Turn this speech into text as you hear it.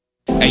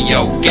Hey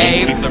yo,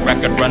 Gabe, keep the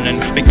record running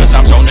because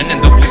I'm zoning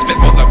in the blue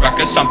spit for the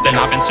record. Something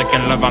I've been sick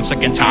and love, I'm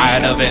sick and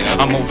tired of it.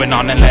 I'm moving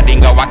on and letting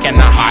go, I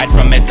cannot hide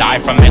from it. Die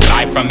from it,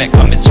 lie from it,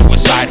 commit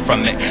suicide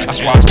from it.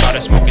 That's why I started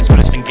smoking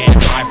spliffs and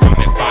getting high from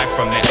it. Vibe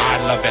from it,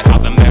 I love it. How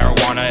the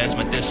marijuana is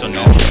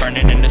medicinal.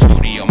 Burning in the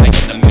studio,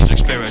 making the music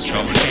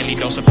spiritual. Daily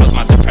dose of pills,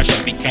 my depression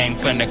became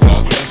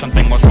clinical. If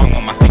something was wrong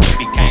with my thinking,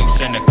 became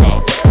cynical.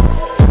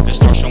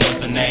 Distortion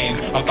was the name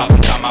of thoughts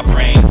inside my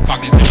brain.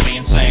 Cognitively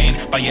insane,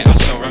 but yet I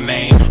still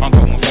remain on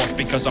going forth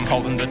because I'm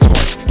holding the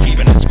torch,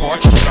 keeping it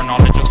scorched. Turn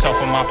knowledge of self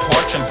on my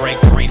porch and break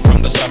free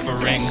from the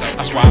suffering.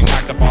 That's why I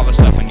packed up all the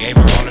stuff and gave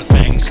her all the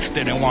things.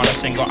 Didn't want a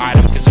single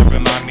item cause it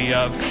remind me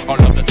of all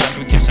of the times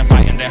we kiss and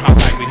fight and then how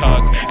tight we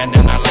hug. And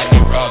then I lightly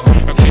rub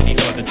her kitty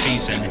for the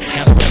teasing.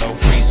 Hands below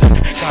freezing,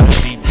 got a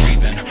deep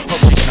breathing.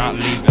 Hope she's not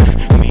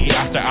leaving me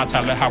after I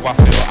tell her how I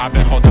feel. I've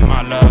been holding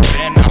my love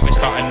in, now it's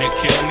starting to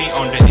kill me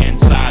on the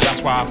inside.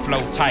 That's why I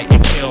flow tight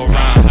and kill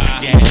rhymes.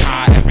 Getting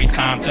high every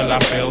time till I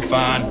feel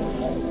fine.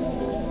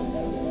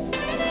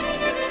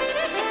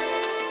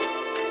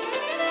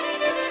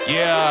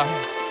 Yeah,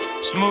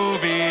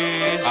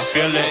 smoothies. I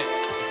feel it.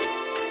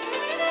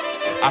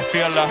 I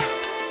feel a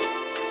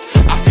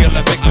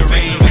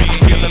victory. I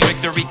feel a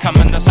victory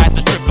coming the size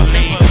of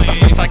Tripoli. But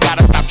first I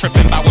gotta stop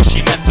tripping by what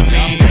she meant to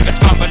me. It's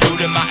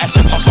convoluted, my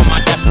essence, also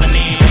my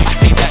destiny. I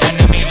see the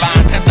enemy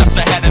lying 10 steps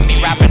ahead of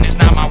me. Rapping is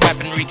now my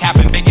weapon,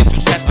 recapping biggest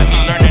who's testing me.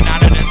 Learning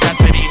out of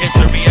necessity,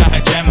 history of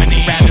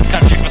hegemony. Ran this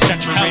country for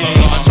centuries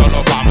until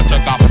Obama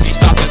took office, he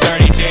stopped at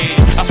 30 days.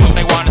 That's what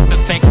they want us to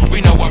think, we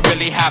know what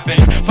really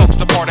happened. Folks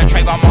deported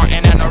Trayvon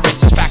Martin and a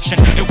racist faction.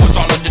 It was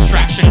all a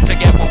distraction to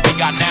get what we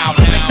got now.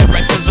 They said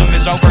racism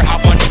is over, how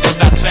funny does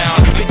that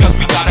sound? Because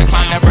we gotta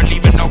climb, never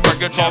leaving no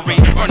purgatory.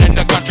 Running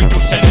the country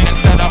through sin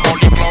instead of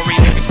holy glory.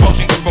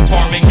 Exposing through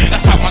performing,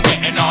 that's how I'm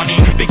getting on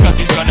him. Because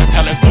he's gonna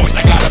tell his boys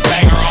I got a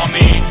banger on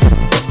me.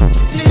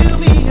 Fill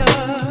me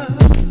up,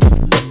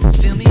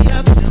 fill me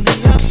up, fill me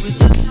up with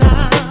the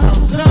sound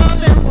of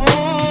love and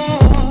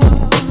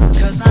war.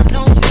 Cause I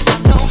know, yes, I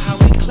know how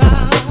we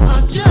cloud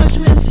our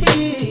judgments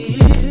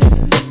here.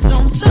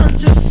 Don't turn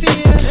to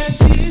fear, let's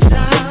be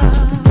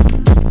sound,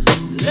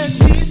 let's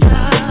be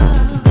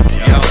sound.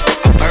 Yo,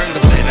 I burn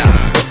the lid out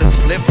with the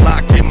split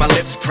locked in my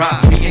lips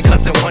prop. Me and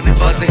cousin one is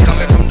buzzing,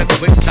 coming from the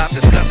quick stop,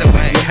 discussing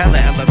ways. Hella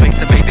elevate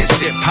to make this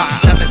shit pop.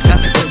 Seven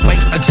talented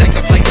weight, a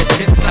Jenga plate at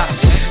tip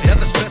tops.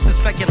 Never stressing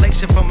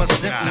speculation from a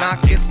simp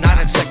knock. It's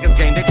not a checkers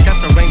game, they chess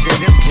arranging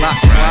this block.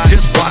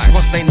 Just watch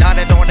once they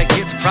nodded on the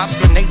kids' props.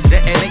 Grenades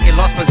detonate, you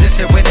lost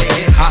position when they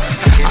hit hops.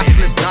 I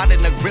slip not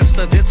in the grips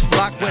of this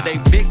flock where they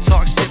big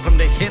talk shit from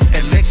the hip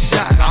and lick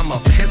shots. I'm a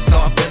pissed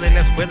off villain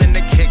that's willing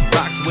to kick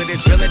rocks with it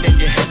drilling in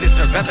your head. This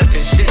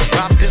irrelevant shit.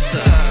 Drop this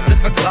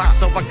slip a clock,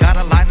 so I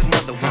gotta light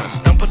another one.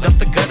 Stumbled up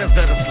the gutters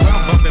of the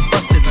slum, bumping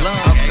busted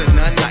lungs and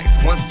none nice.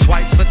 Once,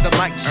 twice with the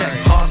mic check.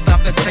 Pause,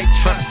 stop the tape,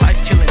 trust life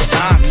killing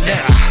time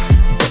next.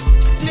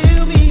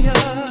 Fill me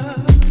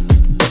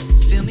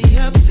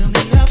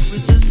up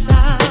with the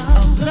sound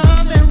of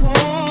love and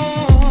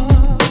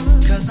war.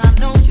 Cause I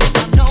know, yes,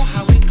 I know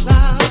how we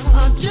cloud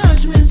our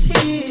judgments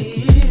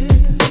here.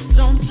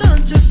 Don't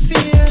turn to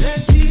fear,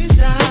 let's be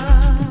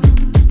sound,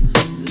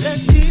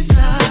 let's be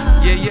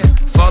sound. Yeah,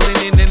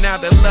 falling in and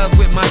out of love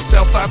with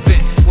myself. I've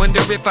been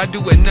wonder if I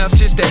do enough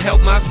just to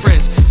help my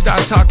friends.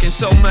 Stop talking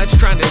so much,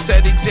 trying to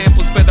set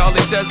examples, but all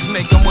it does is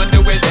make them wonder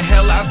where the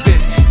hell I've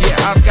been.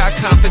 Yeah, I've got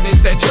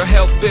confidence that your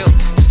help built.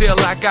 Still,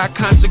 I got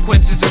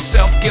consequences of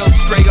self-guilt.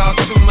 Stray off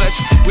too much,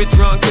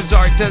 withdrawn cause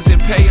art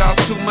doesn't pay off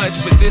too much.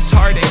 But this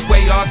heart ain't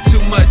way off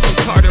too much.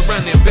 It's harder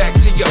running back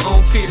to your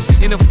own fears.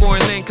 In a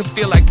foreign land can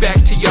feel like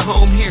back to your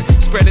home here.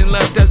 Spreading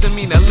love doesn't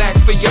mean a lack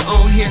for your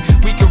own here.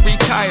 We can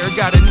retire,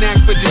 got a knack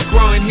for just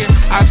growing here.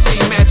 I've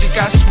seen magic,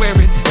 I swear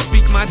it.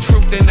 Speak my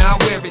truth and I'll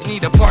wear it.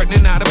 Need a partner,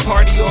 not a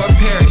party or a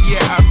parent.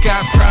 Yeah, I've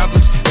got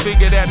problems.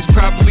 Figure that it's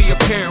probably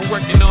apparent.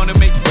 Working on to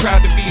make you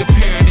proud to be a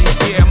parent. And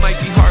yeah, it might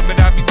be hard, but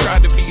I'd be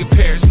proud to be a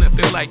parent. It's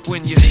nothing like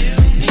when you Fill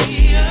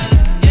me up,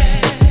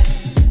 yeah,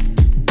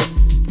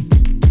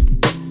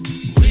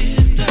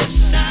 with the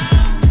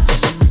sounds.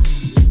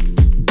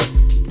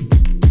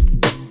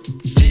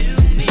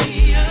 Fill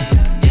me up,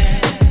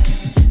 yeah,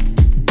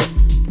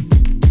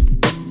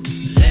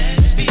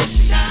 let's be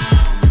sound.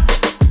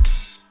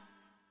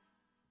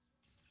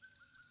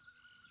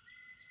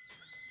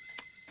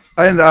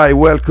 And I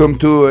welcome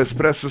to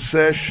Espresso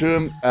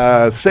Session,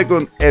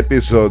 second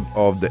episode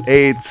of the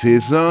 8th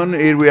season.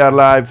 Here we are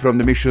live from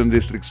the Mission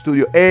District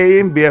Studio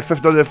A,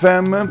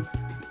 BFF.FM,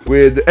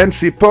 with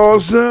MC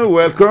Pause.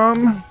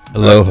 Welcome.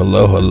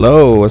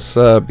 Hello. What's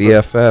up,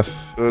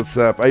 BFF? What's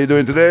up? How you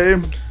doing today?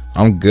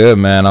 I'm good,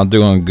 man. I'm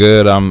doing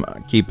good. I'm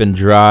keeping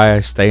dry,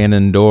 staying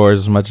indoors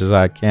as much as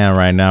I can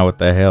right now with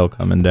the hail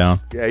coming down.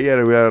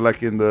 Yeah, we are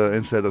like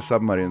inside the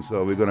submarine,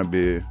 so we're gonna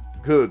be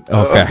good.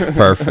 Okay,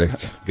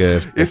 perfect.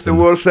 Good. If the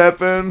worst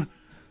happen,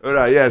 all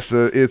right. Yes,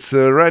 it's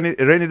a rainy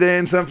day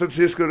in San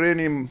Francisco.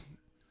 Rainy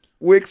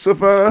week so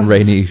far.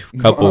 Rainy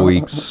couple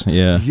weeks.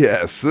 Yeah.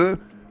 Yes,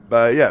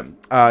 But yeah,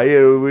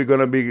 here we're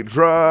gonna be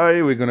dry.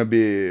 We're gonna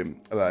be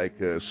like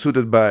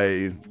suited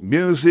by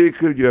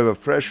music. You have a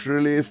fresh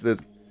release that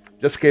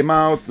just came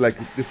out like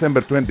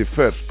December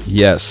 21st.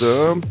 Yes.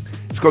 So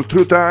it's called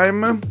True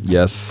Time.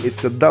 Yes.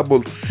 It's a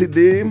double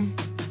CD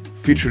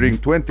featuring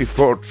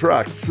 24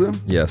 tracks.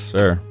 Yes,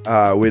 sir.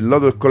 With a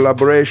lot of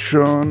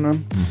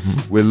collaboration,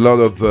 with a lot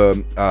of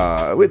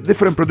with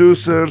different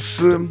producers,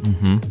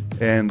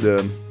 and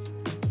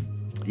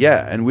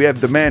yeah, and we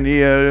have the man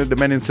here, the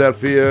man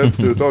himself here,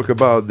 to talk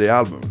about the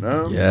album.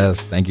 No?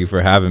 Yes, thank you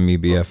for having me,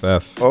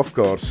 BFF. Of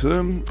course.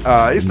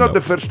 It's not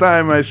the first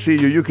time I see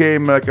you. You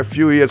came like a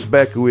few years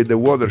back with the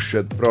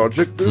Watershed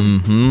project.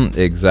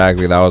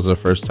 Exactly. That was the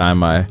first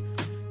time I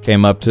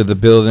came up to the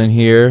building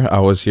here. I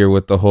was here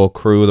with the whole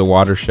crew, the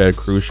Watershed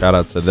crew. Shout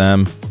out to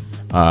them.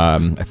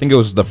 I think it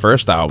was the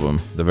first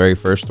album, the very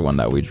first one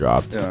that we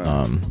dropped.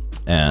 Yeah.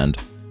 And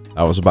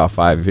that was about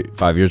 5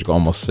 years ago,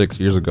 almost 6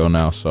 years ago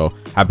now. So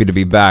happy to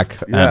be back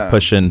and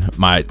pushing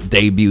my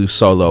debut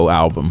solo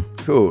album.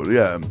 Cool,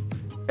 yeah.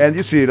 And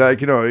you see,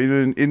 like, you know,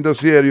 in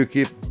those years you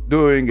keep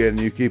doing and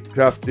you keep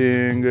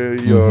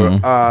crafting your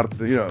art,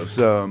 you know,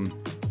 so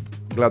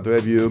glad to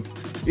have you.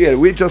 Yeah,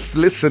 we just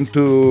listened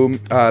to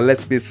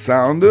Let's Be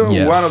Sound,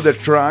 one of the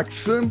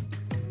tracks.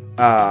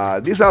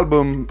 This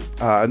album,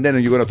 and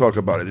then you're going to talk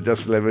about it.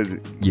 Just let me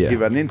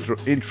give an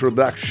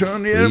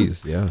introduction here.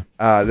 Please, yeah.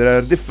 There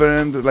are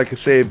different, like I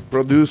say,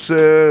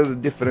 producer,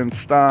 different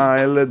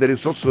style. There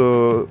is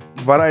also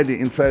variety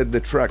inside the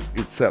track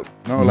itself.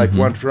 No, like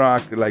one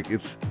track, like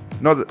it's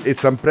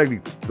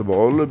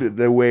unpredictable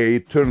the way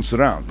it turns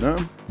around. No?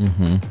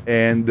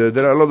 And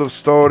there are a lot of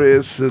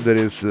stories. There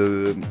is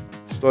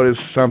stories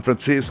San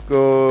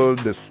Francisco,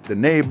 the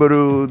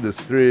neighborhood, the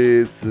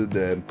streets.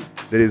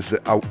 There is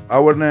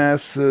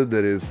awareness.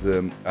 There is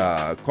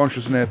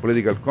consciousness,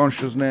 political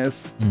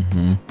consciousness.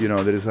 You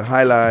know, there is a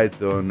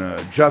highlight on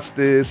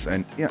justice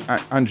and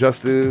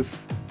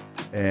injustice.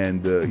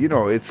 And you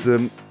know, it's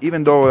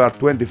even though there are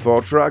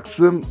 24 tracks,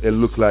 it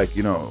look like,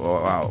 you know,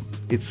 oh, wow,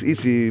 it's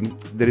easy.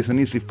 There is an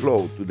easy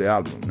flow to the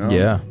album. No?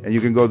 Yeah. And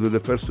you can go to the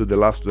first to the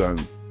last one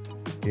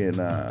in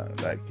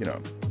like, you know,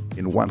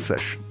 in one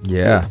session.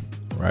 Yeah,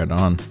 right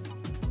on.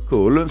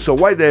 Cool. So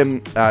why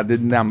the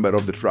number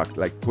of the track,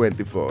 like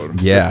 24?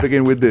 Yeah. Let's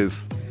begin with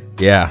this.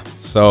 Yeah.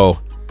 So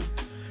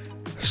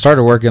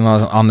started working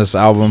on this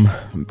album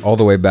all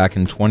the way back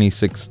in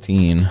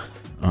 2016.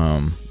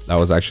 That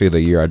was actually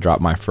the year I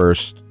dropped my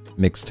first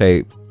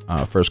mixtape,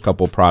 first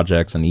couple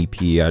projects, an EP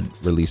I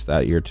released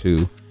that year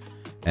too.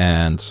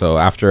 And so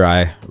after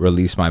I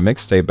released my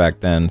mixtape back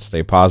then,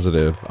 Stay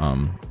Positive,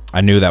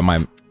 I knew that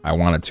I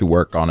wanted to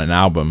work on an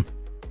album,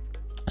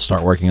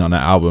 start working on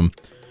an album.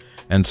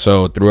 And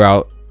so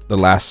throughout the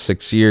last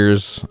 6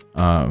 years,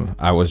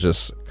 I was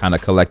just kind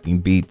of collecting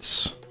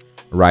beats,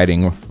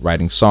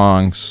 writing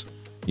songs,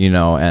 you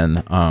know, and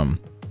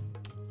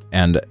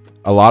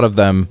a lot of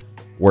them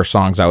were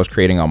songs I was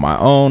creating on my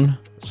own.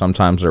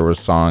 Sometimes there were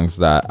songs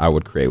that I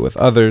would create with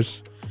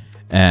others.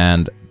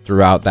 And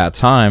throughout that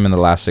time, in the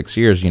last 6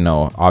 years, you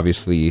know,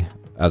 obviously,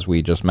 as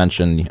we just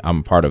mentioned,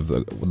 I'm part of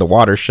the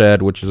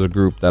Watershed, which is a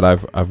group that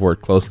I've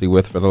worked closely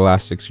with for the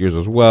last 6 years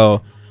as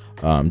well.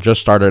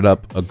 Just started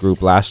up a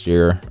group last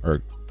year,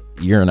 or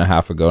a year and a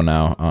half ago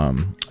now,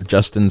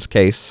 Justin's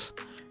Case,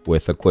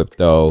 with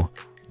Equipto,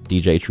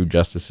 DJ True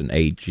Justice, and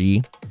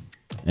AG,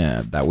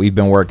 that we've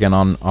been working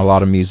on a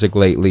lot of music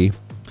lately.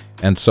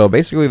 And so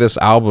basically this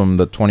album,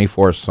 the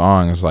 24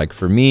 songs, like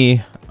for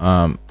me,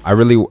 I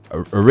really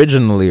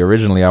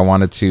originally I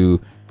wanted to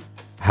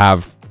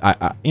have,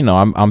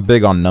 I'm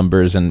big on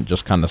numbers and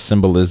just kind of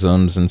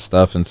symbolisms and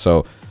stuff. And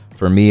so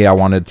for me, I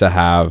wanted to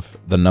have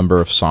the number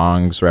of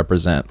songs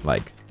represent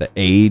like the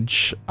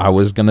age I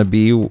was going to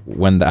be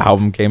when the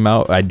album came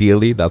out.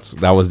 Ideally,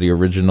 that was the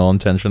original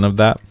intention of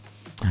that.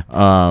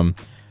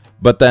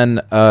 But then,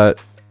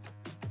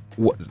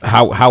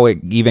 how it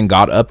even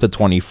got up to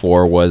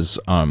 24 was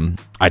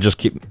I just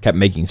kept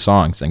making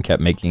songs and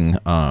kept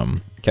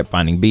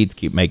finding beats,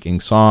 keep making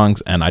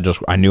songs, and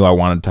I knew I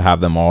wanted to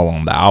have them all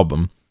on the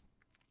album.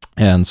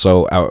 And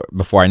so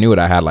before I knew it,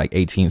 I had like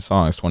 18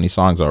 songs, 20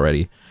 songs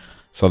already.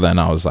 So then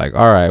I was like,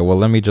 all right, well,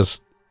 let me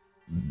just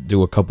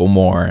do a couple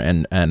more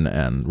and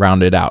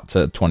round it out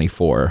to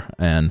 24.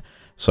 And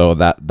so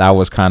that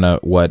was kind of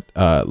what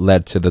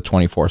led to the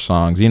 24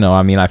 songs. You know,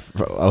 I mean, a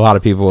lot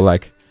of people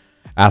like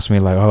ask me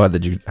like, oh,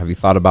 have you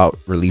thought about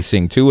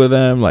releasing two of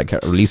them, like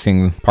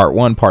releasing part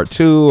 1, part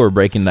 2, or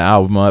breaking the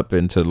album up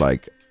into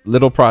like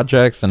little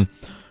projects? And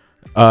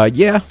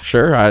yeah,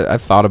 sure, I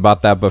thought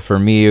about that, but for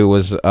me it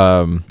was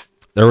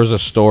there was a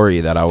story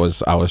that I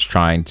was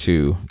trying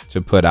to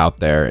put out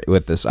there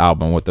with this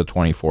album, with the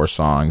 24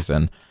 songs,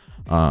 and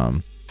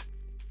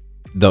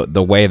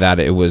the way that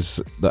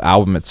the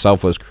album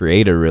itself was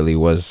created really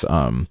was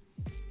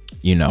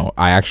you know,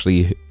 I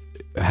actually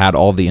had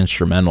all the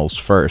instrumentals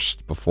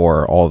first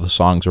before all the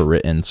songs were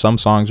written. Some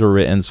songs were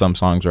written, some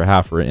songs were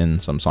half written,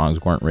 some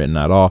songs weren't written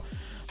at all.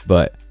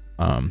 But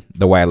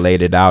the way I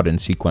laid it out and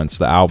sequenced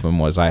the album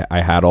was I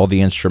had all the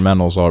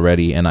instrumentals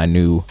already, and I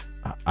knew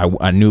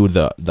I knew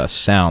the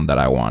sound that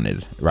I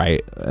wanted,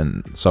 right?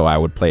 And so I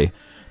would play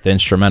the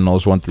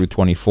instrumentals 1 through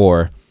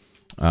 24.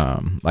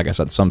 Like I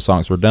said, some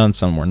songs were done,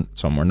 some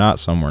were not,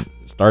 some weren't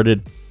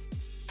started.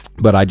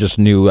 But I just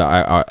knew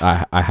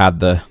I had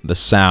the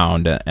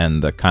sound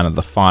and the kind of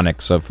the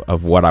phonics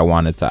of what I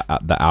wanted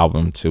the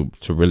album to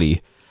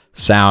really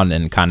sound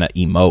and kind of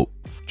emote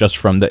just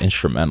from the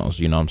instrumentals,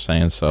 you know what I'm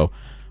saying? So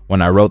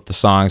when I wrote the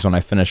songs, when I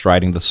finished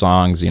writing the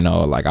songs, you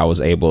know, like I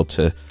was able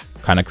to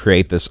kind of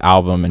create this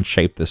album and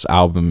shape this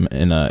album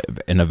in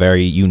a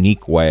very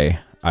unique way.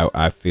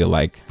 I feel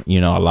like, you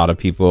know, a lot of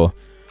people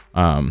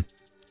kind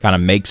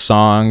of make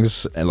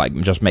songs and like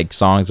just make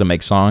songs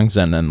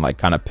and then like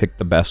kind of pick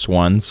the best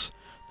ones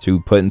to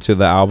put into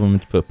the album,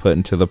 to put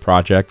into the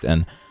project.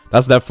 And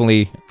that's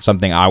definitely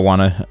something I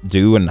want to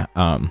do and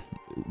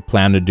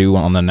plan to do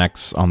on the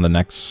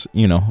next,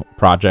 you know,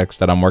 projects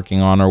that I'm working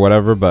on or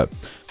whatever. But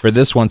for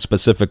this one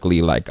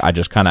specifically, like I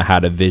just kind of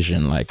had a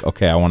vision, like,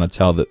 okay, I want to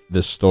tell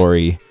this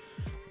story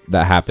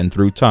that happened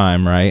through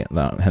time, right?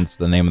 Hence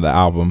the name of the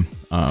album.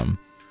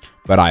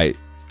 But I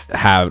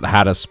have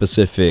had a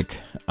specific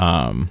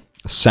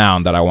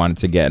sound that I wanted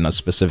to get, and a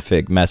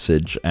specific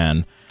message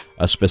and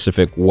a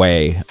specific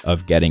way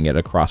of getting it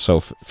across. So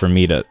for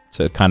me to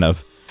kind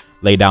of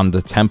lay down the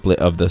template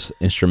of the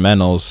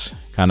instrumentals,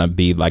 kind of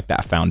be like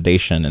that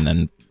foundation, and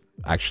then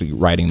actually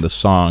writing the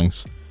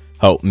songs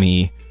helped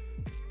me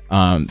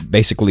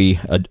basically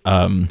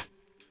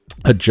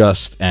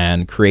adjust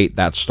and create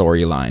that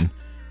storyline.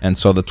 And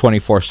so the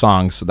 24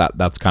 songs,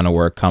 that's kind of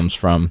where it comes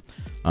from.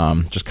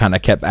 Just kind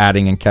of kept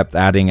adding,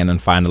 and then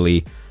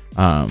finally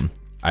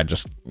I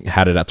just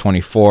had it at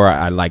 24.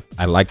 I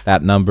like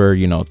that number,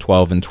 you know,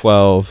 12 and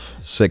 12,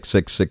 6,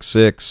 6, 6,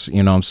 6,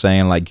 you know what I'm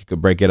saying? Like you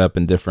could break it up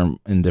in different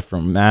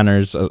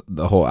manners,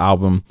 the whole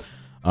album.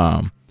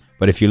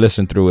 But if you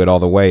listen through it all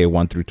the way,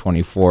 1 through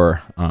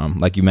 24,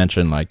 like you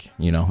mentioned, like,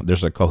 you know,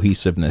 there's a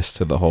cohesiveness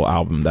to the whole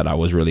album that I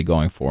was really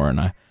going for,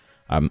 and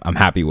I'm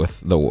happy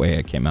with the way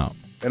it came out.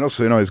 And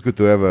also, you know, it's good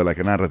to have like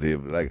a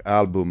narrative, like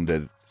album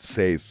that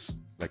says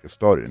like a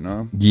story,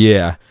 no?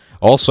 Yeah.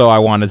 Also, I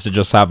wanted to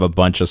just have a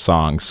bunch of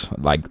songs.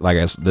 Like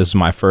this is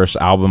my first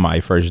album,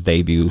 my first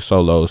debut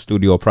solo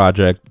studio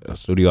project, a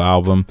studio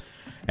album.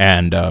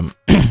 And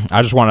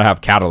I just want to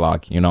have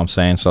catalog, you know what I'm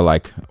saying? So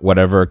like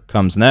whatever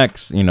comes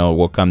next, you know,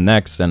 will come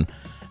next, and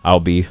I'll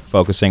be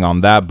focusing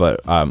on that.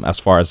 But as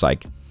far as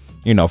like,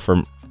 you know,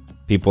 for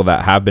people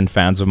that have been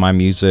fans of my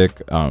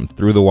music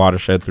through The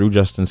Watershed, through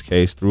Justin's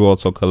Case, through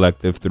Also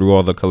Collective, through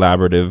all the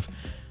collaborative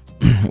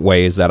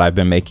ways that I've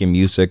been making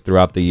music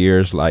throughout the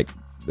years, like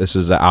this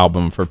is an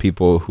album for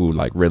people who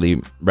like really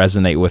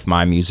resonate with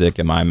my music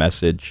and my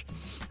message,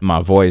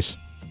 my voice,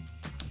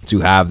 to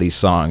have these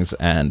songs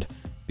and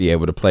be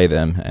able to play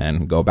them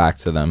and go back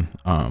to them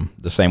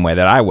the same way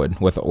that I would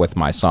with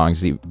my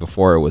songs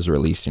before it was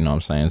released, you know what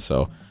I'm saying?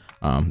 So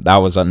that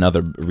was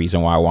another reason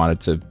why I wanted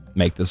to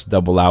make this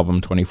double album,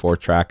 24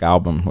 track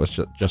album, was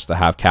just to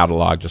have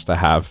catalog, just to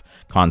have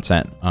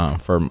content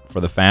for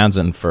the fans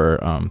and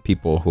for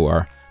people who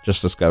are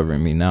just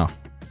discovering me now.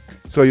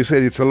 So you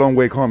said it's a long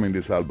way coming,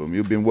 this album.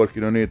 You've been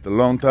working on it a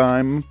long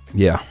time.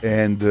 Yeah.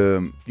 And,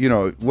 you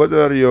know, what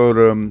are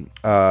your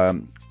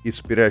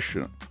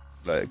inspiration,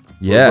 like,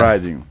 for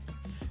writing?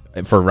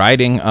 For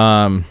writing,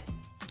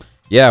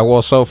 yeah,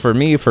 well, so for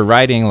me, for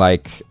writing,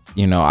 like,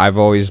 you know, I've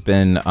always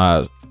been,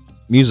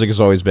 music has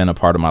always been a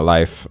part of my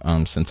life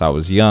since I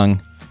was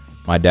young.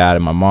 My dad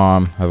and my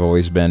mom have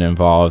always been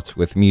involved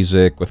with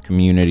music, with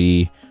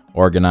community,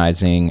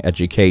 organizing,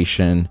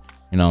 education,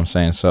 you know what I'm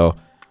saying? So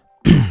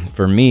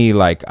for me,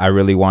 like, I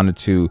really wanted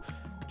to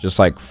just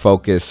like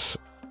focus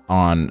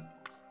on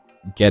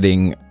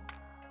getting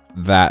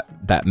that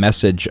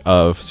message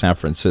of San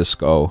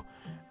Francisco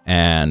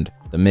and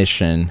the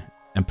mission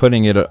and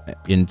putting it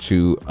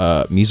into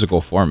a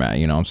musical format,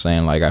 you know what I'm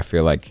saying? Like, I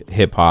feel like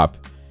hip hop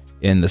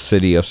in the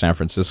city of San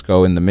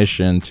Francisco, in the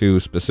mission too,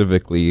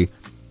 specifically,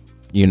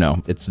 you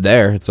know, it's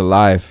there, it's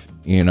alive,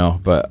 you know,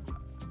 but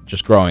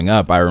just growing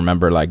up, I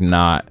remember like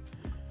not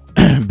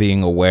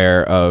being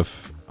aware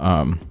of,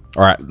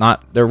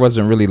 there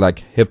wasn't really like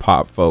hip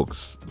hop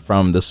folks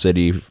from the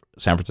city,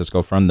 San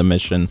Francisco, from the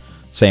mission,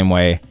 same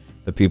way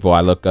the people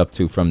I look up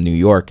to from New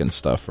York and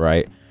stuff,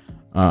 right?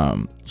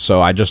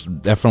 So I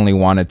just definitely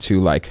wanted to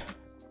like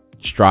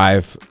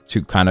strive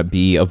to kind of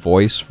be a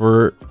voice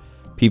for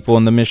people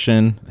in the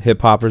mission,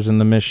 hip hoppers in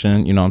the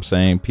mission, you know what I'm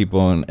saying?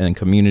 People in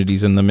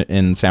communities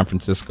in San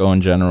Francisco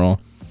in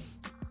general.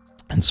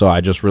 And so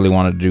I just really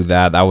wanted to do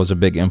that. That was a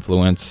big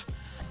influence.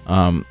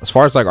 As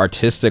far as like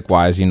artistic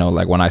wise, you know,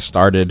 like when I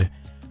started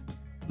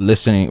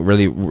listening,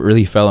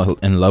 really fell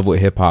in love with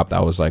hip hop,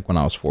 that was like when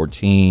I was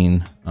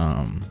 14,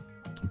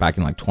 back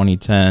in like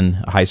 2010,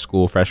 high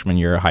school, freshman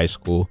year of high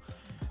school.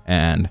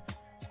 And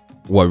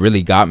what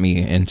really got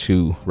me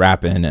into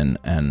rapping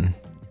and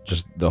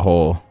just the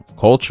whole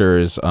culture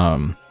is,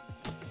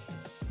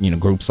 you know,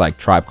 groups like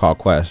Tribe Called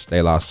Quest,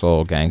 De La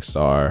Soul, Gang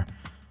Starr,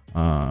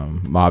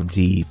 Mobb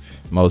Deep,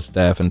 Mos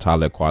Def, and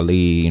Talib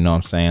Kweli, you know what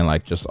I'm saying?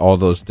 Like just all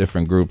those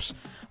different groups.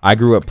 I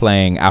grew up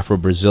playing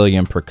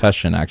Afro-Brazilian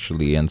percussion,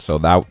 actually, and so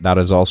that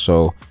is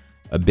also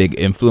a big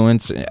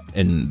influence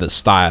in the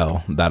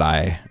style that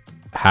I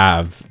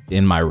have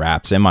in my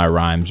raps, in my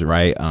rhymes,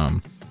 right?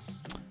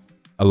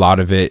 A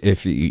lot of it,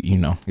 if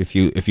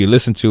you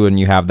listen to it and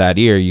you have that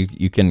ear,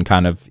 you can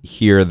kind of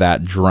hear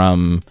that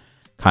drum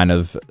kind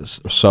of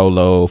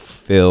solo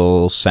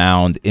fill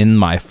sound in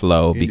my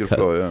flow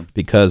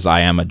because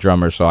I am a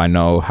drummer, so I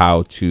know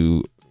how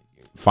to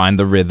find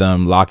the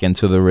rhythm, lock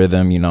into the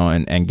rhythm,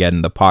 and get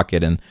in the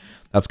pocket. And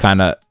that's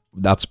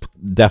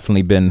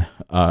definitely been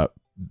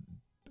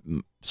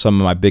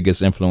some of my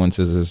biggest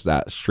influences is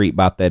that street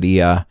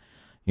bateria,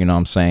 you know what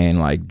I'm saying,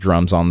 like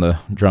drums on the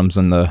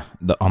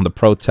on the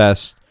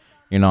protest,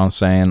 you know what I'm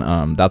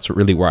saying. That's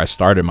really where I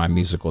started my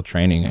musical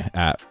training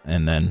at,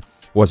 and then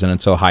wasn't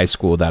until high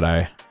school that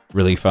I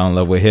really fell in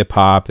love with hip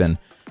hop and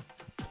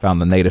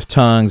found the Native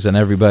Tongues and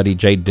everybody.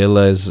 Jay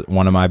Dilla is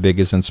one of my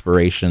biggest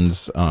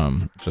inspirations,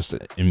 just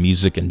in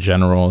music in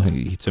general.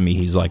 To me,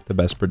 he's like the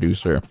best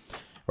producer,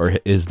 or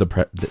is the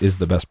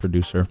best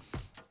producer.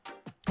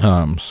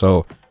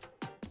 So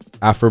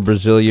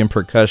Afro-Brazilian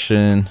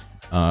percussion,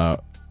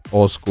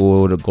 old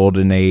school, the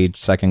golden age,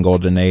 second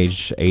golden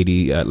age,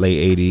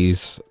 late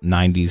 80s,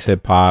 90s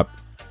hip hop.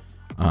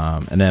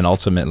 And then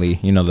ultimately,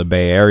 the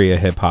Bay Area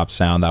hip hop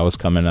sound that was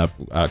coming out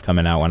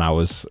when I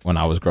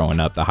was growing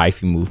up, the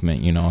hyphy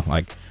movement,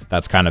 like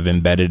that's kind of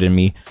embedded in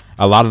me.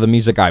 A lot of the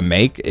music I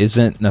make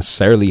isn't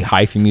necessarily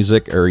hyphy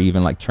music or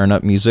even like turn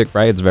up music,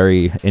 right? It's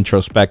very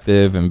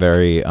introspective and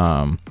very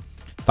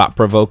thought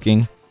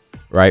provoking,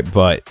 right?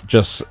 But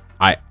just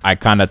I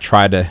kind of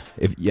try to,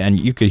 and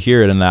you could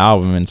hear it in the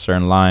album in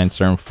certain lines,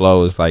 certain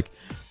flows, like,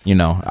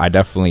 I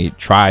definitely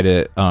try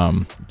to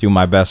do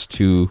my best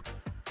to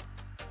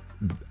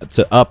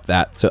up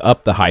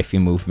the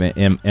hyphy movement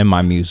in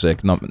my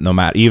music, no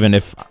matter, even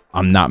if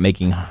I'm not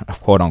making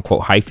quote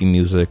unquote hyphy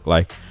music,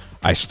 like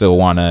I still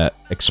want to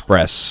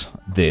express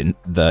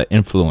the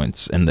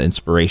influence and the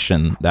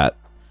inspiration that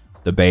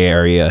the Bay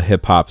Area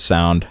hip hop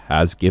sound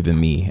has given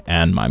me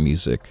and my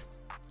music.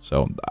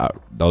 So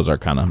those are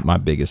kind of my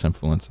biggest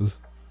influences.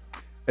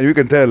 And you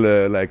can tell,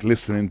 like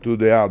listening to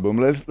the album.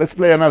 Let's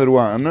play another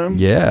one.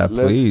 Yeah,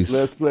 please.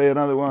 Let's play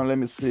another one. Let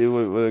me see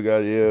what we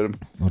got here.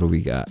 What do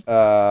we got?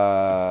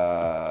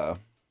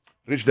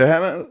 Reach the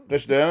Heavens.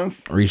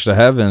 Reach the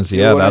Heavens.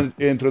 Yeah, that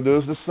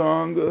introduce the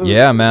song.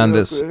 Yeah, man.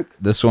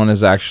 This one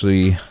is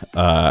actually,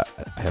 I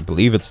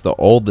believe it's the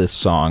oldest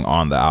song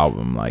on the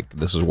album. Like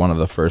this is one of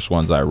the first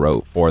ones I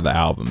wrote for the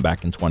album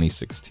back in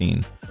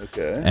 2016.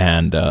 Okay.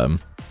 And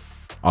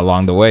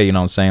along the way, you know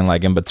what I'm saying,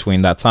 like in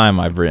between that time,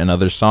 I've written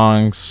other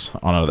songs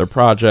on other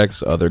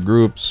projects, other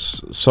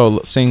groups,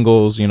 solo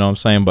singles, you know what I'm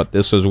saying. But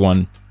this is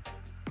one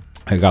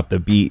I got the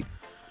beat,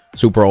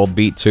 super old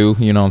beat too,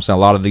 you know what I'm saying.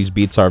 A lot of these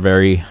beats are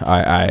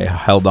I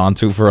held on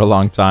to for a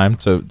long time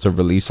to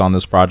release on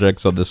this project.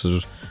 So this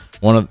is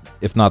one of,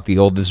 if not the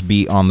oldest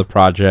beat on the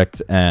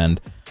project, and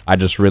I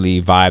just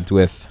really vibed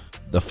with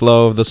the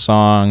flow of the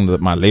song,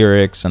 my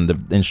lyrics and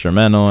the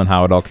instrumental and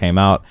how it all came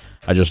out.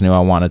 I just knew I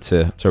wanted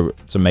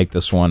to make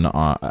this one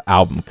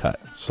album cut.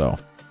 So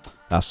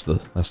that's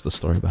the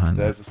story behind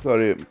that. That's the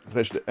story.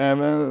 Reach the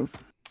Heavens.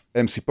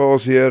 MC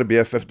Pose here,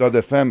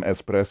 BFF.FM,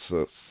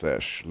 Espresso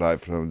Sesh,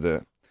 live from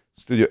the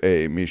Studio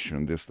A,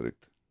 Mission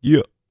District.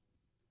 Yeah.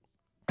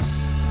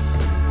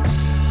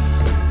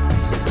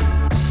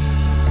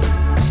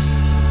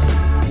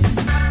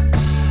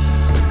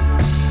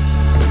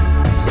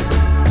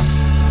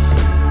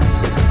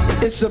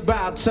 It's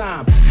about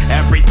time.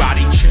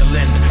 Everybody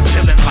chillin'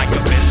 like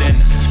a villain.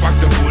 Spark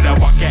the Buddha,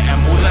 walk it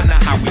and moolah,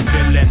 now how we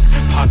feelin'.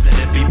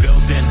 Positive be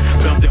building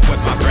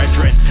with my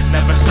brethren.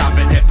 Never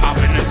stopping hip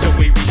hopping until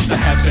we reach the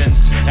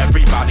heavens.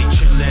 Everybody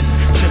chillin'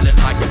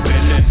 like a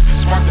villain.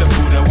 Spark the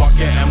Buddha, walk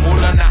it and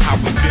moolah, now how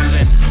we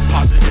feelin'.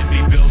 Positive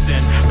be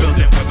building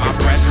with my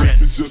brethren.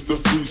 It's just a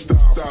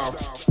freestyle.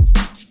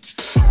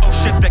 Oh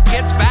shit, the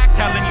kids back,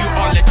 telling you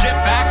all legit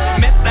facts.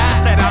 Missed that,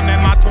 said I'm in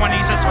my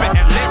 20s and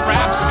spitting lit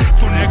raps.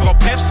 2 nickel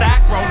piff sack,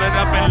 roll it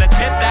up and let's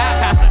hit that.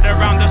 Pass it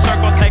around the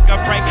circle, take a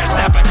break,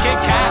 snap a Kit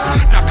Kat.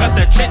 Now cut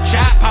the chit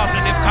chat,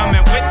 positive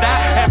coming with that.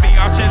 Heavy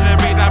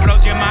artillery that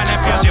blows your mind and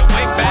peels your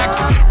wig back.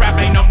 Rap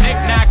ain't no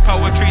knick-knack,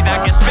 poetry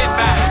that can spit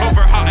back.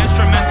 Over hot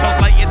instrumentals,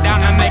 lay it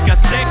down and make a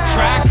sick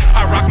track.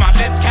 I rock my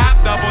lids cap,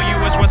 W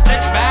is what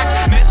stitch back.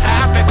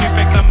 Mishap if you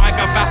pick the mic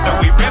up after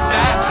we rip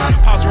that.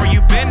 Pause where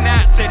you been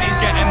at, cities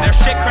getting their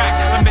shit cracked.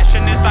 The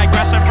mission is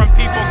digressing from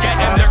people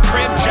getting their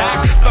crib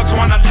jacked. Thugs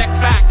wanna lick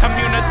back,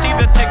 community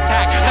the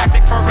tic-tac.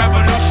 Tactic for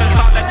revolution,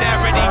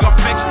 solidarity gon'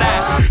 fix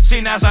that.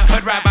 Seen as a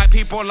hood rat by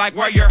people like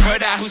where your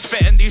hood at. Who's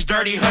spitting these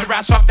dirty hood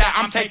rats? Fuck that,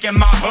 I'm taking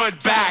my hood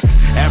back.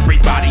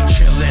 Everybody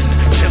chillin'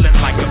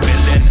 like a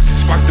villain.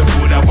 Spark the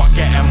Buddha, walk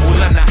it and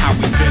moolah, now how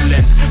we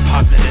feelin'.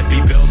 Positive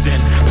be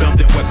building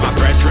with my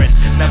brethren.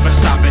 Never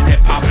stopping hip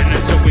hopping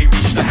until we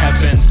reach the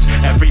heavens.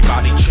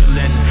 Everybody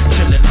chillin'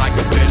 like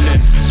a villain.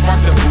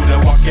 Spark the Buddha,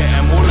 walk it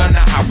and moolah,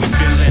 now how we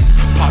feelin'.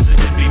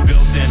 Positive be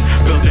building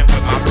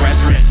with my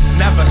brethren.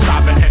 Never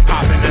stopping hip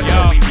hopping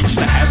until we reach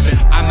the heavens.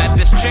 I met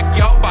this chick,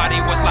 yo,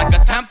 body was like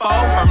a temple.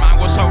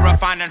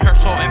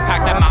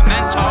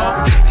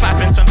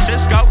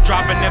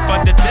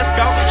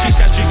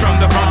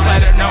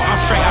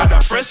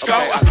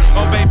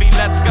 Oh baby,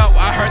 let's go.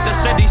 I heard the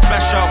city's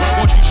special.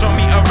 Won't you show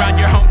me around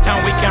your hometown?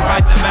 We can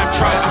ride the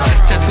metro.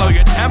 Said slow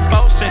your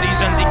tempo, cities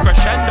in the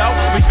crescendo.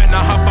 We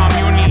finna hop on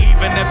Muni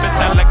even if it's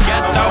hella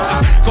ghetto.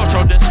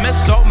 Cultural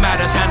dismissal,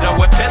 matters handled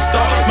with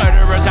pistol.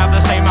 Murderers have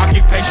the same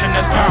occupation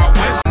as Carl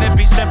Winston. It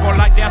be simple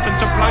like dancing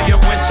to blow your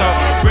whistle.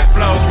 Grip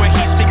flows with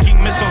heat-seeking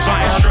missiles on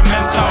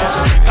instrumentals.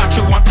 Got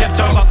you on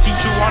tiptoes, I'll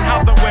teach you on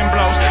how the wind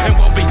blows. It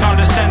won't be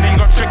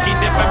condescending or tricky,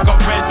 difficult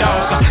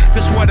riddles.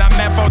 This what I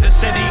meant for the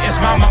city is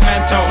my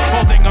memento.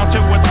 Holding on to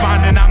what's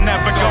mine and I'm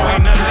never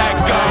going to let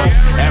go.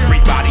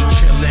 Everybody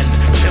chillin',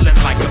 chillin'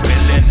 like a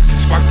villain.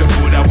 Spark the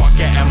Buddha, walk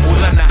it and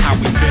moolah, now how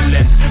we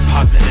feelin'.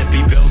 Positive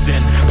be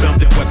building,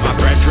 building with my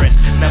brethren.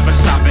 Never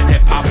stopping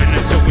hip hopping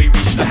until we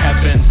reach the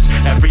heavens.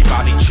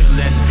 Everybody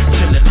chillin',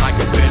 chillin' like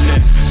a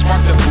villain.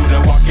 Spark the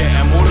Buddha, walk it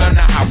and moolah,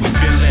 now how we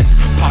feelin'.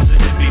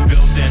 Positive be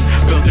building,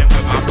 building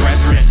with my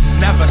brethren.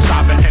 Never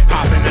stopping hip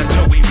hopping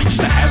until we reach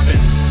the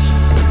heavens.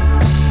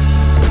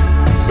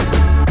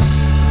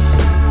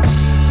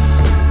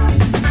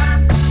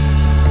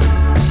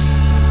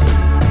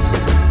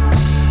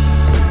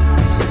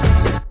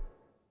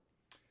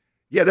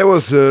 Yeah, that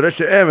was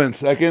Rachel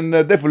Evans. I can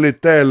definitely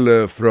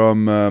tell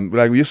from,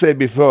 like you said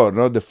before,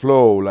 no, the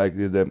flow, like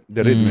the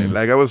rhythm.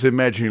 Like I was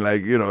imagining,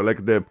 like, you know,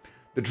 like the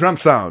drum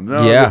sound,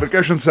 no? Yeah. The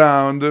percussion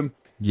sound.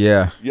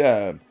 Yeah.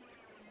 Yeah.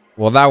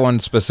 Well, that one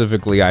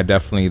specifically,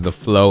 the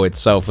flow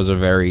itself was a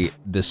very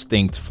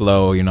distinct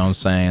flow, you know what I'm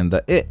saying?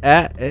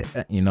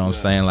 You know what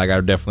I'm saying? Like, I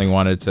definitely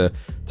wanted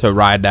to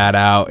ride that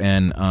out,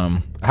 and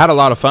I had a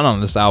lot of fun on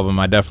this album.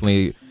 I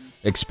definitely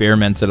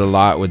experimented a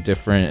lot with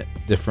different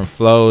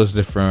flows,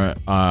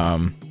 different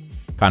kind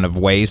of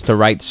ways to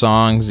write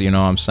songs, you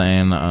know what I'm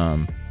saying?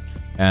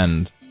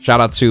 And shout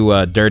out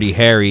to Dirty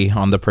Harry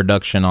on the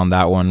production on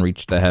that one,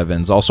 Reach the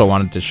Heavens. Also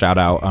wanted to shout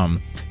out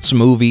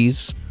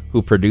Smoothies,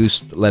 who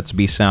produced Let's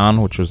Be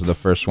Sound, which was the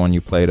first one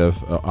you played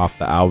off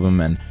the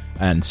album, and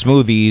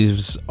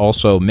Smoothies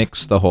also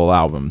mixed the whole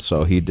album,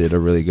 so he did a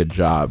really good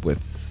job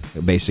with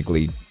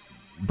basically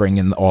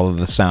bringing all of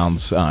the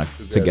sounds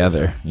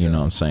together, you know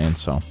what I'm saying?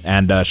 So,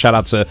 and shout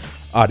out to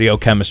Audio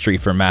Chemistry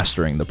for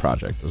mastering the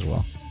project as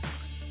well.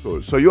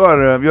 Cool. So you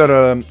are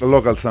a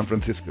local San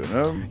Francisco,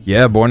 no?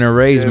 Yeah, born and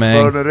raised,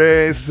 man. Born and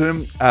raised.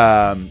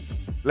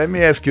 Let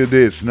me ask you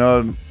this,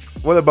 no?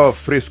 What about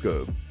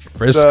Frisco?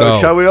 Frisco. So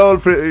shall we all,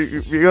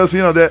 because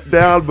you know the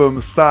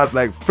album start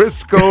like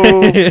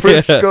Frisco.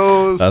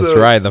 That's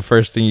right. The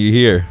first thing you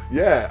hear.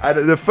 Yeah,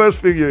 the first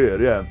thing you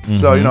hear. Yeah. Mm-hmm.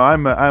 So you know,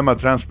 I'm a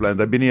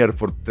transplant. I've been here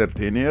for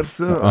 13 years.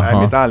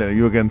 I'm Italian.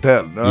 You can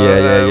tell. No?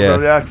 Yeah.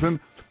 From the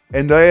accent.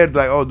 And I heard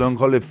like, oh, don't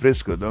call it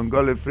Frisco. Don't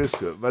call it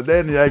Frisco. But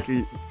then like,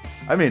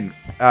 I mean,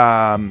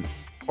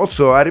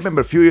 also I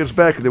remember a few years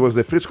back there was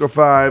the Frisco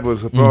 5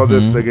 was a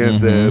protest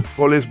against the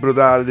police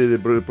brutality,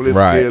 the police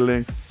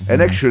killing,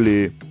 and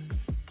actually.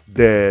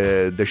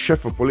 The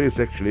chief of police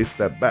actually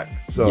stepped back,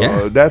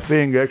 so that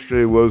thing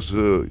actually was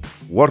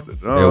worth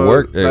it. No?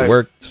 It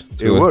worked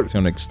to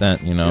an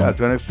extent, you know. Yeah,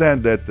 to an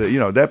extent that you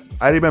know that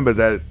I remember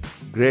that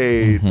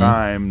great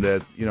time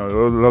that you know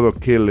a lot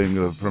of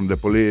killing from the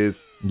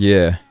police.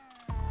 Yeah.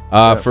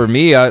 For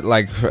me,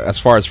 like as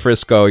far as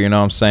Frisco, you know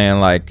what I'm saying,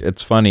 like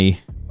it's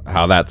funny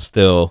how that's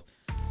still,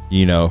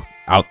 you know,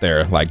 out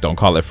there, like don't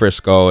call it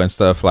Frisco and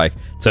stuff. Like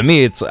to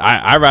me, it's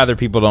I rather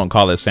people don't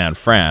call it San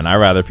Fran. I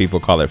rather people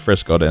call it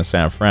Frisco than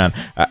San Fran.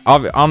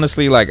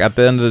 Honestly, like at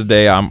the end of the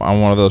day, I'm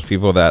one of those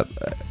people that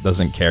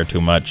doesn't care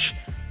too much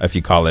if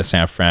you call it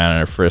San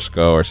Fran or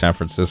Frisco or San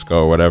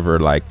Francisco or whatever.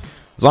 Like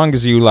as long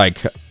as you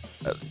like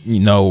you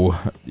know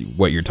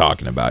what you're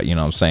talking about, you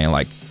know what I'm saying.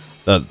 Like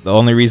the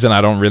only reason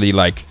I don't really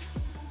like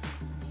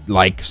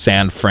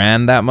San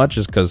Fran that much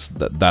is because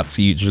that's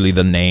usually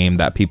the name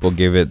that people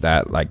give it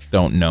that like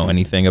don't know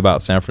anything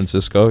about San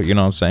Francisco, you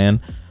know what I'm saying?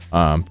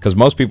 Because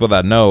most people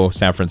that know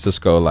San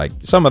Francisco, like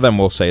some of them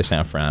will say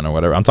San Fran or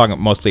whatever. I'm talking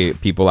mostly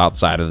people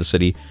outside of the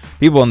city.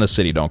 People in the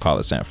city don't call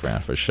it San Fran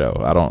for sure.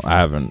 I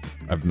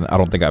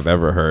don't think I've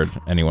ever heard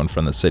anyone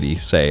from the city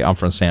say I'm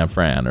from San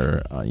Fran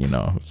or you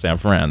know, San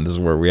Fran, this is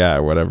where we at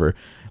or whatever.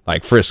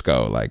 Like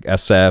Frisco, like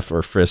SF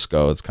or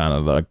Frisco, it's kind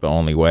of like the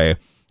only way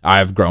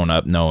I've grown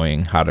up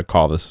knowing how to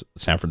call this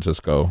San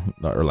Francisco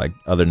or like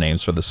other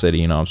names for the city,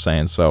 you know what I'm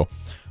saying? So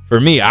for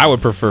me, I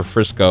would prefer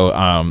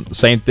Frisco.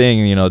 Same thing,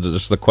 you know,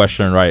 just the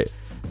question, right,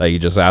 that you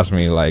just asked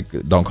me, like,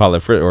 don't call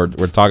it Frisco, or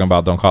we're talking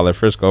about don't call it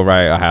Frisco,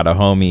 right? I had a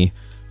homie,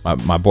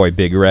 my boy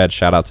Big Red,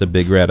 shout out to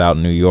Big Red out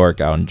in New York,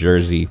 out in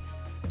Jersey.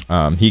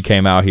 He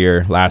came out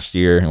here last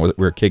year and we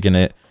were kicking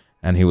it,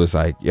 and he was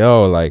like,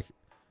 yo, like,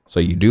 so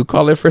you do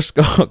call it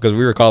Frisco? Because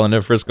we were calling it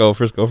Frisco,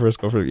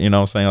 you know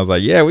what I'm saying? I was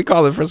like, yeah, we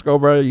call it Frisco,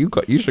 bro.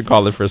 You should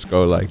call it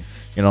Frisco, like,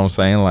 you know what I'm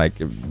saying? Like,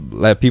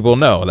 let people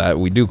know that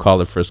we do call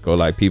it Frisco.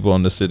 Like, people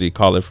in the city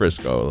call it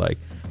Frisco. Like,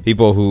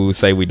 people who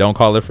say we don't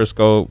call it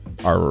Frisco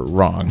are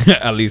wrong,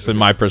 at least in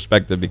my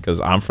perspective,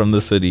 because I'm from the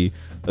city.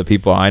 The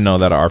people I know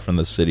that are from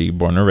the city,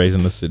 born and raised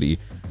in the city,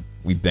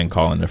 we've been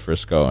calling it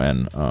Frisco.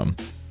 And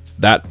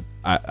that...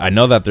 I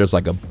know that there's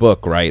like a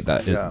book, right,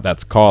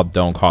 that's called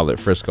Don't Call It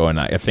Frisco, and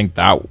I think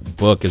that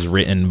book is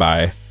written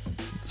by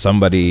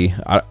somebody,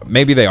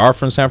 maybe they are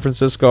from San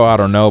Francisco, I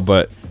don't know,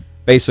 but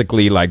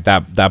basically like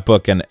that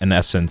book in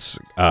essence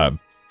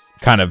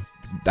kind of,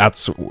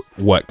 that's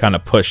what kind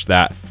of pushed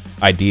that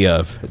idea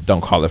of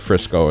don't call it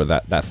Frisco, or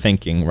that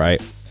thinking,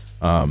 right?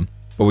 But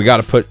we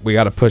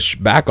gotta push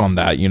back on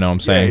that, you know what I'm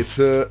saying? Yeah, it's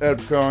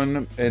Herb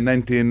Cohn in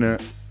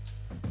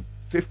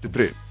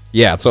 1953.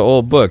 Yeah, it's an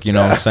old book, you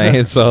know what I'm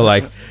saying? So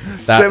like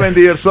that,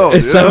 70 years old.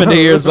 It's 70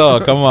 years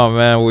old. Come on,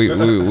 man.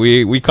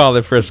 We call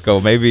it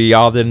Frisco. Maybe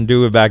y'all didn't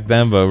do it back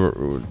then, but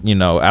you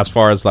know, as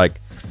far as like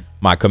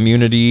my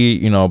community,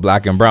 you know,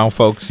 black and brown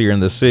folks here in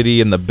the city,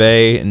 in the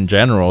Bay in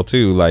general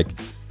too, like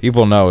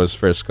people know it's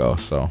Frisco.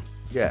 So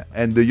yeah,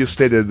 and you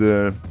stated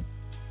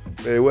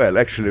very well.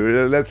 Actually,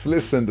 let's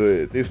listen to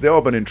it. It's the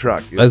opening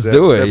track. Let's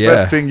do it. The yeah,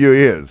 first thing you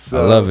hear. So,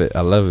 I love it.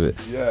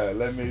 Yeah,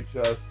 let me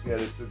just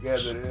get it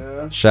together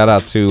here. Shout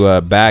out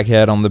to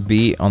Baghead on the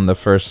beat on the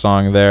first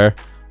song there.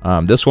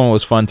 This one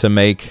was fun to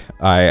make.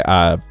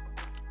 I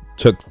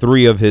took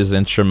 3 of his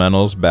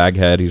instrumentals.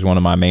 Baghead, he's one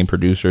of my main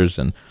producers,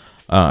 and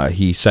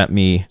he sent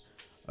me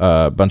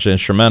a bunch of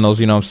instrumentals,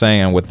 you know what I'm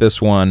saying? And with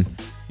this one,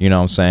 you know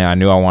what I'm saying, I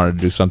knew I wanted to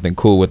do something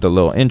cool with the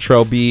little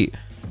intro beat.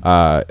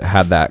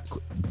 Had that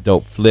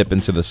dope flip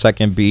into the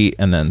second beat,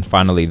 and then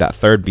finally that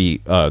third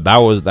beat.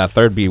 That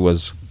third beat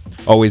was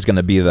always going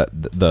to be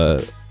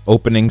the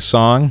opening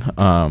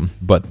song,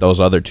 but those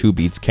other 2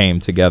 beats came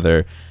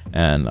together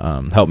and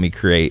helped me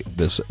create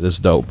this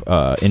dope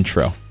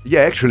intro.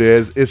 Yeah, actually,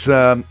 it's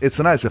a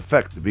nice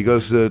effect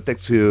because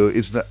takes you,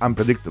 it's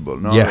unpredictable.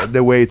 No, yeah,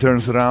 the way it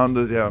turns around.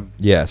 Yeah.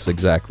 Yes,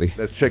 exactly.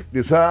 Let's check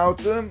this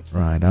out.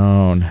 Right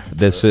on.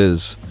 This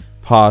is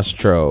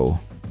Postro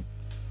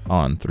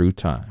on Through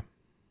Time.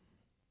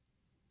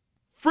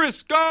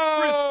 Frisco!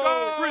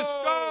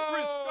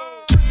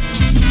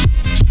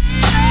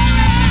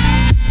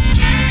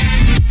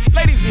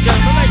 Ladies and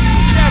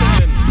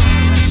gentlemen,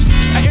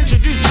 I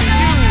introduce to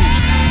you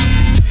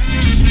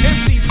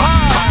MC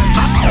Pie,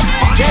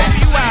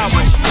 debut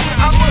album.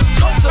 I must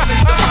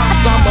cultivate the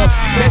I'm a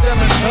nigga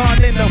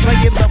retard in the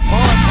regular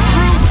part.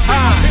 Through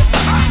time.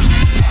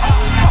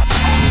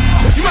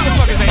 You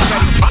motherfuckers ain't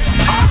ready.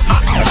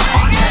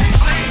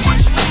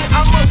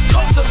 I must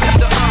cultivate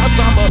the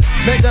I'm a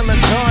nigga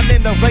retard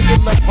in the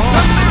regular part.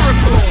 The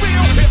lyrical.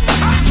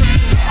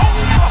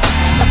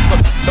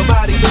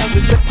 Nobody does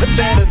it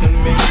better than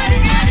me.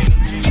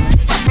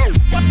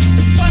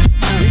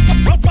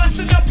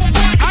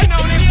 I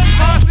know this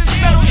because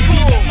it's middle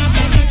school.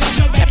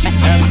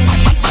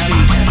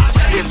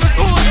 It's the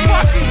coolest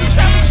box since the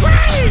 7th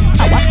grade.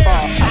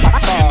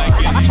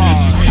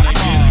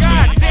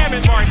 God damn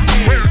it, Martin.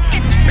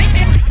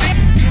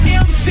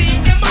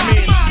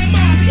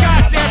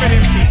 God damn it,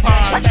 MC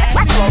Pod.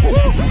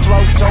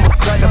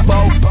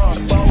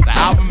 The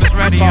album is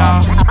ready, y'all.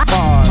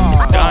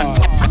 It's done.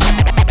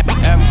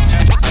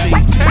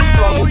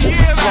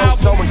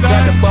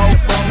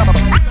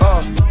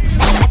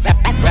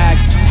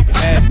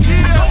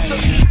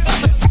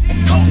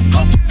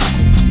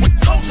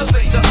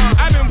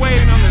 I've been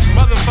waiting on this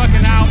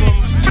motherfucking album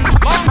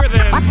longer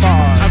than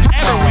I've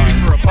ever waited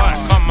for a bus.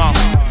 Come on.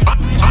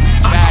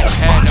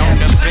 Baghead on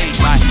the beat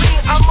like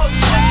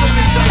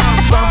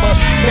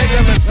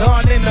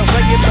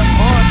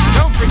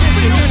don't forget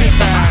your mini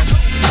pass.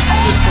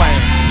 Just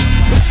playing.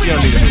 You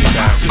don't need a mini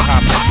pass. Just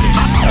hop that shit.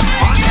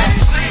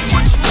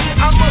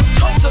 I must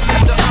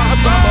cultivate the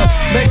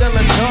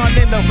megalodon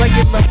in the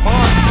regular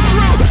part.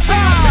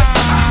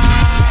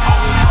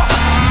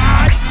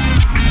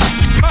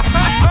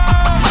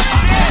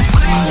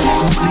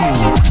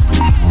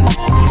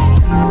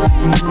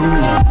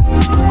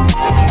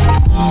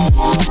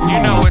 You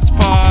know it's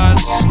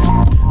pause.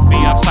 Be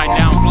upside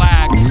down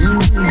flags.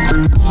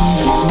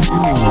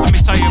 Let me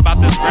tell you about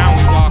this ground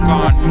we walk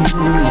on.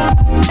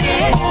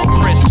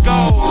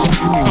 Frisco.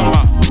 Come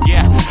on.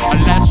 Yeah,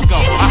 let's go.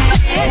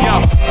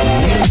 Yo.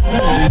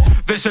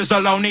 This is a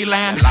lonely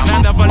land,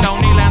 land of a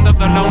lonely, land of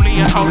the lonely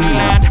and holy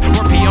land,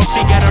 where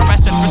POC get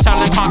arrested for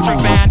selling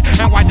contraband,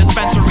 and why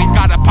dispensaries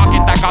got a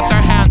pocket that got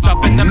their hands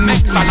up in the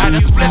mix. I light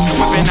a split,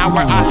 whipping out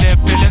where I live,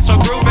 feeling so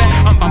groovy.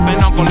 I'm bumping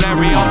Uncle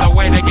Larry on the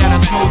way to get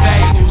a smooth A.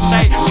 Who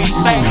say, we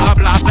say, a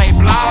blase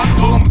blah,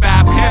 boom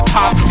bap, hip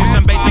hop, with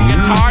some bass and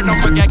guitar. Don't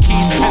forget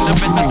keys in the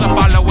business of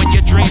following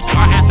your dreams.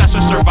 Our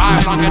ancestors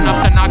survived long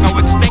enough to not go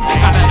extinct.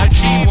 Gotta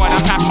achieve what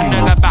I'm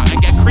passionate about and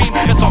get cream.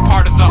 It's all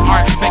part of the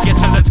art. Make it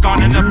till it's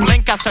gone in a blink.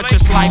 That's such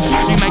is life.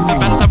 You make the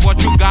best of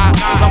what you got.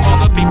 Love all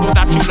the people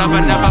that you love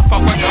and never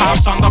fuck with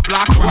cops on the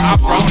block where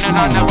I've grown and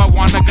I never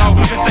wanna go.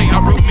 If they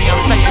uproot me, I'm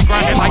staying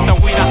grounded like the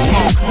weed I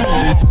smoke.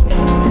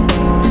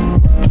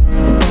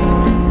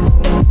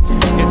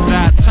 It's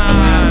that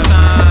time.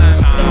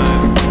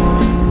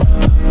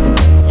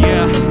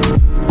 Yeah.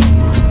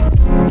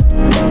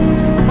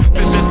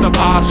 This is the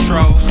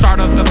Postro, start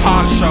of the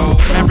Post Show.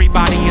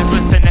 Everybody is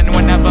listening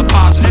whenever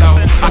pause flow.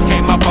 I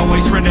came up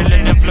always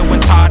riddling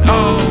influence hard.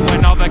 Oh,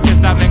 and all the kids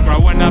that been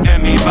growing up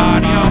in me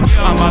body. Oh,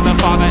 my mother,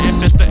 father, and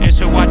sister is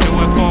who I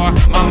do it for.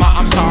 Mama,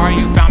 I'm sorry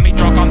you found me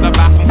drunk on the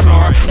bathroom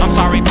floor. I'm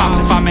sorry, pops,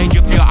 if I made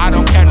you feel I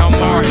don't care no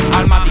more.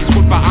 Alma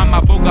disculpa, I'm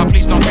a booga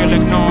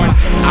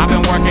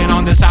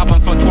this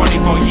album for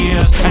 24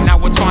 years, and now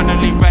it's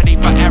finally ready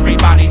for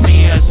everybody's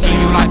ears. Do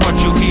you like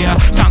what you hear?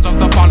 Sounds of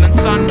the fallen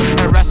sun.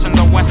 It rests in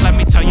the west, let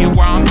me tell you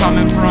where I'm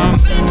coming from.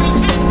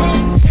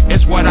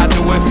 It's what I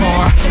do it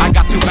for. I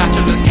got 2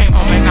 bachelors, came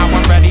home, and now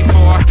I'm ready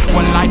for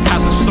what life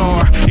has in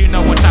store. You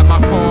know what's at my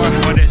core.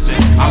 What is it?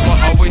 I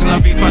will always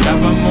love you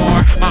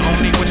forevermore. My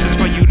only wish is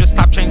for you to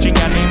stop changing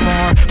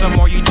anymore. The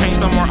more you change,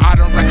 the more I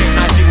don't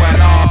recognize you at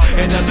all.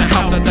 It doesn't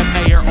help that the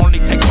mayor only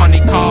takes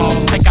funny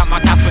calls. Take out my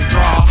cash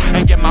withdrawal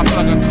and give my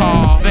plug a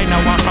call. They know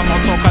I'm from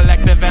Moto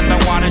Collective and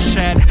the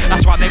Watershed.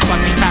 That's why they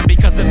plug me fat,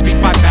 because this beats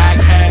my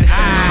baghead.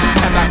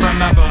 And I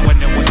remember when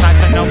it was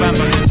nice in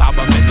November. This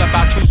album is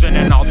about choosing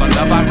and all the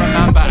love I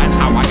remember, and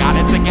how I got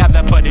it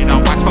together, put it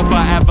on wax for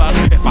forever.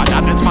 If I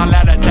died, it's my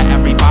letter to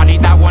everybody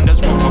that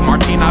wonders what for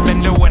Martine I've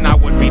been doing. I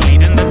would be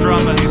leading the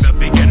drummers. The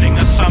beginning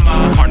of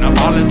summer,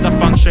 carnival is the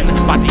function.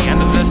 By the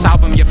end of this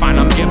album, you find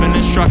I'm giving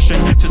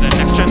instruction to the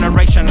next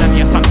generation, and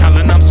yes, I'm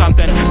telling them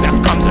something. Death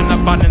comes in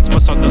abundance,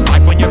 but so does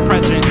life when you're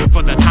present.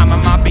 For the time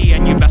of my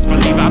being, you best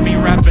believe I'll be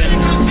repping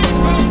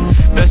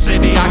the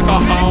city I call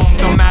home.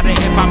 Don't matter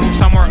if I move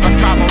somewhere or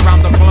travel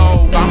around the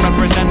globe, I'm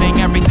representing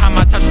every time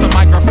I touch the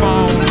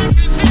microphone.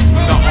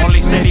 The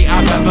only city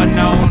I've ever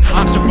known.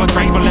 I'm super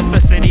grateful it's the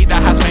city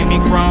that has made me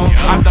grown.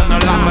 I've done a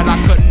lot, but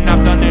I couldn't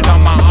have done it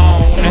on my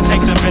own. It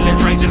takes a village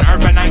raising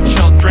urbanite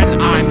children.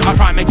 I'm a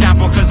prime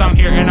example, cause I'm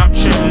here and I'm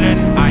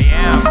chillin'. I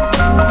am.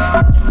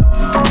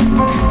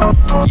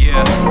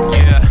 Yeah,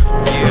 yeah,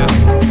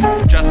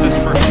 yeah. Justice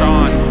for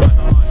Sean.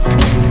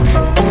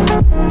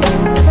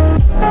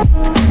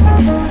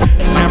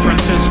 San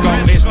Francisco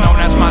is known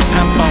as my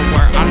tempo,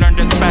 where I learned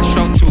it's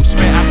special to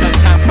spit at the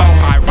tempo.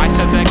 I rise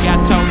to the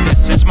ghetto,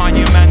 this is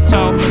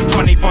monumental.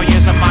 24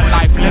 years of my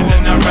life lived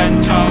in a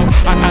rento.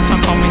 I've had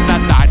some homies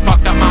that died,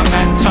 fucked up my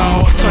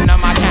mental. So now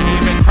I can't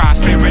even cry,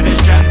 spirit is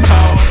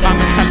gentle. I'm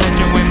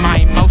intelligent with my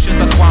emotions,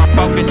 that's why I'm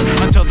focused.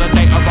 Until the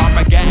day of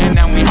Armageddon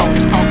and we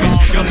hocus pocus.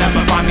 You'll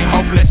never find me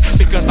hopeless,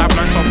 because I've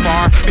learned so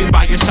far. Be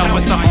by yourself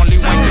is the only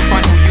way to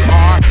find who you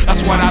are.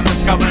 That's what I've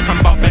discovered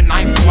from bumping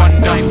Ninth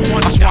Wonder.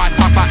 That's why I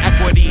talk about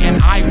equity and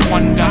I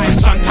wonder.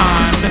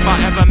 Sometimes if I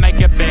ever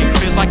make it big,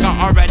 feels like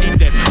I already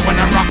did. When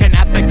I'm rocking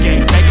at the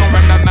gate, they gon'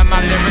 remember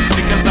my lyrics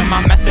because of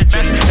my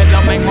messages.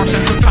 It'll make more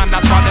sense through time,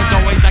 that's why there's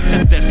always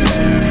Exodus.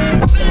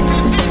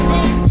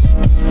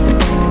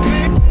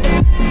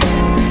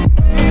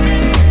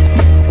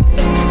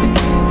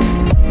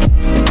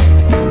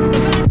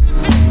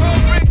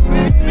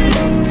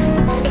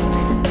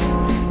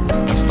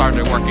 I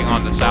started working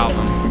on this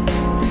album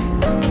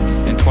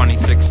in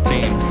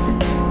 2016,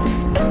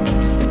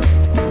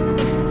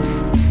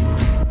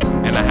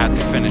 and I had to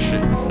finish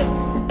it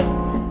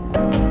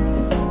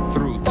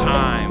through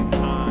time.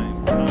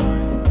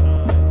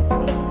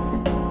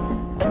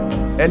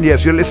 And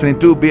yes, you're listening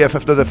to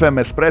BFF.FM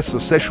Espresso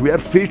Sesh. We are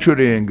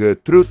featuring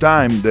Through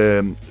Time,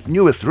 the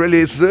newest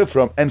release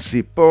from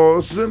MC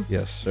Pose.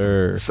 Yes,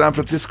 sir. San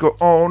Francisco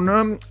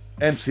own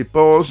MC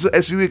Pose.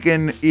 As you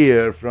can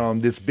hear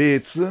from these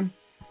beats,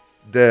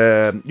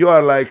 you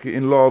are like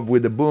in love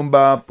with the boom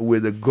bap,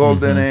 with the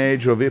golden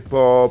age of hip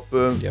hop,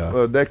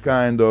 that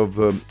kind of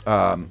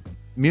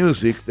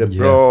music that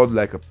brought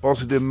like a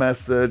positive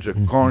message, a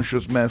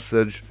conscious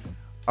message,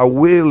 a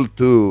will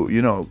to,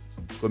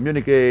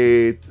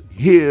 communicate,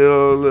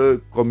 heal,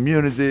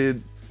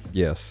 community.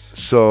 Yes.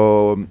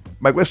 So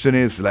my question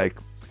is like,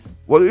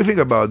 what do you think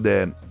about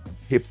the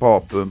hip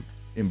hop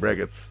in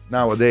brackets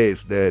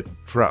nowadays, the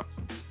trap,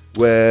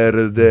 where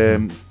there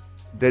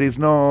is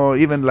no,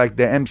 even like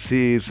the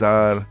MCs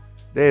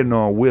they have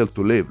no will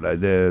to live.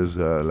 Like there's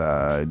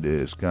like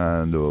this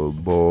kind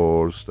of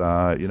bored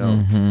style,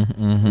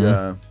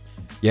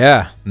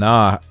 Yeah,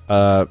 nah,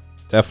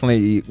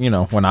 definitely,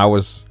 when I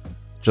was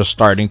just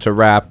starting to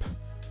rap,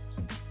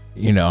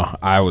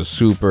 I was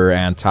super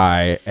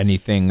anti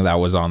anything that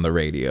was on the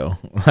radio.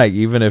 Like,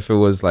 even if it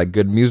was like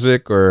good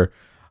music or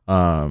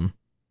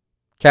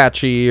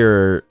catchy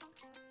or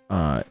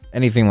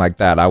anything like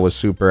that, I was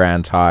super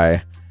anti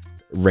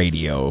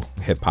radio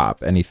hip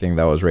hop, anything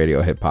that was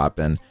radio hip hop.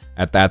 And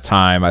at that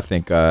time, I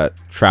think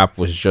trap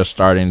was just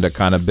starting to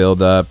kind of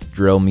build up.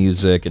 Drill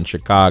music in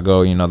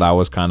Chicago, that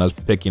was kind of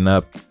picking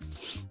up.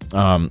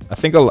 I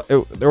think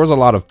there was a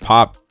lot of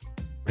pop,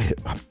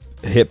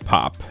 hip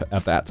hop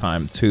at that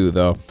time too,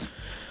 though.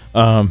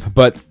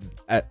 But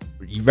at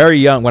very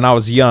young, when I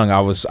was young,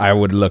 I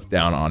would look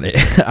down on it.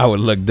 I would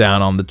look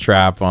down on the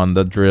trap, on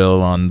the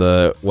drill, on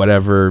the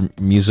whatever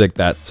music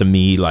that to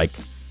me like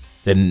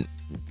didn't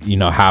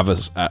have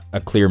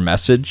a clear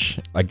message,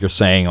 like you're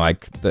saying,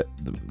 like the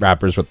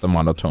rappers with the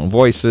monotone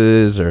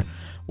voices or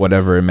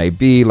whatever it may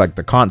be, like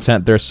the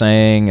content they're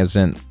saying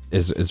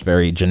is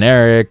very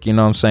generic, you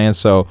know what I'm saying?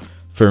 So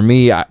for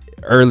me,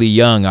 early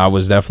young, I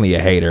was definitely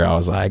a hater. I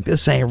was like,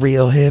 this ain't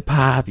real hip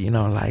hop,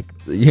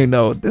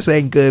 this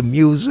ain't good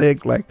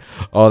music, like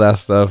all that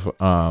stuff.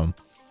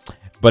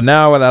 But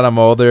now that I'm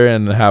older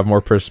and have more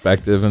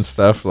perspective and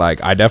stuff,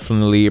 like I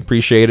definitely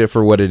appreciate it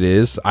for what it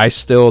is. I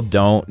still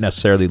don't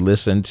necessarily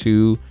listen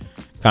to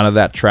kind of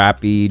that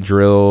trappy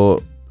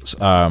drill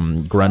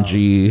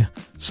grungy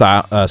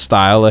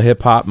style of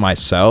hip hop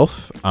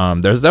myself.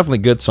 There's definitely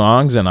good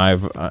songs, and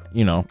I've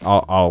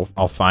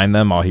I'll find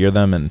them, I'll hear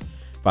them, and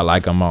if I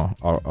like them,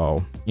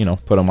 I'll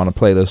put them on a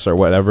playlist or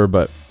whatever.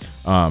 But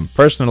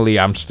personally,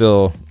 I'm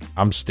still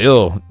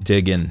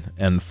digging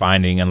and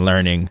finding and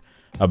learning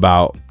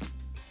about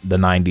the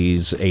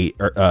 90s,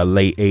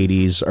 late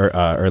 80s, or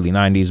early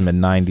 90s, mid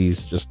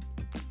 90s, just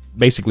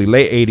basically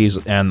late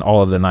 80s and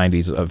all of the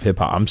 90s of hip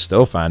hop. I'm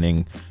still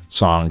finding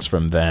songs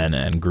from then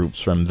and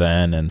groups from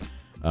then and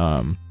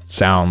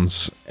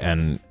sounds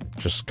and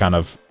just kind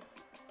of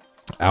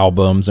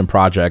albums and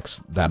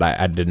projects that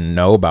I didn't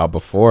know about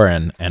before.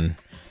 And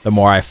the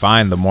more I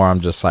find, the more I'm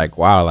just like,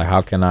 wow, like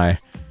how can I,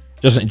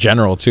 just in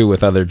general too,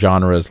 with other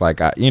genres,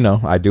 like I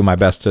do my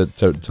best to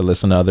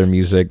listen to other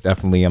music.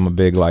 Definitely, I'm a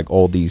big like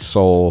oldies,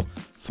 soul,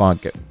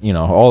 funk,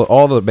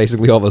 all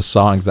the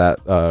songs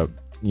that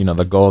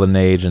the golden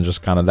age and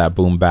just kind of that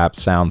boom bap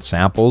sound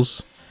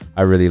samples.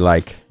 I really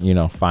like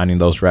finding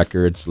those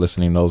records,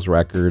 listening to those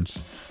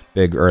records.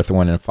 Big Earth,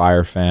 Wind and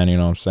Fire fan, you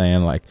know what I'm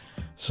saying? Like,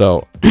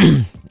 so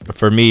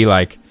for me,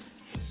 like,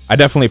 I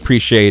definitely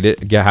appreciate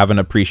it, have an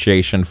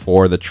appreciation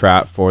for the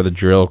trap, for the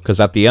drill, because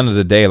at the end of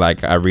the day,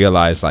 like, I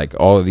realize, like,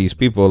 all of these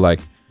people,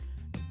 like,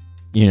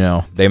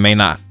 they may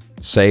not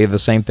say the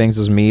same things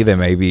as me. They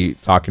may be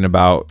talking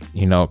about,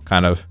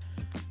 kind of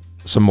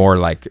some more,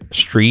 like,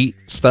 street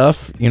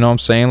stuff, you know what I'm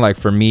saying? Like,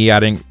 for me,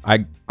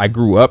 I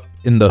grew up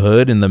in the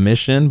hood, in the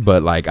Mission,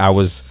 but, like, I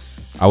was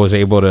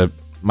able to,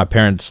 my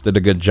parents did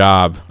a good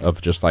job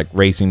of just, like,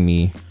 raising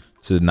me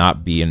to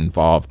not be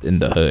involved in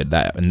the hood,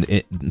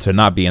 to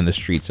not be in the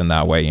streets in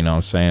that way, you know what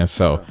I'm saying?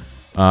 So,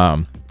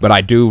 but I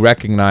do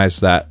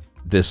recognize that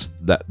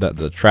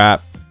the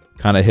trap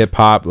kind of hip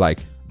hop,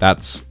 like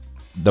that's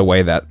the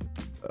way that,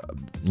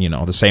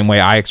 the same way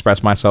I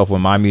express myself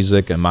with my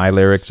music and my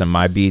lyrics and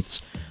my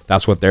beats,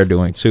 that's what they're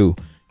doing too,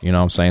 you know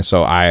what I'm saying?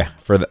 So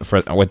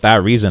with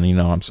that reason, you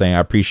know what I'm saying, I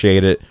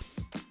appreciate it,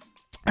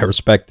 I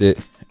respect it,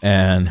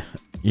 and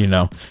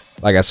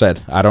like I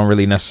said, I don't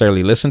really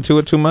necessarily listen to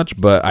it too much,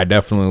 but I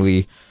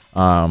definitely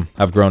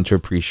have grown to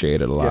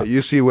appreciate it a lot. Yeah,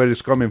 you see where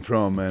it's coming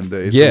from, and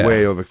it's a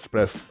way of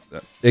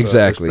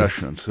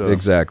expression. So.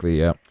 Exactly,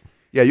 yeah.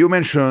 Yeah, you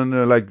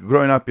mentioned like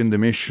growing up in the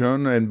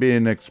Mission and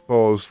being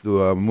exposed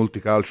to a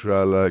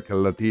multicultural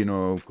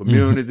Latino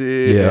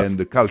community and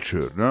the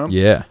culture. No?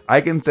 Yeah, I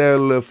can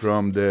tell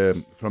from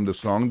the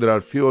song there are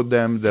a few of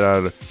them. There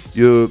are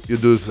you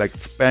do like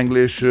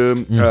Spanglish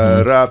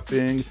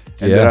rapping,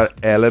 and there are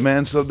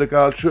elements of the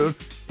culture.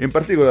 In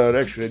particular,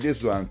 actually,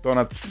 this one,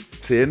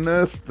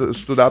 Tonantzin,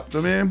 stood up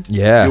to me.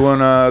 Yeah, you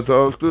wanna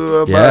talk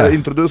to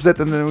introduce that,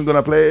 and then we're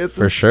gonna play it.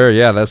 For sure.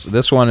 Yeah,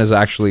 this one is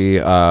actually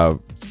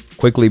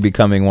quickly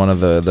becoming one of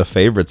the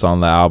favorites on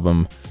the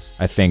album.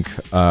 I think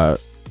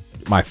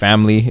my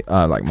family,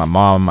 like my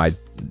mom, my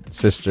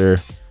sister,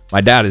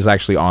 my dad is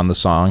actually on the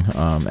song,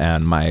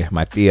 and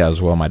my tia as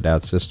well, my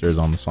dad's sister, is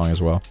on the song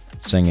as well,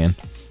 singing.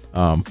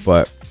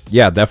 But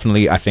yeah,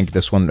 definitely, I think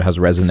this one has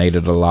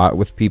resonated a lot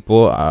with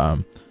people.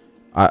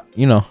 I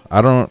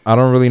don't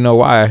really know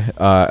why,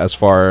 as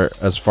far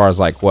as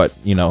like what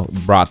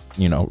brought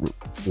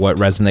what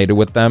resonated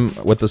with them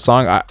with the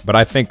song. But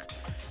I think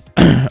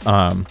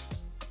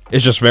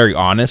it's just very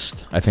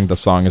honest. I think the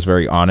song is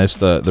very honest.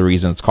 The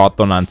reason it's called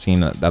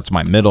Tonantzin, that's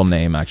my middle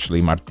name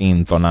actually.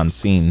 Martin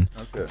Tonantzin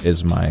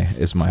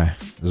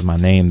is my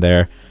name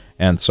there,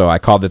 and so I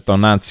called it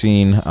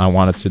Tonantzin. I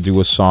wanted to do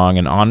a song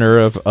in honor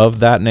of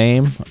that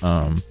name,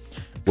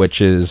 which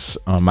is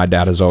my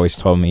dad has always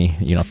told me,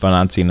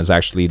 Tonantzin is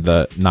actually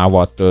the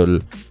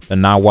Nahuatl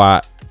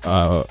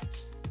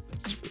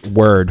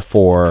word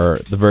for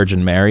the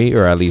Virgin Mary,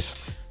 or at least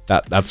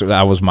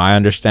that was my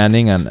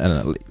understanding,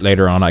 and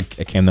later on I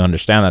came to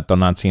understand that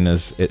Tonantzin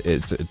is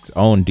it's its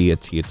own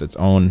deity, it's its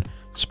own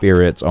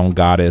spirit, its own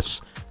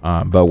goddess.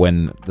 But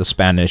when the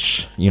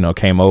Spanish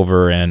came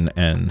over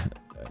and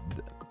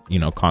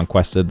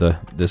conquested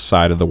this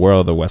side of the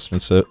world, the western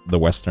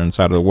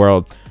side of the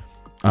world,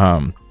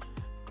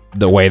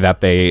 the way that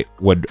they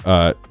would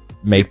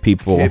make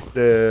people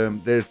their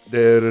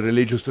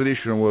religious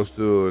tradition was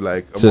to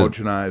like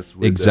homogenize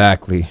with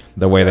exactly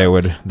the way they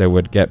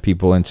would get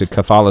people into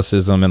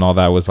Catholicism and all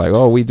that, was like,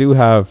 oh, we do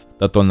have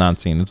the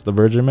Tonantzin, it's the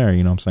Virgin Mary,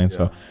 you know what I'm saying?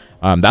 So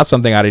that's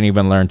something I didn't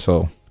even learn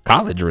till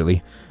college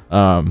really.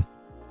 But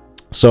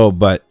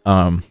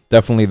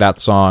definitely that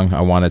song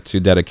I wanted to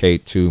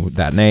dedicate to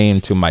that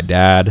name, to my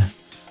dad,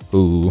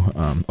 who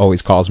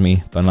always calls me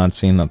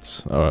Tonantzin.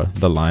 That's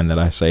the line that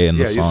I say in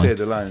the song. Yeah, you say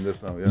the line in the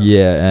song.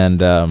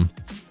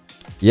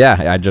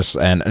 I just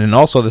and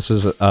also this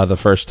is the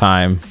first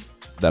time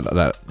that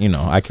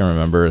I can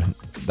remember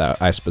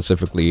that I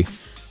specifically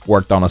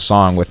worked on a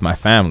song with my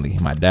family,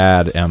 my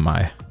dad and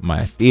my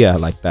tia,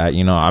 like that.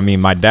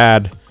 My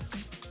dad,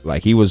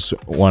 like, he was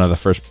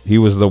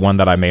the one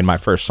that I made my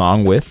first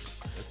song with.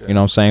 Okay. You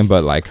know what I'm saying?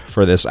 But like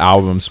for this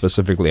album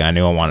specifically, I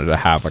knew I wanted to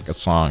have like a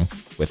song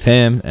with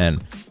him,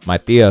 and my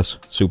tia's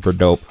super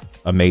dope,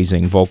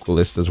 amazing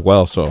vocalist as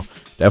well. So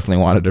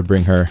definitely wanted to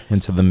bring her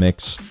into the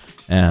mix.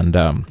 And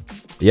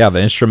yeah,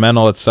 the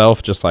instrumental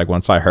itself, just like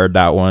once I heard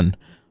that one,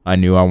 I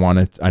knew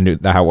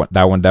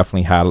that one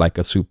definitely had like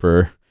a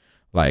super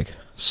like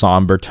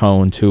somber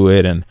tone to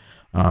it, and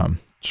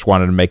just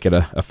wanted to make it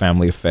a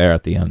family affair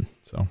at the end.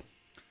 So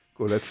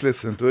cool, let's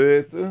listen to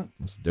it.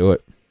 let's do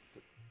it.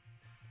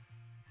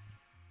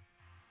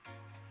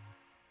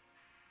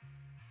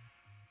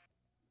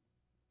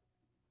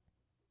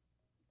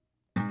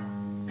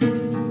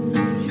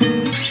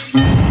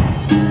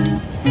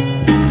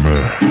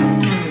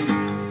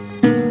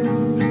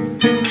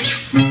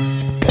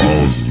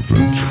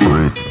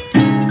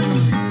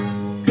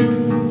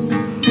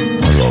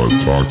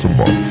 Talk to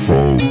my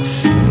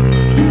folks,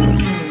 man.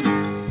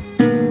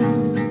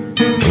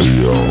 Hey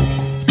yo,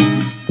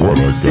 what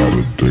I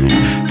gotta do?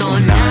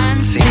 Don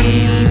Nancy,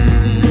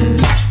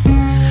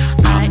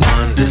 I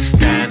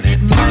understand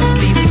it must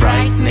be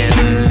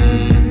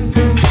frightening.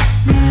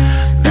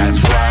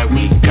 That's why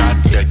we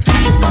got to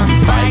keep on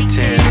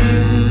fighting.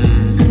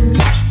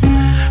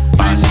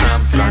 By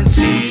San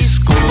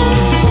Francisco,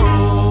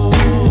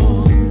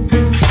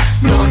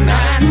 Don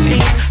Nancy,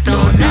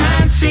 Don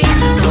Nancy,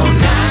 Don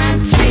Nancy.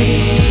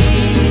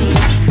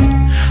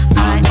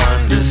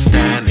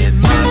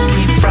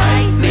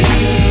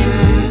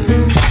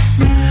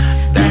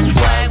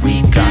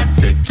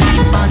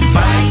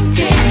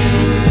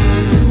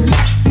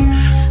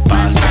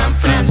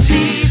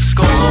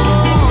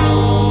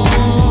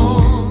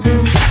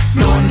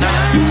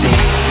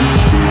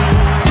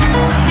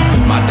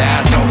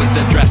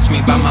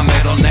 Me by my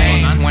middle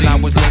name. When I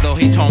was little,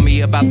 he told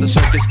me about the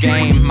circus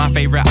game. My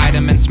favorite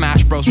item in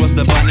Smash Bros was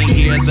the bunny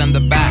ears and the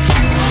bat.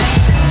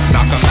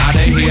 Knock 'em out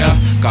of here,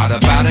 got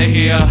up out of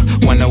here,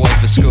 went away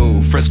for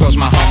school. Frisco's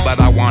my home, but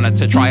I wanted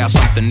to try out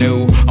something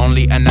new.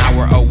 Only an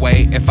hour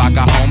away if I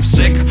got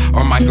homesick,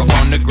 or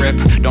microphone to grip.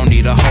 Don't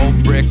need a whole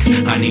brick,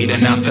 I need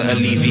an ounce to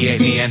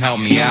alleviate me and help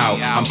me out.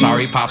 I'm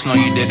sorry, Pops, no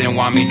you didn't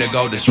want me to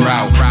go this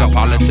route. The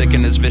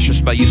politicking is vicious,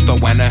 but you still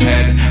went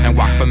ahead and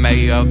walked for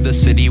mayor of the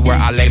city where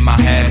I lay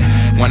my head.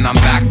 When I'm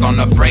back on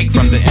a break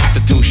from the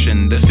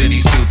institution, the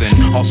city's soothing,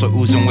 also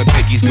oozing with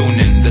piggies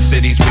gooning. The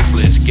city's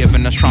ruthless,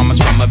 giving us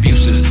traumas from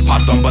abuses.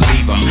 Pops don't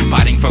believe them,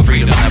 fighting for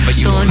freedom, never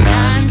useless. So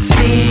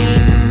Nancy,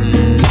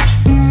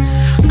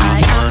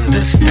 I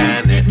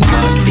understand it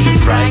must be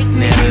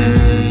frightening.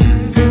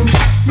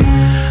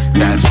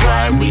 That's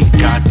why we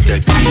got to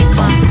keep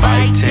on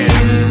fighting.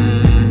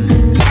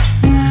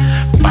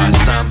 By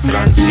San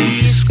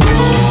Francisco,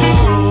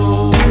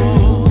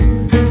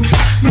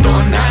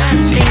 Don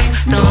Nancy,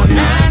 Don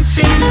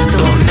Nancy,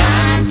 Don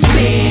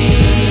Nancy.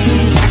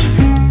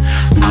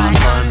 I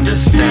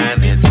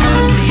understand it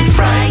must be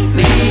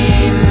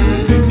frightening.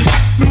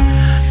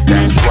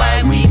 That's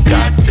why we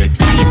got to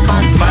keep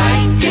on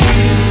fighting.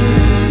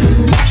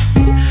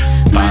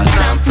 By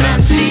San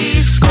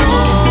Francisco,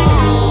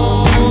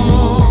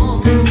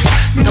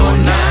 Don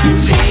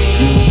Nancy.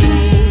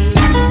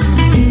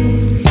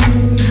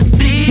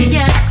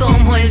 Brilla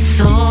como el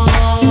sol.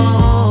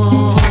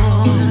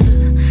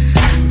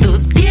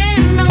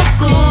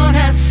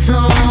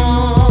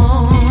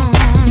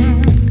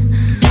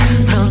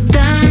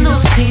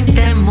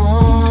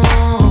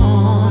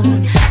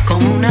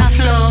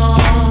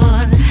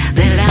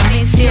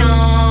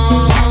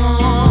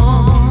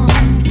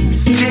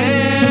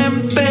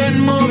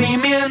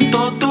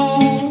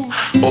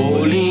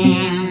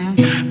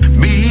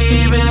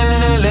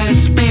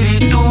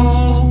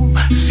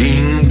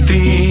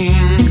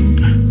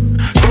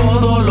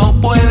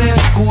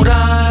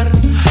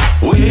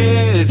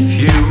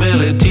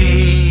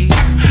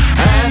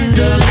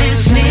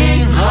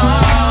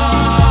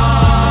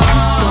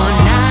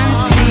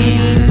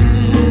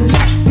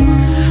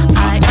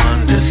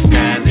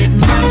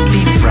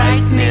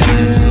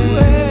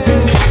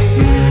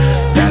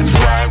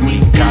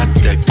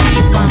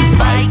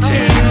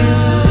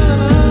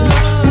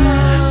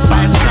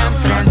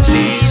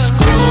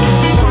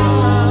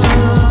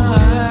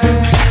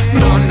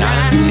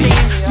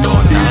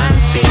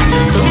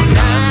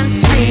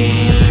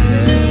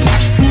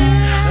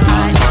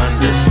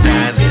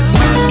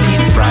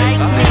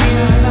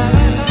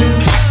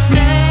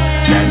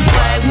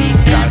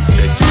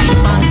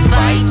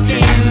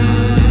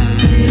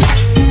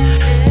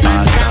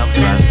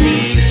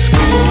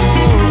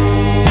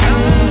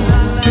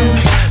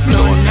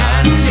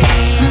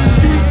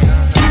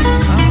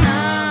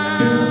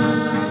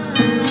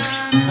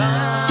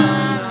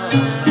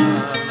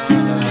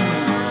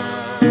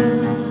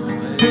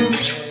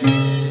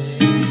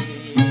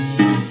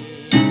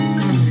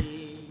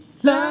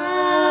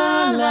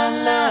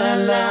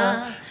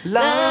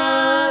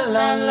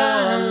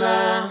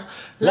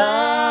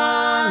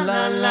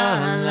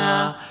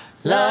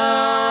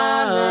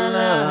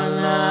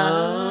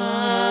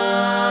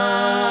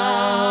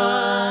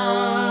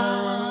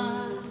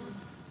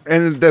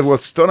 And that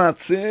was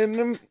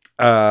Tonazin,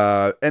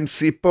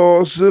 MC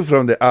Pose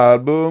from the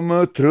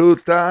album True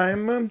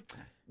Time.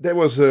 That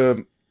was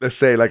let's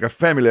say, like a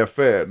family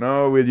affair,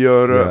 no? With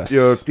your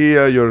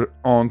tia, your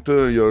aunt,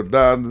 your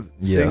dad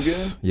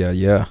singing.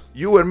 Yeah.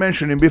 You were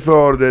mentioning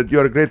before that you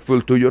are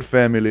grateful to your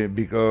family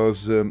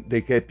because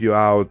they kept you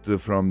out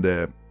from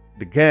the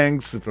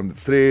gangs, from the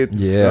street.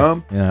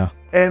 Yeah.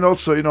 And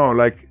also,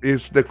 like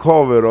it's the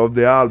cover of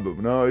the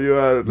album, no? You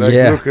are like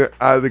look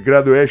at the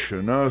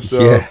graduation, no?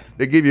 So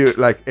they give you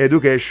like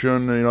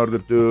education in order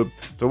to.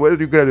 So where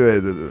did you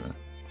graduate?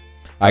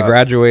 I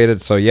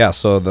graduated. So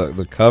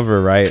the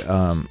cover, right?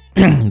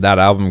 That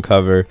album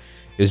cover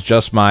is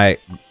just my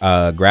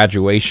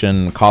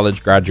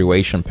college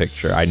graduation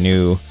picture. I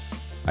knew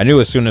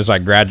as soon as I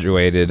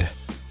graduated,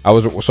 I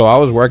was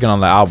working on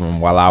the album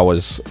while I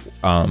was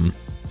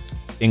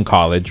in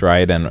college,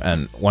 right?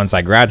 And once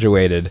I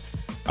graduated,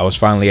 I was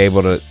finally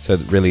able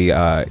to really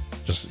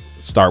just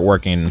start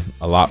working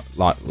a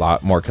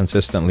lot more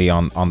consistently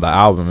on the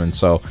album.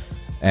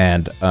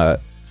 And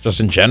just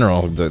in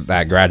general,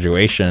 that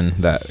graduation,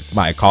 that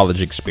my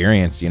college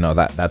experience,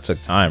 that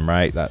took time,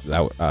 right? That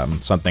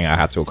something I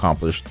had to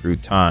accomplish through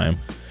time.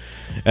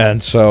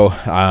 And so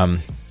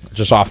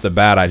just off the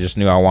bat, I just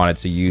knew I wanted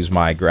to use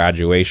my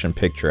graduation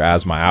picture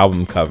as my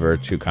album cover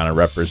to kind of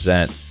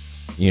represent,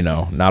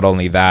 not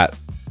only that,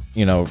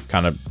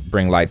 kind of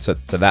bring light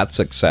to that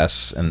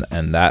success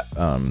and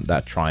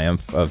that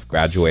triumph of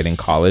graduating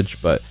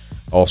college, but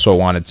also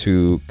wanted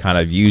to kind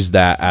of use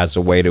that as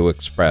a way to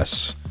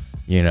express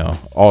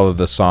all of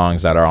the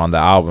songs that are on the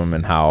album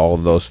and how all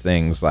of those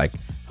things like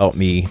help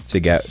me to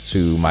get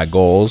to my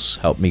goals,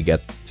 help me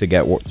get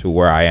to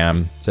where I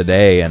am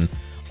today. And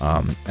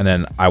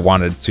then I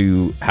wanted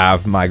to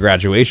have my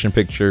graduation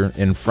picture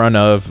in front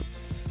of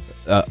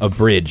a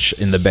bridge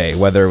in the Bay,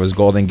 whether it was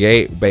Golden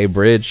Gate, Bay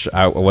Bridge.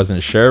 I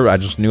wasn't sure. I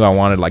just knew I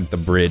wanted like the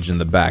bridge in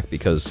the back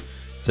because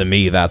to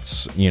me,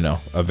 that's,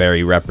 a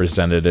very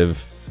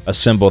representative, a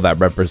symbol that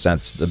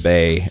represents the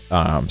Bay.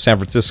 San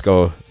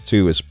Francisco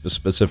too is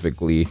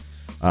specifically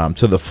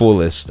to the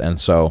fullest. And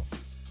so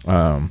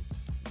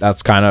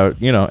that's kind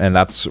of, and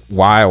that's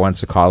why I went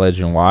to college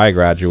and why I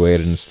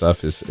graduated and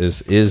stuff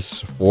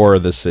is for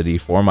the city,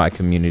 for my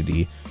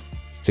community,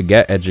 to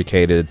get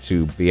educated,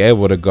 to be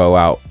able to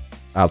go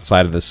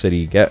outside of the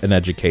city, get an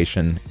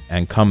education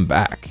and come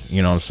back.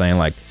 You know what I'm saying?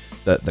 Like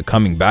the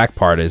coming back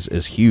part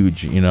is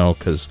huge,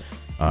 because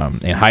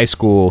in high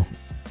school,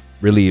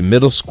 really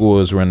middle school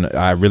is when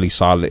I really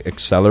saw it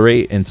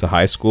accelerate into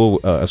high school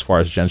as far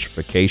as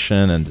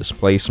gentrification and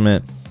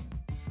displacement.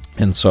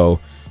 And so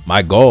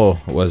my goal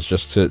was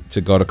just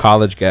to go to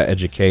college, get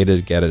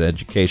educated, get an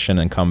education,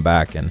 and come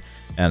back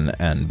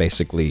and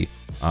basically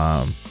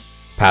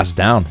pass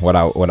down what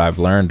I've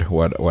learned,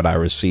 what I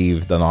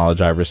received, the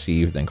knowledge I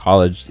received in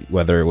college,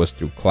 whether it was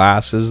through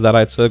classes that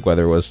I took,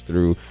 whether it was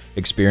through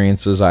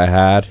experiences I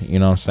had. You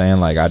know what I'm saying?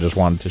 Like I just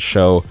wanted to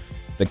show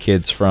the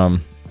kids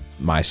from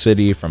my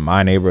city, from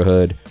my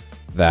neighborhood,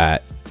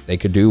 that they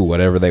could do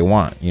whatever they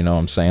want. You know what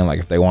I'm saying? Like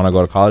if they want to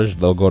go to college,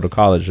 they'll go to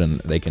college and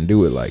they can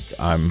do it. Like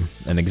I'm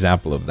an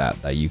example of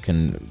that you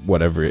can,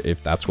 whatever,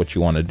 if that's what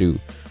you want to do,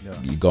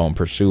 you go and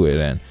pursue it.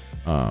 And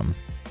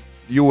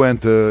you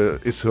went,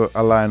 it's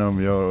a line on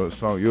your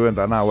song, you went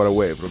an hour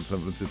away from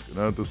San Francisco,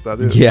 no, to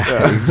study?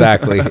 Yeah.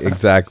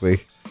 Exactly.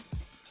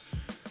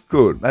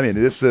 Cool. I mean,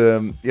 it's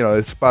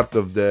it's part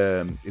of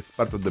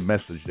the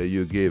message that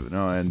you give,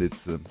 and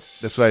it's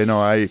that's why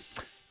I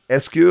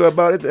ask you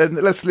about it. And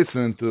let's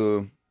listen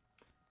to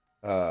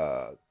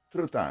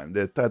Through Time,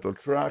 the title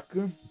track.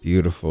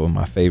 Beautiful,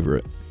 my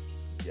favorite.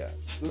 Yes.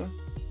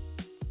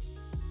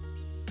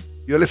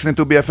 You're listening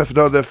to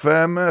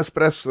BFF.FM,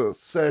 Espresso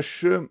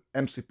Sesh,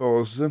 MC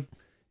Pose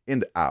in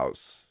the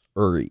house.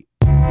 Uri.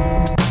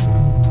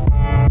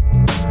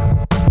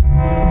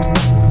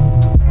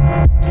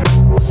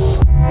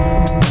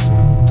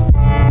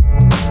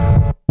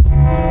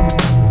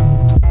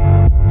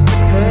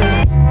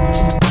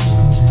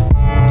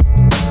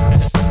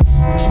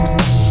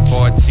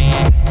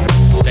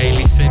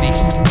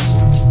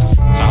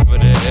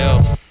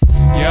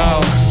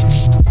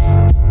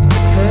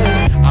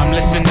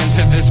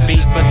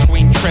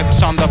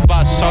 On the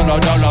bus, solo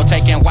dolo,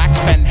 taking wax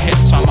pen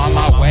hits. I'm on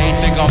my way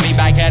to go meet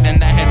backhead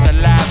and then hit the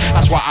lab.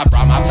 That's why I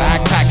brought my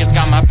backpack, it's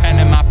got my pen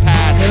and my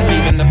pad.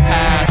 Leaving the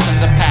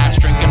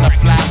past, drinking a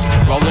flask,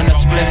 rolling a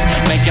spliff,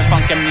 making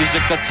funkin'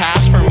 music the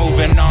task for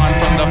moving on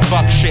from the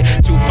fuck shit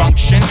to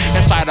function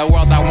inside a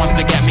world that wants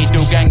to get me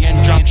through gang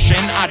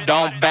injunction. I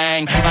don't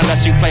bang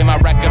unless you play my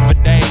record for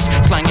days,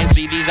 slanging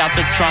CDs out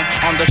the trunk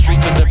on the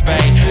streets of the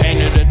Bay.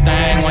 Ain't it a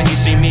thing when you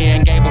see me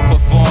and Gable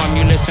perform?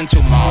 You listen to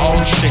my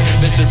old shit.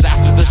 This is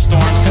after the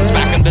storm. Since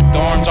back in the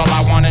dorms, all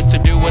I wanted to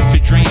do was to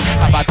dream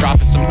about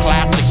dropping some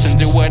classics and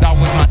do it all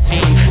with my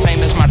team. Name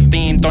is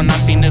Martin,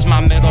 Donatin is my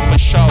middle for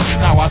show.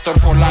 Now I thought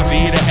for la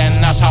vida,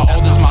 and that's how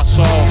old is my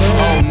soul.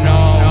 Oh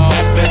no,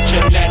 that bitch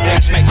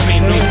genetics makes me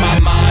lose my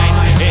mind.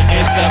 It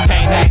is the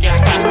pain that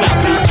gets passed down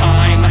through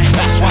time.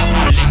 That's why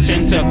I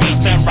listen to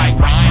beats and write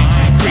rhymes,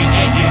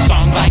 creating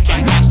songs I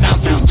can pass down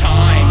through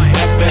time.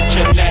 That bitch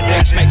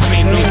genetics makes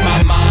me lose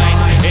my mind.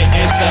 It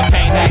is the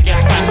pain that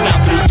gets passed down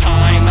through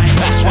time.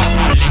 That's why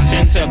I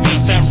listen to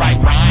beats and write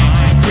rhymes,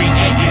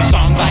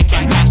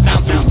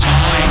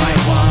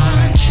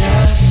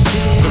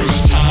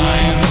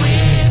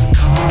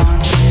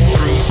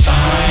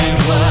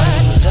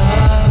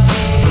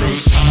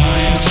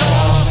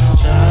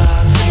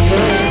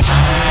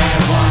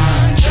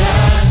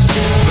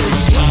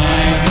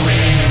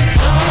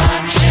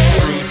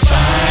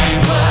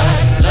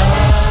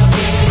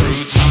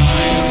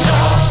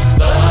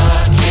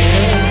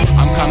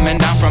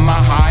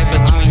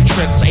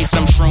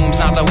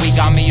 the week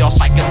got me all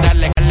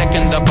psychedelic.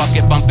 In the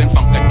bucket bumping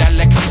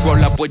funkadelic.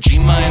 Roll up with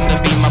Jima in the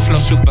Beamer, flow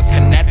super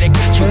kinetic.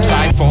 Swoop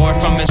side forward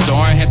from his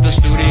door and hit the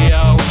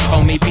studio.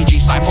 Homie PG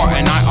Side 4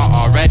 and I are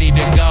all ready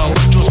to go.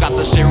 Jules got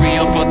the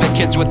cereal for the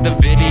kids with the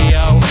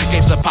video.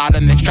 Gave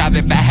Zapata mix,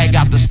 Travis Bathead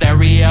got the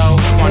stereo.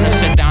 Wanna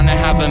sit down and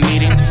have a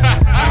meeting?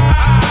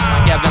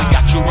 Mike Evans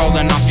got you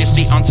rolling off your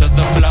seat onto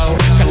the flow.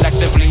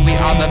 Collectively we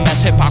are the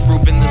best hip-hop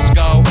group in the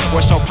scope.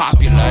 We're so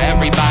popular,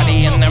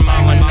 everybody and their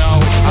mama know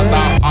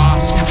about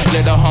us.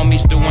 Little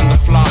homies doing the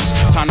floss.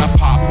 Time to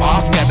pop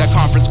off, get a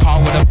conference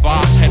call with a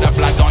boss. Hit up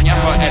Ladonia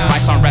for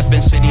advice on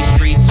reppin' city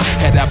streets.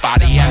 Hit up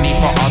Body Annie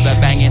for all the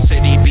banging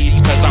city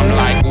beats. Cause I'm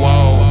like,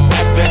 whoa,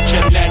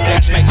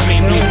 epigenetics makes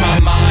me lose my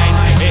mind.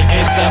 It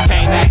is the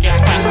pain that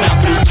gets passed down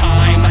through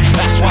time.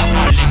 That's why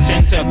I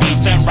listen to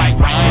beats and write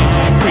rhymes.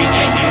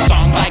 Creating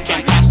songs I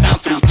can pass down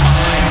through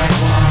time.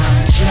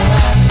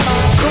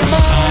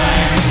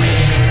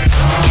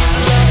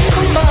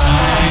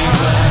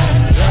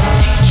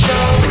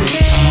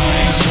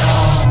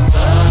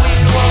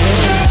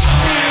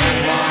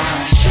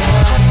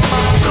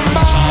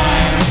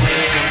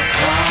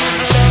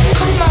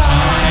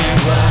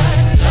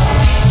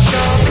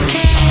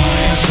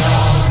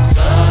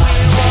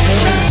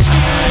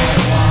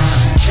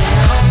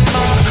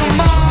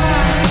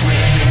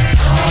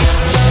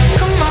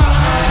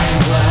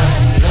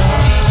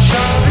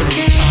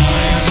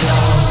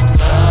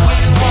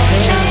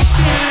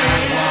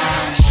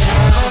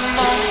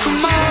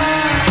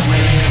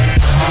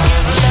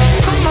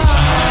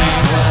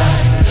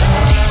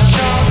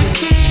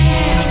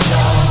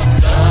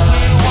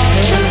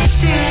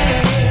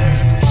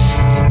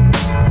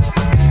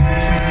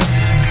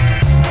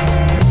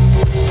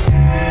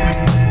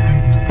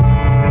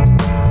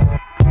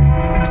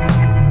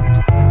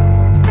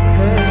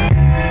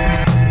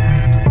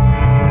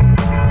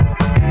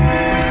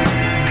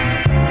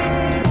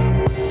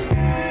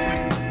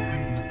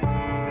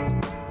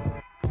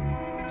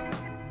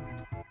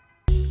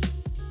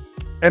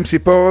 MC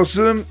Pose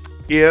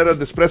here at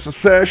the Espresso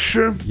Sesh.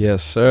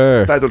 Yes,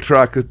 sir. Title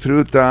track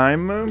True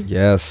Time.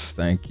 Yes,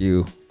 thank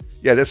you.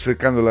 Yeah, that's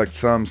kind of like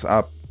sums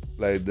up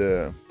like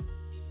the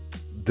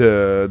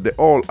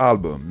whole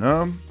album,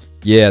 no?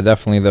 Yeah,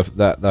 definitely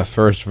the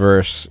first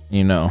verse,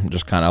 you know,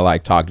 just kind of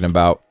like talking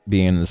about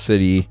being in the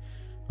city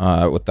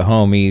with the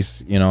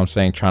homies, you know what I'm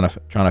saying, trying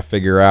to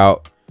figure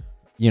out,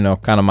 you know,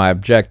 kind of my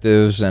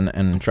objectives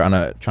and trying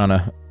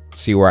to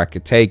see where I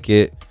could take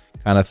it,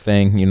 kind of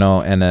thing, you know.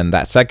 And then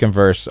that second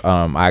verse,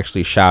 I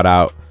actually shout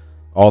out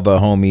all the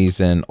homies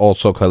in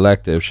Also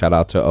Collective. Shout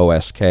out to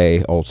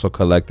OSK, Also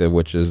Collective,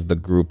 which is the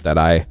group that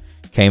I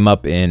came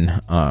up in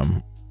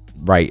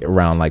right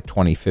around like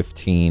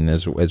 2015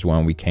 is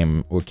when we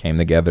came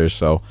together.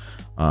 So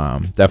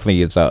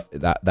definitely it's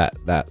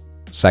that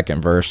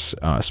second verse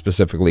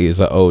specifically is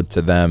an ode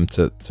to them,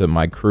 to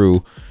my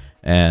crew,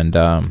 and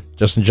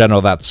just in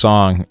general that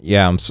song.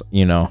 Yeah,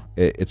 you know,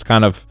 it's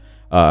kind of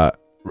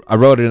I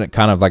wrote it in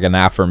kind of like an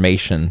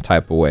affirmation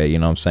type of way, you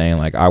know what I'm saying?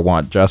 Like, I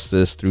want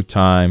justice through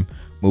time,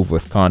 move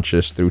with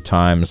conscious through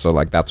time. So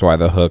like that's why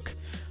the hook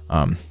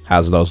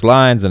has those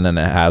lines, and then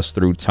it has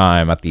through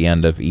time at the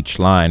end of each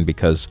line,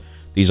 because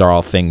these are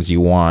all things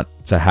you want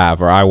to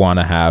have, or I want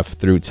to have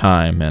through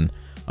time. And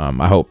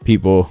I hope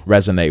people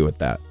resonate with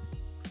that.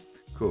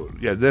 Cool.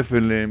 Yeah,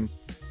 definitely.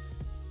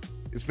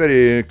 It's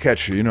very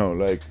catchy, you know,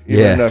 like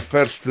even the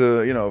first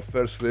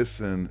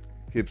listen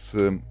keeps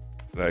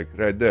like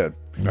right there.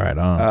 Right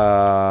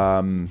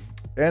on.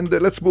 And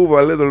let's move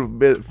a little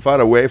bit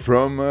far away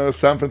from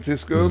San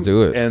Francisco. Let's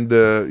do it. And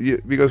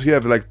because you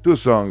have like two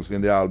songs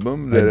in the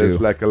album, there is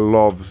like a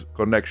love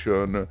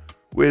connection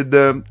with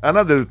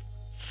the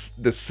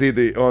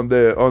city on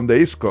the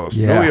East Coast,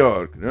 New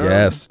York. You know?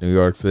 Yes, New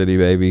York City,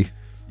 baby.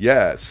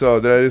 Yeah. So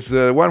there is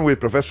one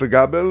with Professor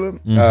Gabel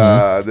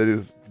that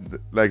is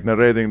like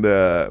narrating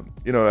the,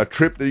 you know, a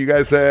trip that you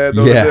guys had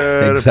over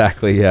there.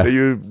 Exactly. Yeah,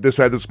 you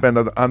decided to spend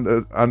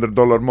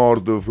 $100 more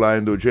to fly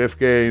into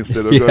JFK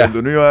instead of going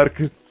to New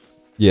York.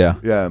 Yeah.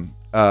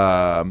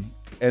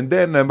 And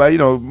then, but you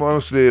know,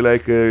 mostly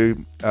like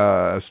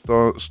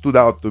stood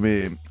out to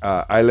me.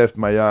 I left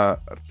my art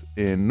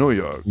in New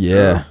York.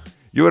 Yeah.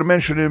 You were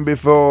mentioning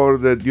before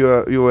that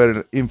you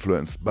were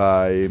influenced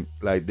by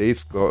like the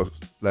East Coast,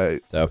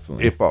 like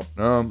definitely hip hop,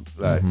 no?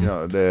 Like you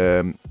know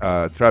the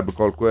Tribe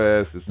Called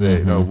Quest,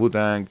 you know,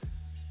 Wu-Tang,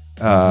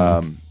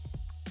 and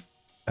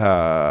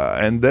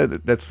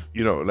that's,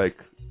 you know, like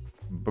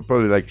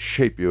probably like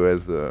shape you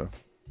as a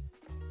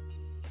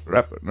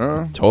rapper,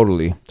 no?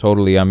 Totally.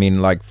 I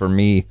mean, like for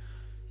me,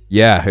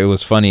 yeah, it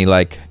was funny.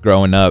 Like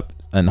growing up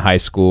in high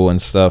school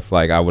and stuff,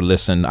 like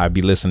I'd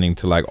be listening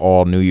to like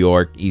all New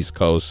York, East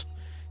Coast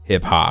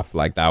hip hop.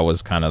 Like that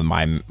was kind of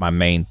my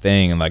main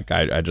thing, and like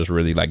I just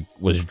really like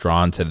was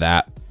drawn to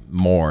that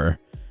more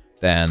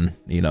than,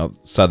 you know,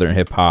 Southern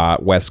hip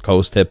hop, West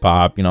Coast hip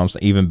hop, you know what I'm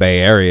saying, even Bay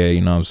Area,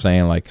 you know what I'm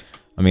saying. Like,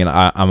 I mean,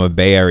 I'm a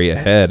Bay Area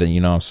head, and you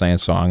know what I'm saying,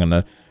 so I'm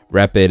gonna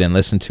rep it and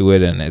listen to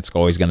it, and it's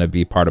always gonna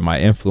be part of my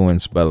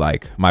influence. But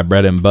like my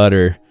bread and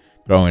butter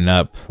growing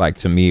up, like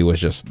to me was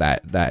just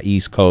that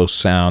East Coast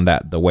sound,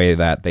 that the way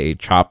that they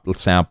chopped the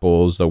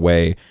samples, the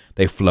way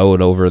they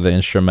flowed over the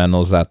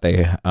instrumentals that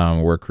they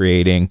were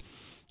creating.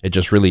 It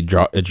just really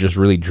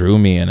drew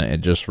me, and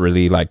it just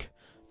really, like,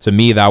 to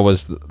me, that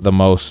was the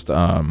most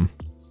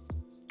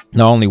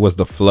not only was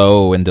the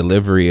flow and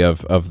delivery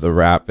of the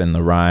rap and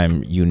the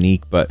rhyme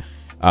unique, but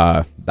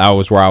that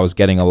was where I was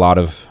getting a lot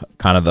of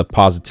kind of the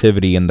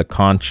positivity and the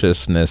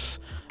consciousness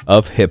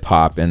of hip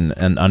hop and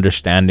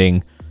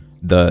understanding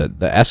the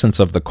essence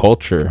of the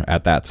culture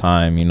at that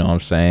time, you know what I'm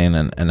saying,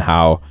 and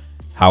how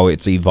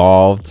it's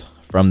evolved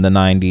from the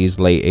 90s,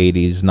 late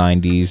 80s,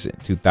 90s,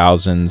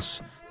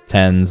 2000s,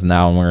 10s,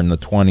 now we're in the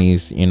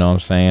 20s, you know what I'm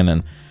saying.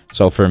 And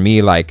so for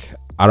me, like,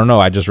 I don't know,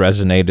 I just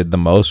resonated the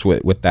most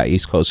with that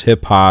East Coast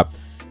hip hop.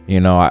 You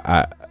know,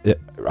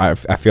 I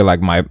feel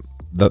like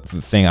the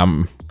thing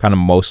I'm kind of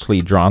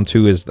mostly drawn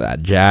to is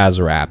that jazz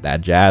rap,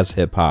 that jazz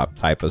hip hop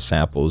type of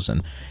samples,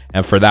 and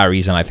for that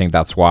reason, I think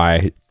that's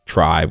why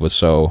Tribe was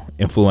so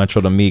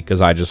influential to me,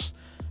 because I just,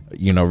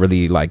 you know,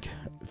 really like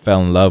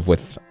fell in love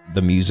with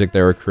the music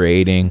they were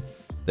creating,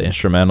 the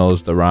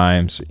instrumentals, the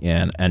rhymes,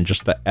 and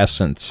just the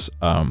essence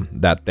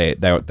that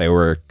they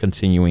were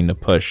continuing to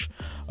push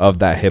of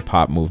that hip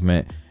hop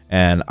movement.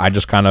 And I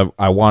just kind of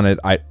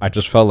I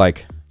just felt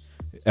like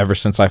ever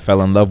since I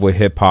fell in love with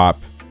hip hop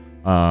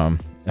and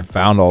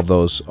found all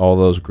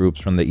those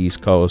groups from the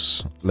East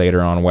Coast,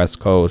 later on West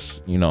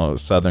Coast, you know,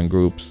 Southern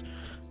groups,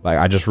 like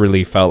I just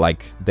really felt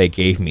like they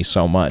gave me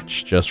so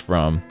much just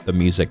from the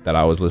music that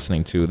I was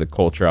listening to, the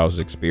culture I was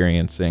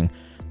experiencing,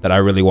 that I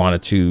really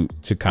wanted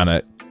to kind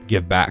of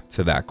give back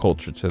to that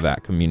culture, to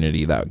that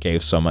community that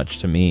gave so much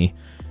to me.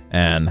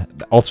 And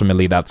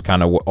ultimately, that's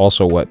kind of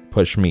also what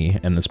pushed me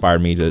and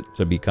inspired me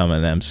to become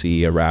an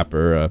MC, a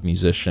rapper, a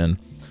musician,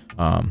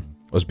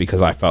 was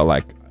because I felt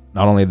like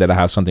not only did I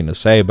have something to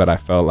say, but I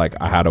felt like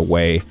I had a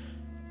way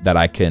that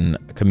I can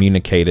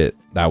communicate it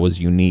that was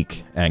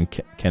unique and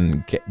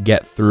can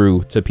get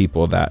through to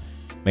people that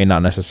may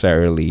not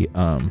necessarily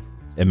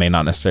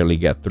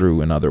get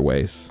through in other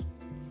ways.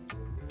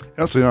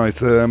 Also, you know,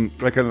 it's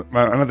like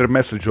another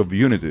message of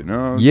unity,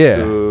 no?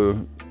 Yeah.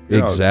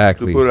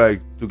 Exactly. To put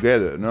like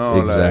together,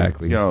 no?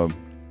 Exactly. Like, you know,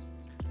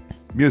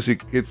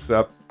 music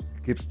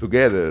keeps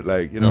together,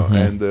 like, you know,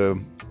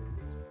 and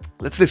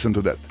let's listen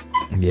to that.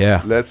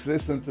 Yeah. Let's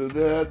listen to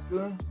that.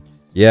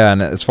 Yeah,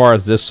 and as far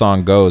as this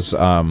song goes,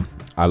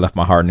 I Left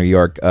My Heart in New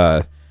York.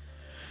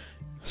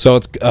 So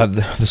it's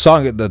the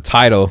song, the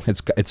title,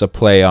 it's a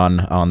play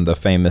on the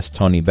famous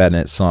Tony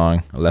Bennett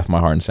song, I Left My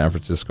Heart in San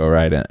Francisco,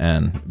 right?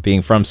 And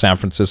being from San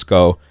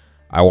Francisco,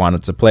 I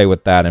wanted to play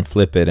with that and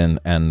flip it, and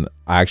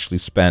I actually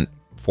spent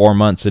 4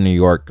 months in New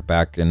York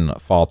back in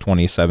fall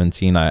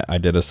 2017. I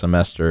did a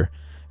semester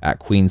at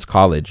Queens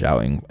College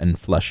out in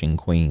Flushing,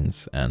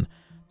 Queens, and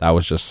that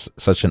was just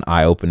such an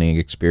eye-opening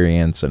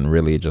experience, and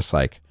really just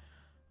like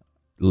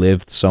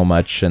lived so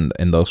much in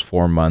those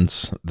 4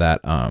 months that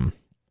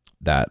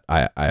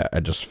I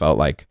just felt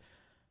like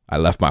I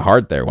left my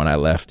heart there when I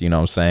left, you know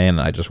what I'm saying?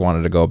 I just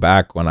wanted to go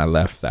back when I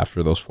left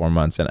after those 4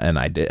 months, and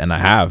I did, and I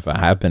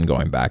have been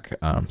going back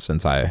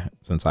since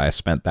I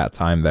spent that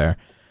time there.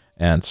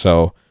 And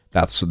so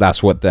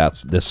that's what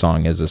this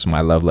song is. It's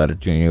my love letter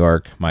to New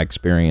York, my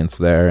experience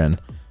there, and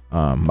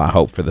my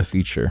hope for the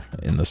future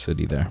in the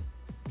city there.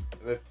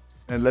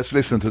 And let's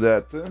listen to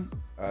that.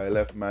 I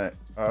Left My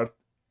Heart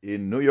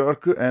in New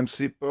York,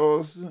 MC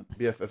Pose,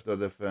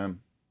 BFF.FM,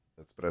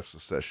 Espresso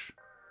Sesh.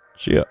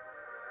 Cheers.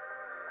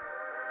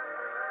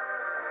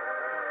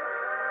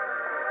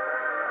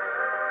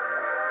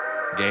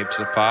 Gabe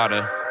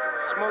Zapata.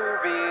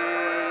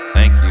 Smoothie.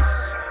 Thank you.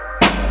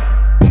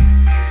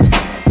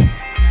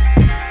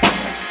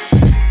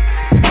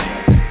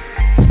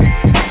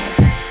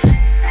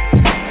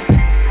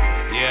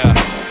 Yeah.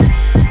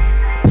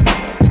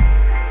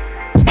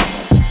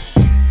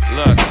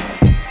 Look,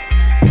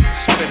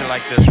 spit it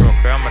like this real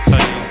quick. I'm gonna tell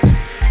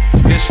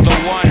you, this the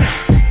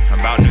one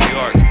about New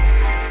York.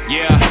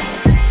 Yeah.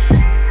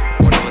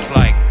 What it was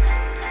like.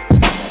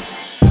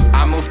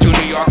 I moved to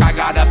New York, I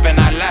got up and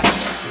I left.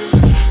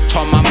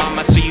 Told my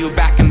mama, see you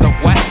back in the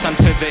west. I'm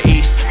to the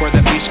east, where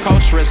the East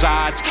Coast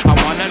resides. I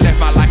wanna live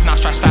my life, not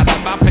stressed out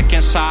about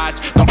picking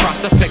sides. Don't cross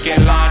the picket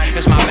line,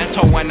 it's my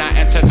mentor when I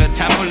enter the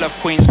temple of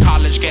Queens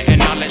College. Getting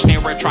knowledge near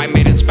where Tri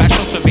made it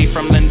special to be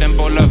from Linden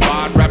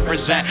Boulevard.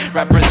 Represent.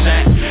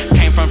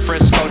 Came from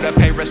Frisco to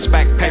pay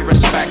respect.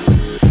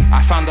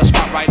 I found the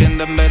spot right in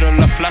the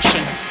middle of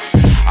Flushing.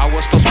 I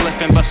was still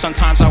spliffing, but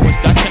sometimes I was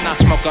Dutching. I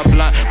smoke a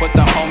blunt with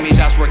the homies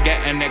as we're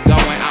getting it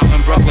going out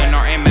in Brooklyn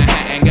or in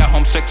Manhattan. Get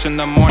home 6 in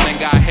the morning,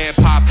 got hip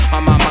hop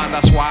on my mind,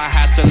 that's why I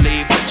had to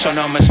leave. So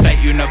no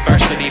mistake,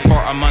 university for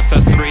a month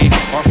or 3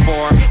 or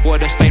 4.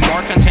 Would've stayed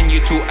more, continue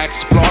to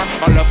explore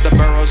all of the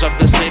boroughs of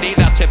the city.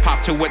 That's hip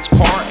hop to its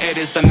core. It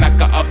is the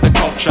mecca of the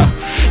culture.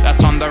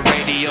 That's on the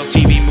radio,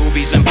 TV,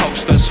 movies, and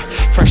posters.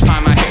 First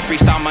time I hit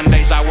Freestyle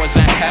Mondays, I was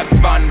in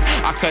heaven.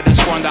 I could have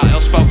sworn that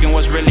ill-spoken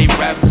was really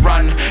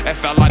reverend. It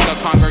felt like a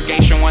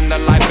congregation when the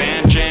live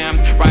band jammed,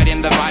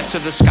 riding the vibes to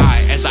the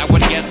sky as I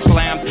would get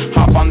slammed.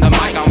 Hop on the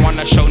mic, I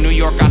wanna show New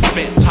York I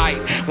spit tight.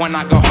 When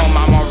I go home,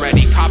 I'm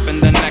already copping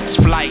the next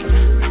flight.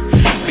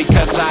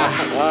 Because I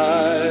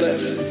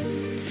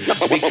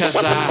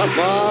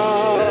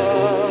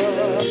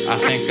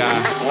think I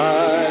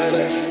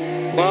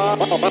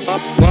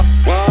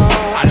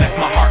left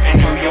my heart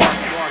in New York.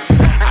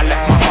 I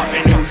left my heart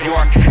in New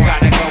York.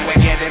 Gotta go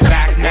and get it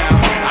back now.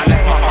 I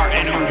left my heart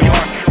in New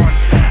York.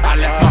 I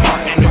left my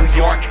heart in New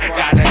York.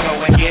 Gotta go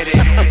and get it.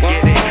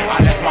 I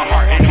left my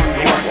heart in New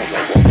York.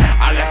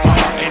 I left my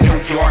heart in New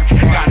York.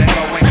 Gotta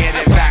go and get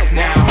it back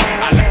now.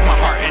 I left my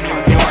heart in New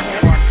York.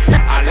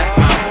 I left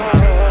my.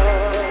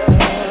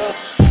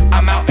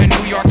 I'm out in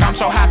New York. I'm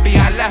so happy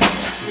I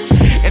left.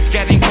 It's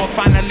getting cold,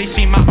 finally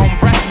see my own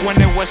breath. When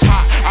it was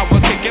hot, I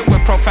would kick it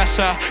with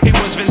Professor. He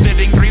was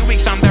visiting 3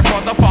 weeks, I'm there for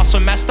the fall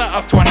semester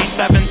of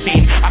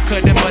 2017. I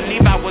couldn't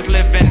believe I was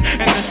living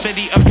in the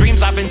city of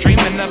dreams. I've been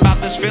dreaming about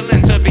this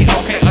feeling to be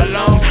okay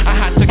alone. I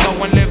had to go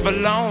and live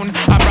alone.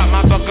 I brought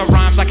my book of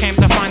rhymes, I came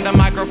to find the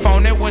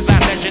microphone. It was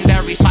at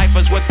Legendary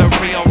Cyphers with the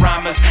real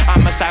rhymers. I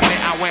must admit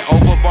I went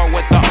overboard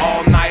with the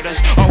all-nighters.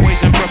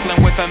 Always in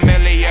Brooklyn with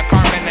Amelia,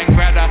 Carmen and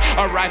Greta.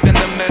 Arrived in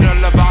the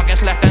middle of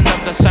August, left end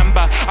of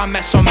December. I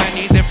met so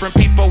many different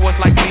people, was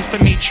like pleased to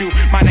meet you.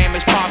 My name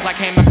is Paz, I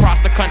came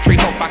across the country,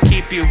 hope I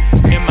keep you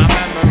in my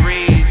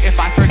memories. If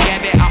I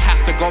forget it, I'll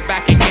have to go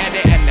back and get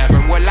it, and never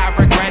will I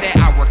regret it.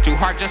 I worked too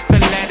hard just to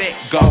let it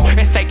go.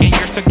 It's taken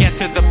years to get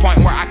to the point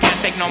where I can't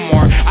take no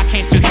more. I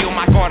came to heal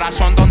my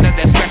corazón donde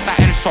despierta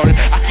el sol.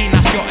 Aquí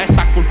nació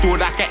esta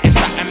cultura que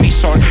está en mi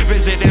sol.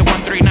 Visited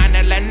 139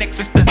 in Lenox,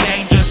 it's the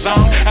danger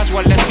zone, as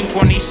well as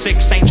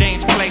 226 St.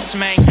 James Place,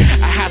 man.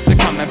 I had to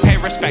come and pay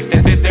respect,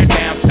 they did their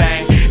damn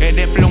thing. It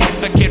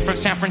influenced a kid from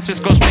San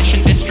Francisco's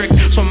Mission District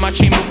so much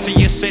he moved to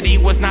your city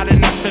was not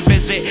enough to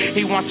visit.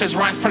 He wants his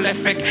rhymes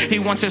prolific, he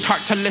wants his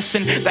heart to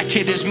listen. That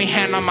kid is me,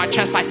 hand on my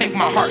chest, I think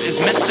my heart is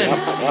missing.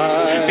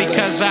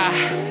 Because I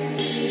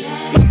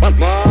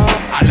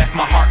left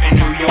my heart in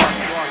New York.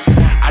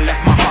 I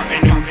left my heart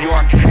in New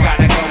York.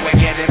 Gotta go and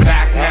get it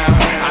back now.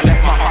 I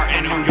left my heart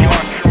in New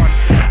York.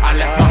 I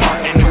left my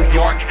heart in New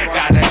York.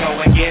 Gotta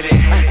go and get it.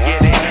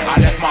 I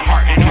left my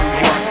heart in New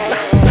York.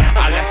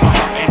 I left my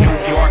heart in New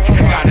York.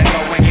 Gotta go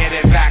and get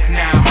it back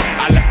now.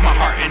 I left my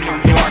heart in New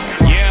York.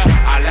 Yeah,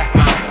 I left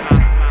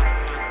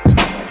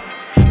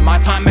my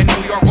time in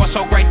New York was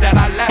so great that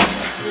I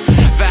left.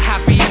 The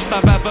happiest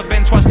I've ever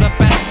been, 'twas the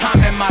best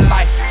time in my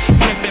life.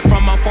 Flipped it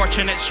from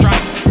unfortunate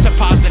strife to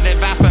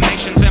positive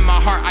affirmations in my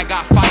heart. I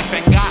got Fife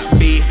and got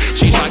B.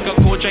 She's like a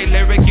cool J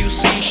lyric, you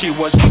see. She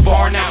was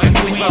born out in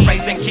Queens but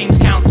raised in Kings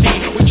County.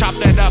 We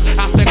chopped it up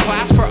after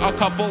class for a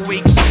couple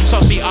weeks.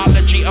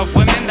 Sociology of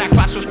women, that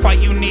class was quite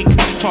unique.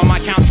 Told my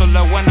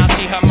counselor when I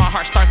see her my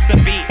heart starts to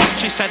beat.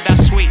 She said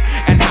that's sweet,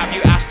 and have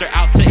you asked her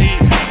out to eat?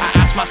 I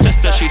asked my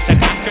sister, she said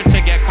ask her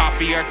to get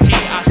coffee or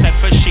tea. I said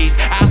for she's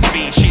asked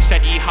me, she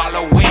said ye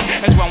Halloween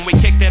is when we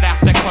kicked it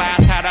after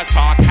class. Had a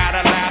talk, had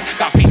a laugh,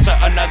 got pizza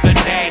another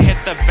day, hit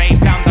the vape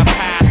down the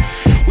path.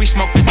 We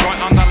smoked the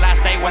joint on the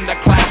last day when the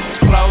class is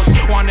closed.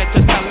 Wanted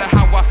to tell her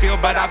how I feel,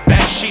 but I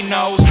bet she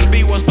knows.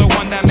 B was the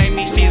one that made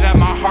me see that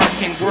my heart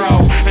can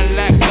grow and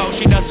let go.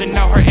 She doesn't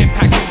know her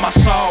impact with my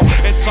soul.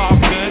 It's all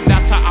good,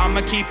 that's how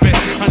I'ma keep it.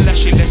 Unless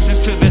she listens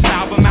to this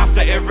album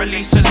after it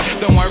releases.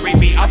 Don't worry,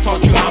 B, I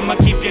told you I'ma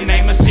keep your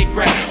name a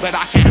secret. But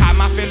I can't hide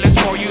my feelings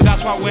for you,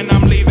 that's why when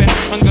I'm leaving,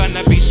 I'm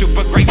gonna be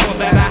super grateful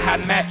that I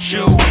had met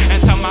you.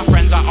 And tell my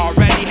friends I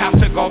already have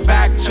to go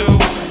back to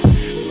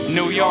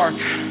New York.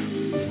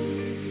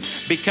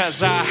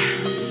 Because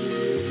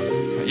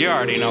you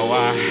already know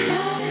why.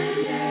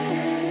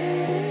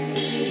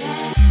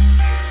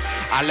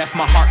 I left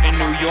my heart in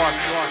New York.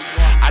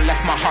 I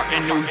left my heart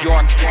in New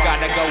York.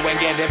 Gotta go and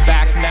get it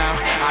back now.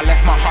 I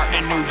left my heart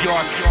in New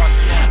York.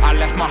 I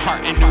left my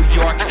heart in New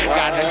York.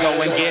 Gotta go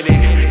and get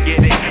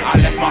it. I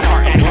left my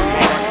heart in New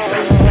York.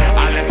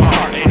 I left my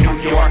heart in New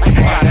York.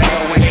 Gotta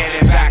go and get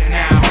it back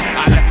now.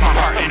 I left my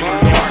heart in New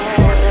York.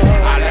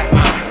 I left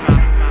my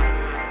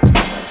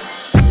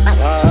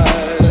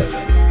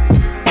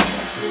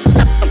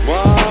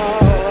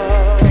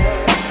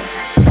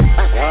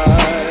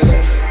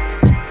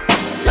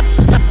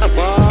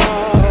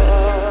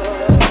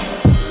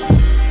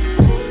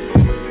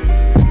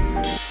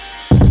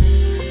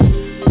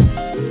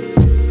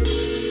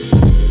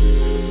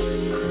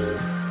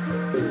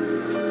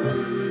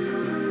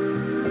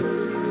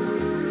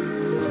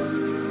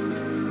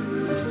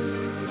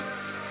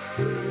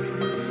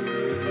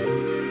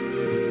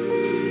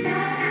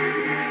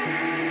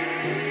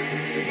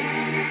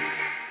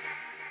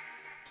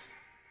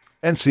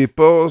NC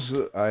Pose,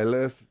 I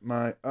left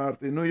my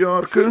heart in New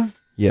York.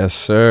 Yes,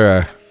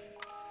 sir.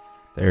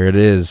 There it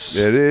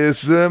is. It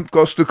is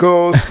coast to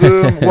coast,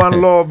 one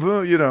love,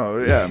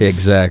 yeah.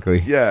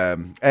 Exactly. Yeah,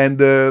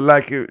 and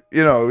like,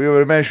 we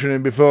were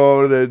mentioning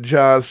before, the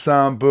jazz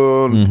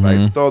sample,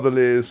 like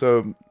totally,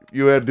 so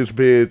you heard this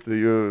beat,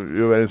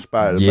 you were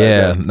inspired. by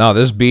Yeah, that. no,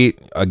 this beat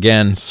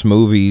again,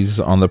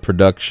 Smoothies on the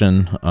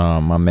production.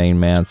 My main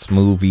man,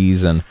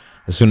 Smoothies, and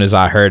as soon as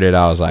I heard it,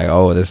 I was like,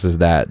 oh, this is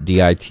that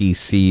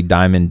DITC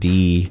Diamond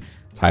D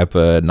type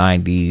of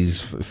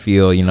 '90s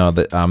feel. You know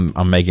that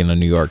I'm making a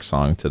New York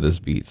song to this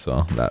beat,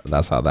 so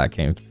that's how that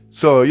came.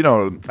 So you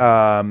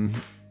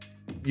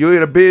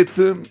hear a beat,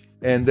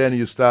 and then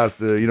you start,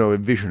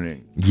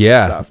 envisioning.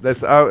 Yeah. Stuff.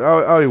 That's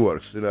how it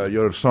works.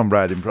 Your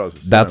songwriting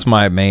process. That's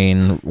my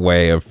main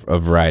way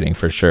of writing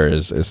for sure.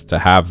 Is to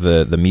have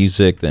the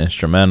music, the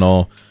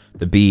instrumental,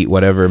 the beat,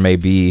 whatever it may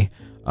be.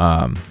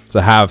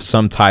 To have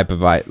some type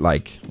of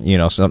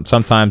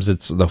sometimes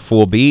it's the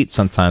full beat,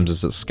 sometimes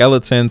it's a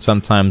skeleton,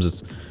 sometimes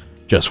it's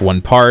just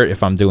one part.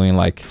 If I'm doing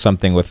like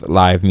something with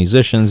live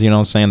musicians, you know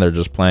what I'm saying, they're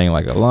just playing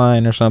like a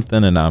line or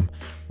something, and I'm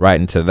right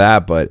into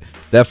that. But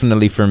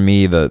definitely for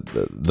me,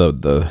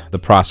 the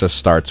process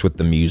starts with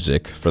the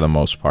music for the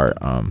most part.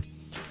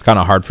 It's kind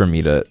of hard for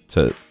me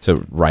to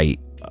write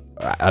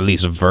at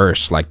least a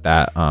verse like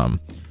that.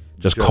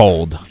 Just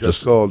cold,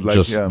 like,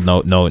 just yeah.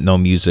 no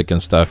music and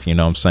stuff. You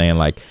know what I'm saying?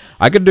 Like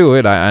I could do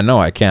it. I know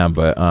I can,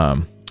 but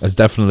it's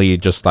definitely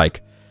just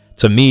like,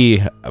 for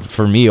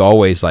me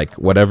always, like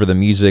whatever the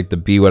music, the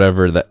beat,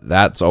 whatever,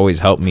 that's always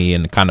helped me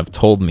and kind of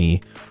told me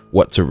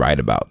what to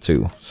write about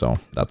too. So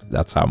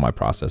that's how my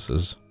process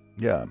is.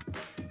 Yeah.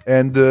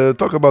 And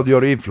talk about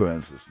your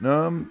influences.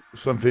 No,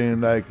 something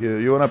like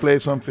you wanna play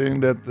something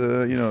that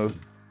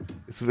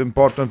it's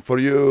important for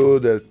you.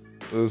 That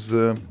was.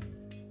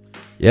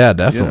 Yeah,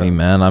 definitely,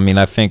 man. I mean,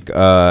 I think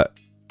a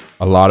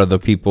lot of the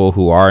people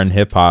who are in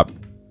hip hop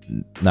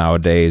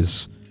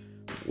nowadays,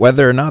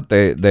 whether or not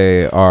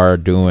they are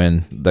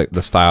doing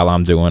the style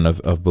I'm doing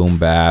of boom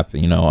bap,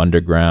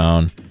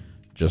 underground,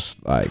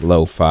 just like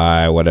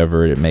lo-fi,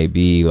 whatever it may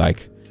be,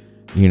 like,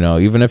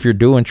 even if you're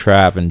doing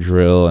trap and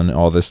drill and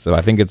all this stuff,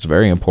 I think it's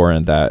very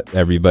important that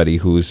everybody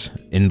who's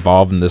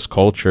involved in this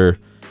culture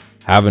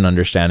have an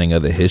understanding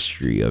of the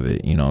history of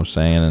it, you know what I'm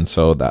saying? And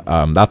so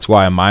that's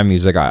why in my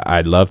music,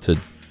 I'd love to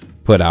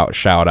put out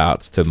shout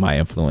outs to my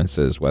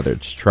influences, whether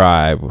it's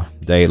Tribe,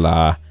 De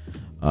La,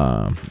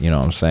 you know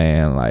what I'm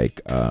saying, like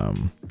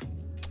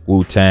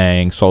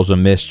Wu-Tang, Souls of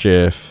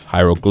Mischief,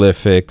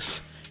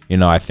 Hieroglyphics.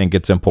 I think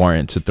it's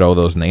important to throw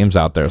those names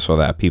out there so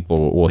that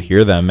people will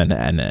hear them,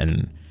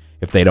 and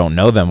if they don't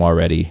know them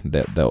already,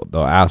 that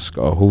they'll ask,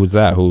 oh, who is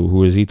that?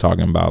 Who is he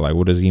talking about? Like,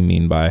 what does he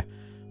mean by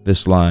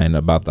this line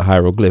about the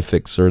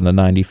hieroglyphics or the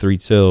 93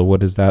 till?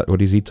 What is that?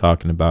 What is he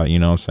talking about? You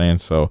know what I'm saying?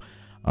 So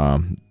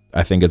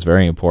I think it's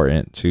very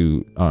important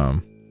to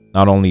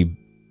not only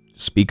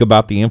speak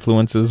about the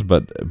influences,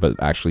 but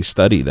actually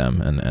study them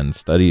and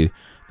study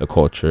the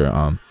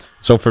culture.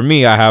 So for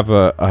me, I have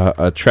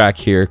a track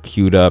here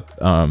queued up.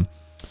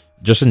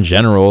 Just in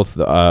general,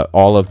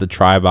 all of the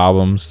Tribe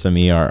albums to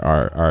me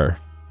are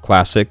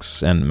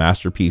classics and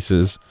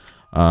masterpieces.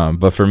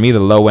 But for me, the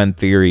Low End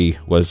Theory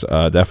was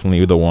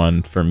definitely the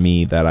one for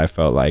me that I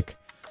felt like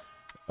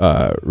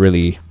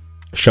really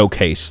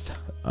showcased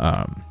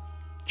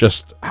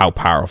just how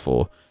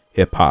powerful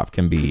hip hop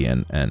can be,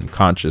 and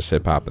conscious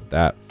hip hop at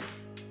that.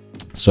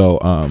 So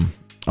I'm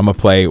gonna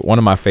play one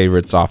of my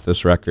favorites off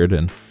this record,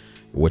 and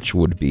which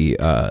would be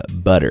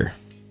Butter.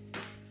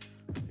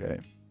 Okay,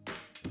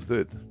 let's do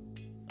it.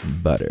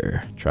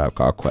 Butter, Tribe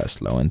Called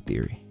Quest, Low End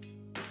Theory.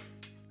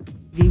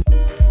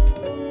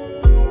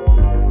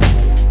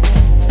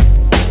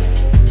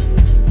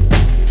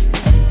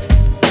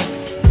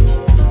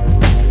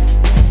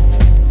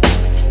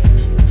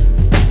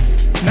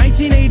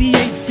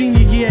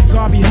 Senior year at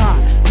Garvey High,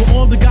 where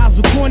all the guys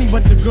were corny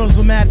but the girls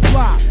were mad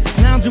fly.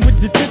 Lounging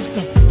with the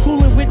tipster,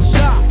 cooling with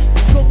Shy,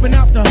 scoping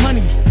out the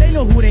honeys, they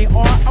know who they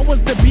are. I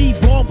was the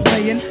b-ball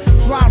playing,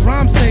 fly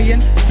rhyme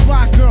saying,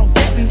 fly girl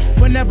getting,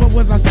 whenever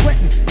was I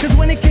sweating. Cause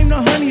when it came to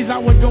honeys I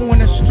would go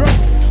on a stroke,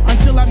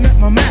 until I met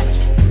my match.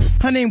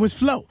 Her name was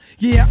Flo.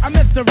 Yeah, I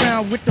messed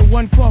around with the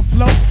one called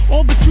Flo.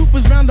 All the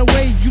troopers round the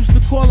way used to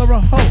call her a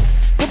hoe.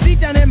 But deep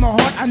down in my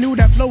heart I knew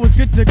that Flo was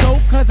good to go,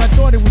 cause I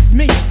thought it was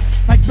me,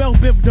 like Belle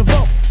Biv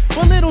DeVoe.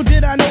 But little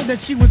did I know that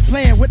she was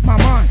playing with my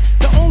mind.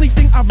 The only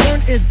thing I've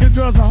learned is good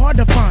girls are hard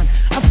to find.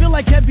 I feel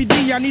like Heavy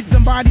D, I need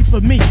somebody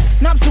for me,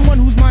 not someone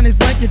whose mind is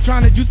blank and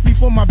trying to juice me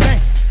for my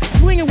banks.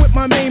 Swinging with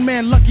my main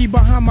man Lucky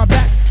behind my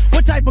back.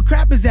 What type of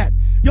crap is that?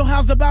 Yo,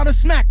 how's about a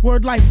smack?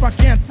 Word life, I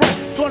can't front.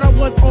 Thought I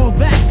was all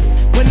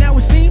that, but now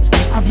it seems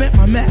I've met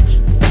my match.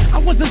 I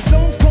was a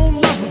stone cold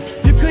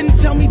lover, you couldn't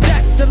tell me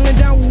jack. Settling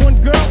down with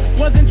one girl,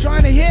 wasn't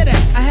trying to hear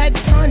that. I had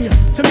Tanya,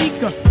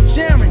 Tamika,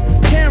 Sharon,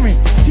 Karen,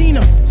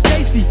 Tina,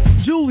 Stacy,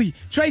 Julie,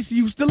 Tracy.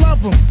 Used to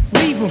love them,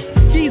 leave them,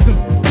 skeeze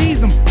them,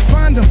 tease them,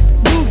 find them,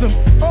 lose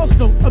them,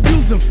 also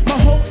abuse them. My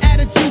whole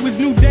attitude was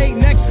new day,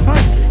 next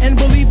hunt. And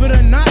believe it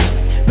or not,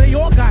 they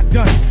all got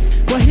done.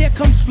 But here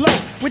comes Flo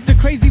with the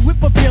crazy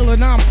whip appeal,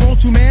 and I'm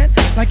Ultraman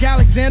like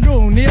Alexander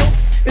O'Neal.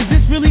 Is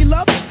this really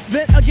love?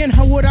 Then again,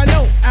 how would I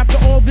know? After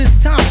all this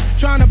time,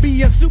 trying to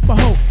be a super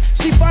hoe.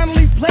 She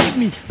finally played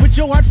me, but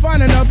yo, I'd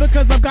find another,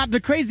 cause I've got the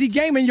crazy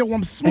game, and yo,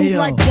 I'm smooth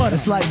like butter.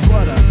 It's like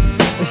butter.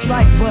 It's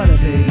like butter,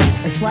 baby.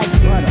 It's like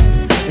butter.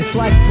 It's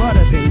like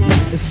butter, baby.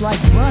 It's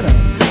like butter.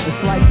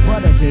 It's like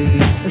butter, baby.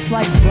 It's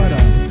like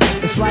butter.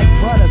 It's like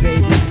butter,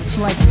 baby. It's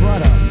like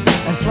butter.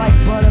 It's like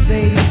butter,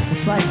 baby.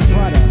 It's like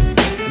butter.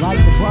 Like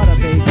the butter,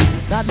 baby.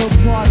 Not no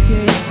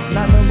parquet,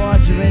 not no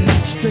margarine.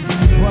 Strictly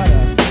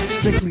butter.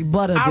 Strictly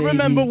butter, baby. I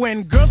remember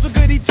when girls were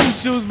goody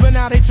two-shoes, but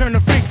now they turn to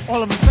freaks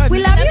all of a sudden. We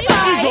love you,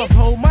 Ease off,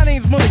 ho. My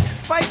name's Malik.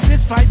 Fight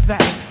this, fight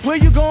that. Where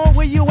you going,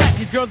 where you at?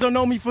 These girls don't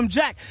know me from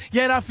Jack,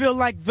 yet I feel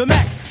like the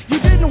Mac. You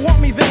didn't want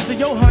me then, so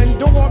yo, hun,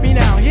 don't want me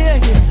now. Here,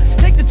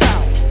 take the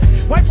towel.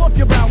 Wipe off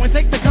your brow and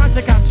take the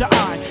contact out your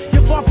eye.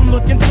 You're far from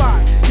looking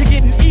fly. You're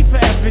getting E for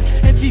effort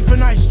and T for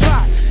nice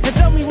try. And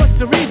tell me what's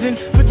the reason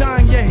for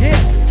dyeing your hair.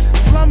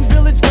 Slum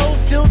village gold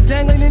still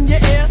dangling in your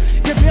ear.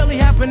 You barely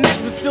have a neck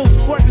but still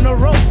sporting a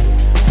rope.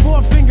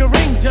 4-finger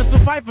ring just so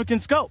Pfeiffer can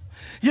scope.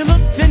 You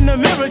looked in the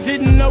mirror,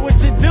 didn't know what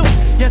to do.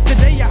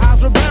 Yesterday your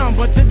eyes were brown,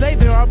 but today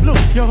they are blue.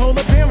 Your whole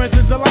appearance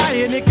is a lie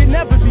and it can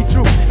never be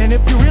true. And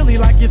if you really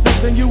like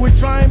yourself, then you would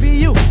try and be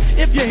you.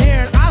 If your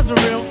hair and eyes are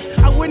real,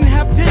 I wouldn't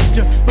have dissed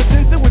you. But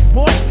since it was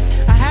boy,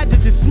 I had to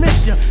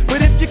dismiss you.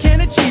 But if you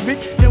can't achieve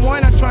it, then why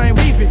not try and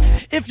weave it?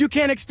 If you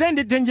can't extend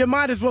it, then you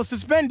might as well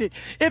suspend it.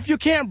 If you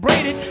can't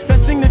braid it,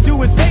 best thing to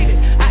do is fade it.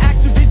 I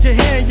asked who did your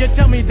hair and you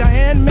tell me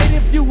Diane made it.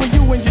 If you were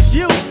you and just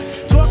you,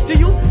 talk to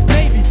you,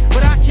 maybe,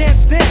 but I can't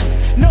stand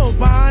no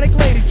bionic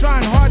lady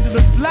trying hard to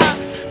look fly.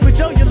 But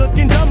yo, you're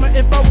looking dumber.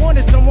 If I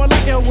wanted someone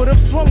like you, I would've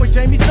swung with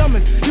Jamie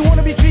Summers. You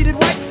wanna be treated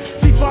right?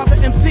 See Father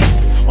MC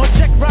or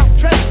check Ralph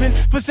Tresvant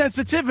for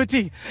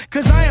sensitivity.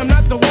 Cause I am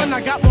not the one.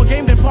 I got more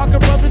game than Parker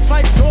Brothers.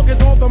 Fight dog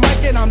is on the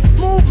mic and I'm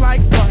smooth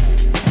like butter.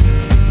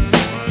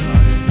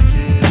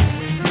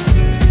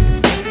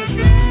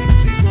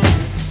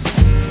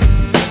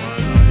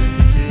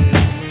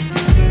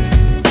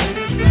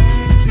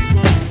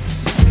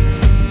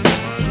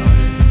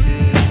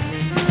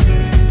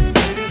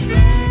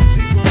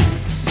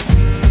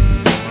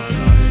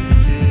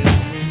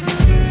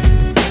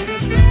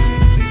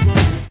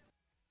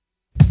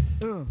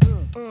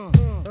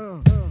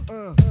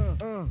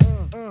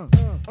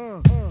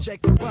 Check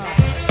it out.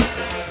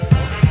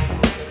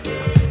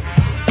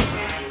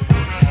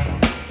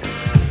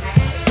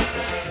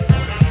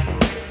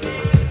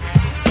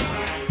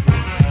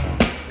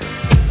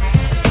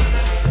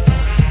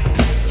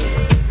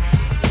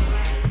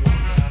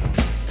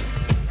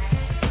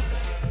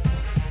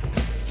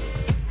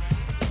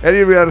 And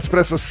here we are,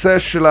 Espresso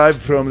Sesh,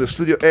 live from the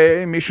Studio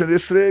A, Mission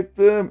District,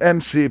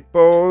 MC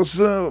Pose.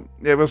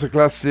 It was a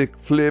classic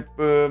flip,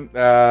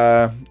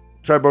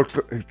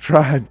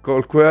 Tribe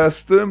Called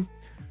Quest,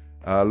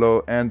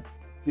 Low End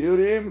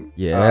Theory.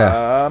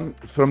 Yeah.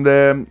 From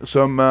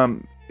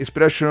some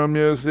inspirational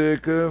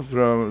music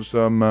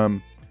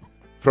from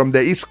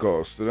the East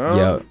Coast.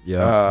 No?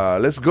 Yeah.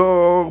 Let's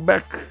go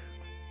back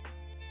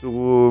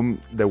to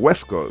the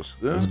West Coast.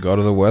 Let's go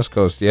to the West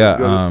Coast.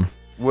 Yeah.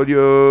 What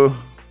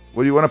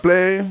do you want to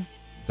play?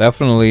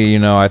 Definitely,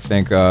 I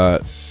think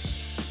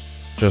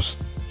just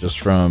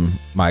from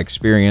my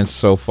experience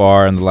so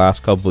far in the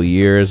last couple of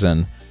years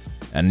and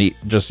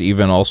just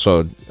even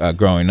also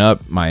growing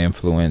up, my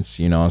influence,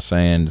 what I'm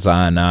saying,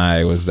 Zion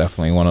I was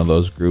definitely one of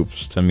those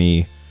groups to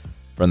me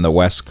from the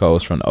West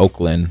Coast, from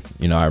Oakland.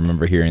 I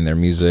remember hearing their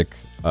music,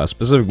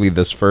 specifically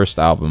this first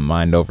album,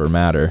 Mind Over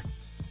Matter,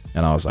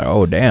 and I was like,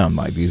 oh damn,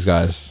 like these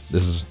guys,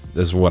 this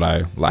is what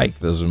I like.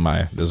 This is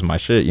my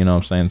shit. You know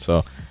what I'm saying?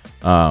 So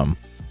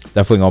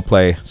definitely gonna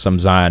play some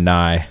Zion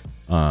I.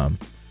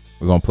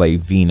 We're gonna play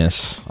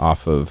Venus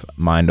off of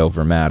Mind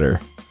Over Matter,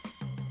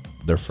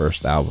 their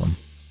first album.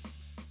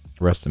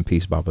 Rest in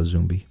peace, Baba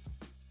Zumbi.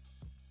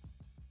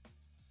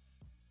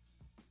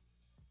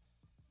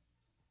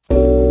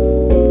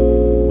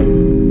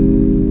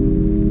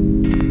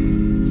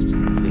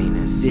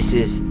 Venus. This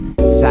is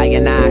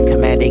Zion I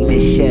commanding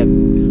this ship.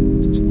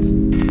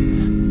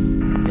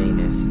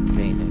 Venus.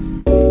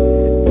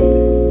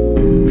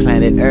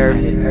 Planet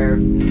Earth.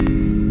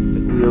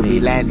 We will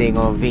be landing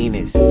on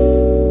Venus.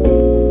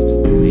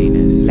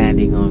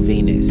 Landing on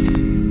Venus.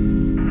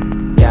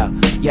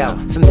 Yo,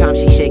 sometimes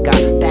she shake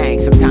her thing,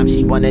 sometimes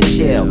she wanna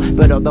chill.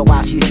 But all the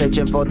while she's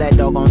searching for that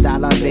doggone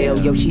dollar bill.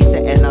 Yo, she's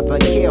setting up a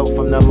kill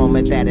from the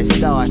moment that it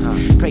starts.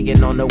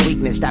 Preying on the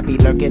weakness that be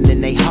lurking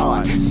in they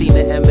heart. Seen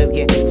it a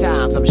million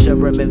times, I'm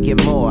sure a million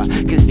more.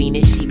 Cause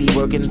Venus, she be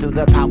working through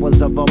the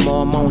powers of a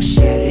more Mon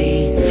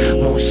chéri,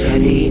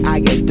 I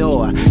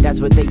adore.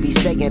 That's what they be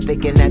saying,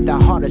 thinking that the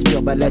heart is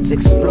pure. But let's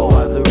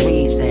explore the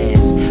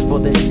reasons for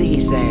the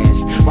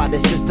seasons. Why the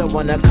sister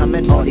wanna come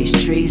in all these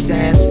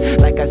treasons.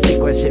 Like a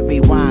sequence hit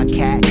rewind,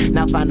 cat.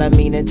 Now find a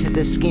meaning to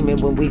the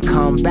scheming when we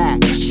come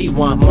back. She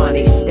want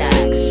money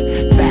stacks,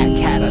 fat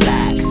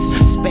Cadillacs.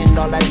 Spend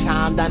all that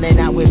time dining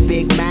out with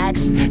Big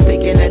Macs.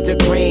 Thinking that the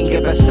green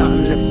give her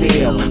something to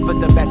feel. But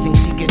the best thing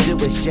she can do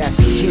is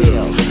just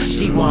chill.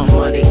 She want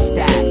money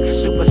stacks,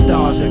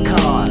 superstars and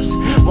cars.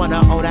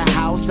 Wanna own a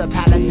house, a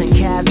palace and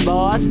cast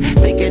bars.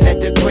 Thinking that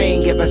the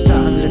green give her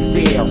something to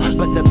feel.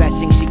 But the best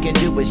thing she can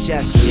do is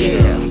just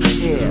chill.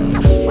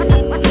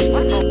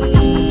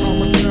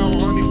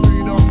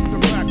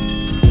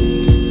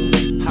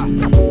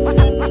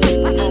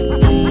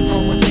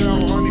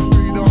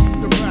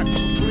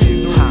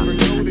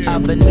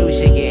 of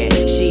Venusian.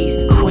 She's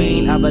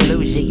queen of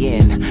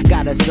illusion,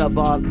 goddess of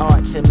all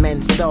arts and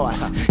men's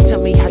thoughts.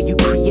 Tell me how you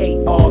create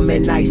all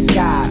midnight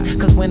skies,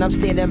 cause when I'm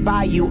standing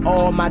by you,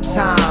 all my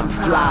time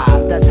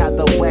flies. That's how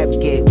the web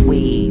get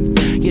weaved.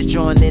 You're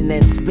drawn in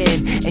and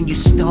spin, and you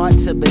start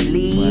to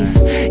believe,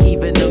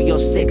 even though your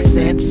sixth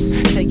sense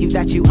tell you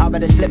that you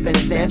already slipping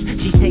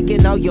sense. She's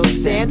taking all your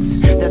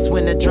sense. That's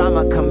when the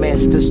drama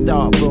commenced to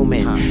start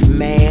booming.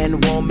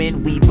 Man,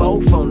 woman, we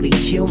both only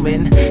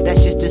human.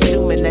 That's just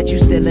assuming that you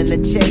still in the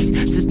chase.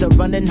 Sister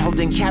running,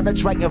 holding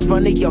carrots right in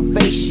front of your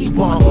face. She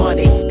want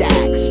money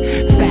stacks,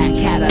 fat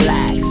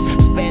Cadillacs.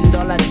 Spend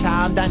all her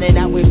time dining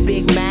out with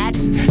Big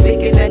Macs,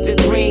 thinking that the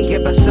green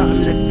give her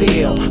something to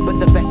feel. But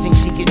the best thing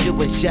she can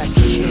do is just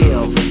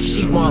chill.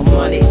 She want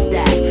money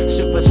stacked,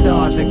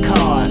 superstars and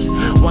cars.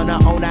 Wanna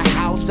own a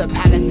house, a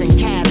palace and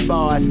cash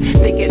bars,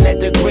 thinking that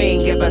the green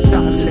give her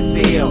something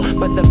to feel.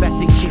 But the best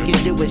thing she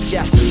can do is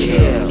just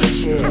chill,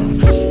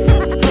 chill.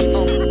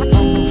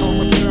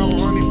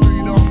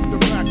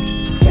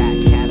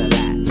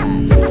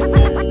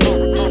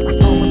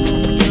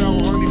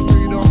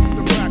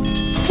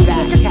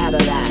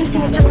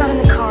 It's just not in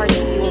the cards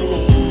for you and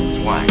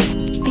me. Why?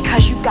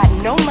 Because you've got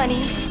no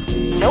money,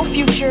 no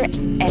future,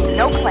 and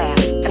no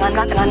class. And I'm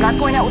not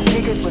going out with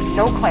niggas with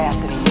no class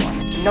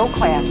anymore. No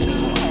class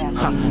anymore.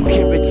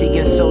 Purity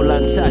and soul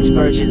untouched,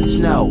 virgin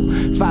snow.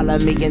 Follow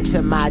me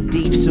into my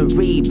deep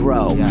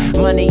cerebro.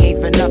 Money ain't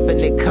for nothing,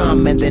 it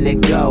come and then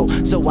it go.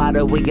 So why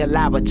do we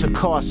allow it to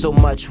cause so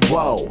much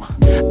woe?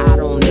 I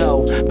don't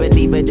know, but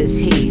neither does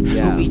he.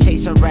 Who be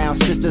chasing around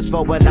sisters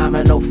for a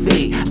nominal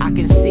fee. I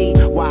can see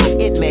why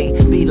it may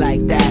be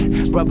like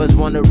that. Brothers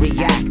wanna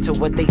react to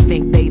what they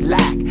think they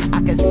lack.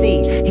 I can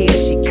see, here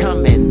she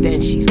coming, then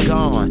she's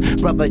gone.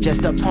 Brother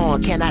just a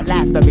pawn, cannot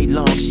last very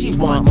long. She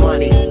want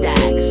money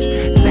stacks,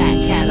 fat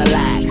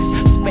Cadillacs.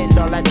 Spend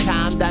all her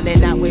time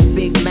dining out with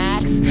Big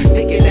Macs,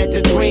 thinking that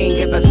the green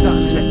give her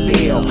something to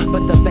feel.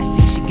 But the best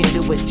thing she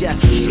can do is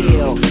just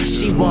chill.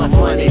 She want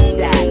money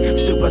stacked,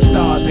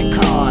 superstars and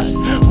cars.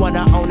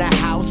 Wanna own a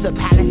house, a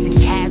palace and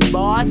cash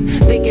bars,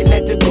 thinking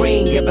that the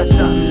green give her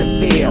something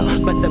to feel.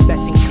 But the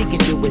best thing she can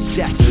do is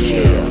just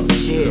chill,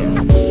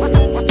 chill.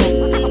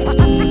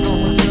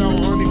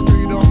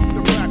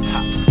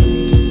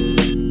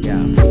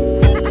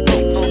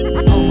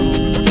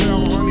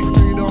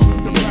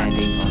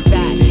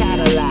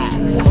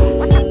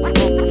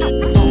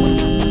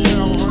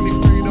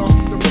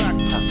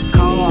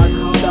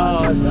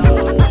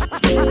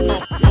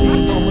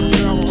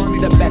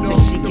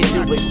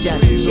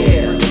 Just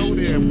chill.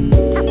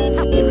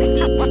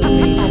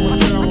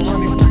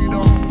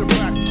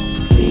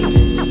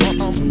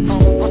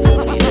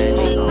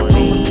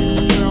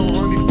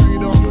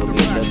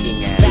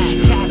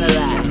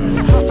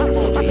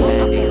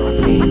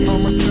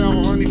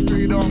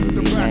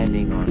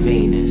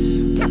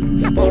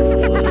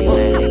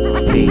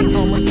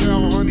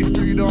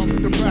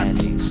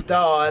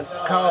 Stars,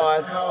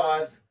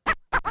 cars.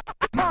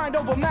 Mind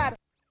over matter.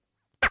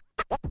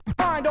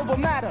 Mind over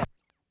matter.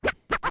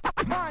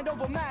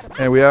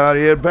 And we are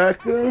here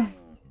back.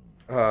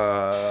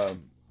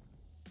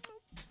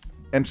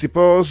 MC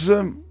Pose,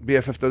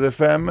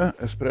 BFF.FM,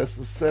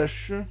 Espresso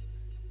Session.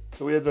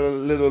 So we had a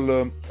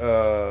little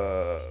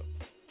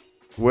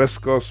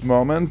West Coast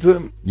moment.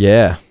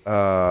 Yeah.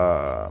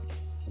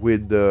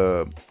 With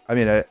I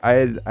mean, I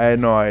had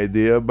no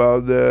idea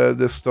about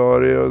the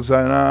story of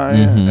Zainai,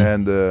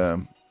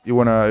 and you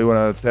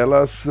wanna tell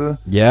us?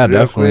 Yeah, real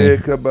definitely.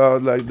 quick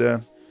about like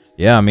the.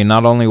 Yeah, I mean,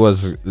 not only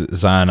was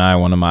Zainai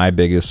one of my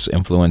biggest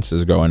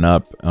influences growing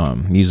up,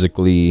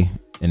 musically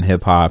in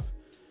hip hop,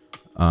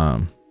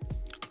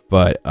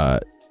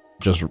 but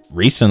just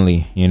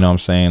recently, you know what I'm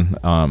saying?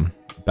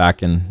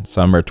 Back in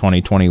summer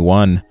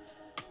 2021,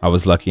 I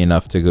was lucky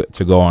enough to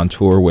go on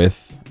tour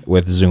with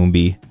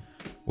Zumbi,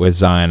 with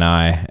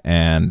Zainai,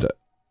 and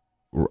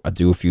I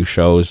do a few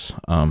shows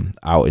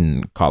out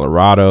in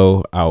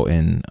Colorado, out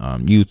in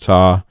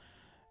Utah,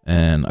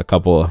 and a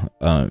couple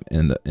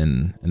in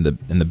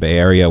the Bay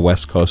Area,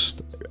 West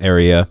Coast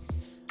area,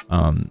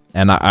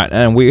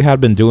 and we had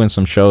been doing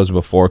some shows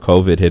before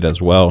COVID hit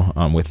as well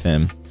with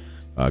him,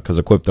 because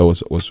Equipto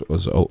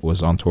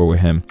was on tour with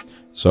him,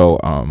 so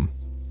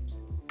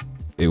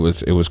it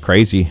was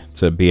crazy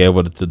to be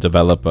able to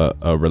develop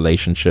a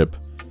relationship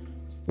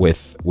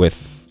with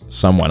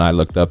someone I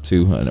looked up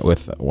to, and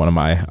with one of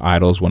my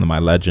idols, one of my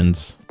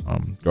legends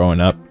growing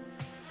up.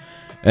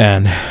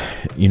 And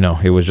you know,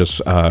 it was just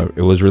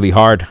it was really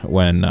hard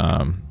when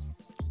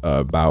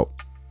about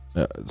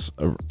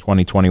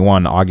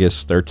 2021,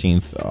 August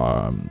 13th,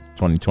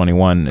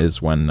 2021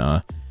 is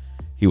when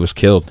he was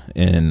killed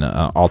in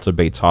Alta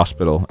Bates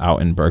Hospital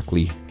out in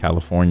Berkeley,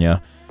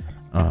 California.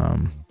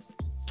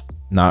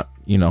 Not,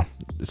 you know,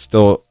 it's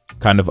still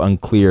kind of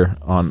unclear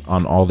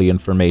on all the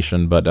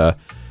information, but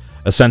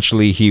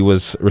essentially he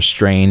was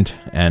restrained,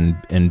 and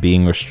in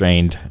being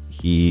restrained,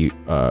 he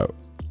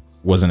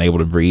wasn't able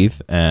to breathe,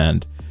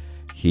 and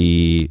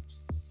he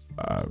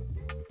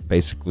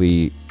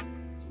basically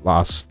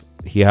lost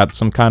he had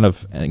some kind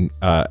of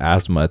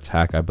asthma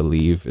attack, I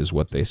believe, is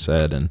what they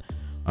said, and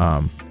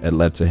it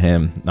led to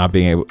him not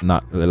being able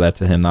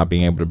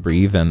to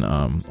breathe, and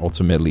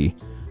ultimately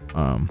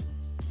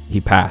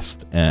he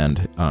passed,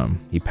 and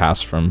he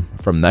passed from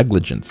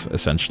negligence,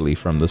 essentially,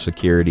 from the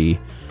security,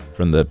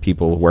 from the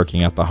people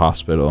working at the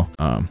hospital.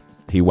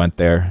 He went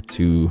there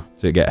to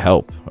get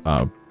help.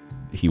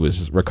 He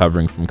was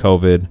recovering from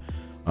COVID,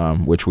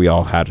 which we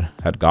all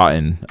had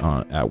gotten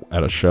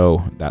at a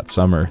show that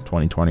summer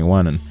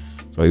 2021, and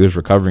so he was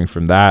recovering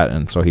from that,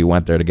 and so he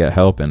went there to get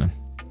help, and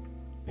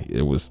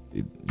it was,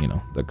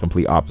 the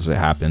complete opposite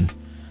happened.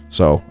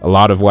 So a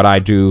lot of what I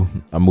do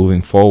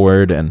moving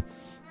forward and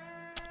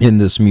in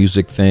this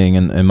music thing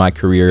and in my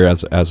career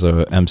as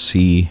a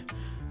MC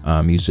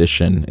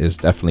musician is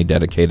definitely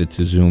dedicated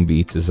to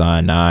Zumbi, to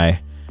Zion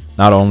I,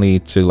 not only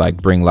to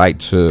like bring light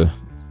to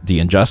the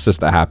injustice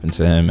that happened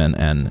to him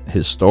and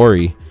his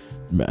story,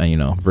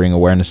 bring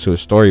awareness to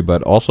his story,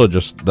 but also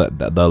just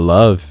the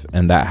love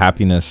and that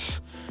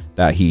happiness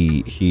that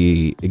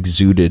he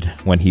exuded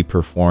when he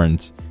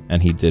performed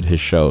and he did his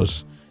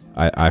shows.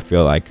 I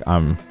feel like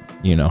I'm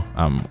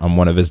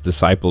one of his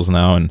disciples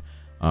now, and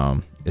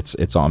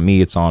it's on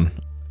me, it's on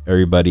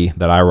everybody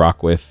that I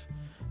rock with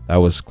that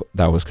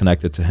was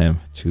connected to him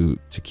to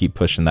keep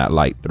pushing that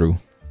light through.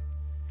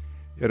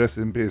 Yeah, rest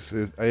in peace.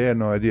 I had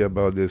no idea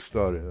about this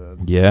story.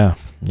 Yeah.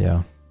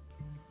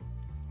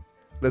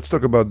 Let's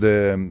talk about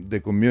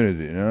the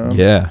community,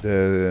 Yeah.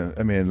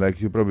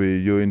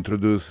 You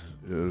introduce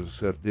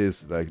yourself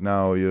this, like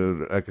now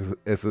you're like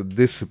as a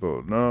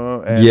disciple,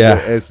 no? And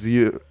as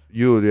you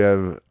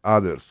have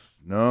others,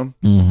 no?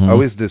 Mm-hmm.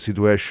 How is the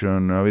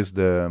situation? How is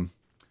the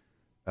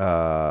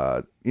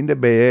in the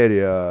Bay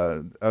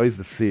Area? How is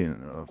the scene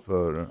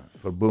for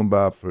boom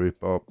bap, for hip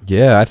hop?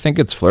 Yeah, I think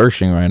it's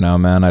flourishing right now,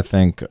 man. I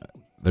think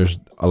there's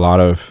a lot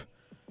of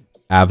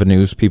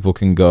avenues people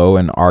can go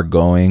and are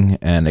going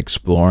and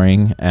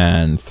exploring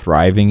and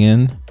thriving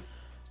in.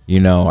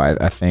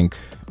 I think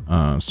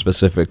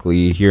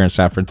specifically here in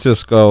San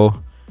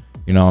Francisco,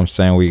 I'm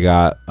saying we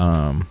got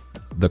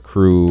the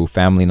crew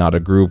Family Not a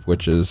Group,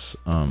 which is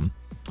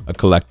a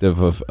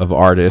collective of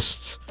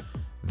artists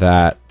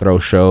that throw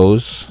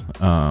shows,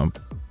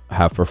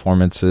 have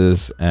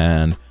performances,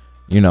 and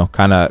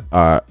kind of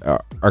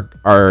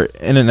are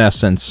in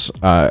essence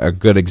a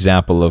good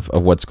example of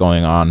what's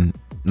going on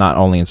not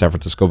only in San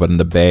Francisco but in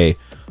the Bay,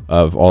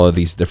 of all of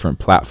these different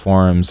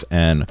platforms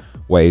and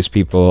ways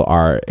people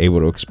are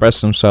able to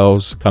express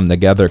themselves, come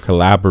together,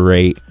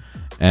 collaborate,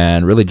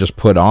 and really just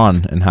put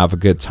on and have a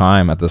good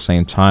time at the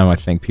same time. I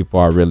think people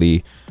are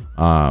really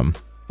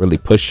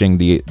pushing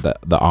the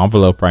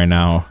envelope right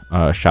now.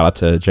 Shout out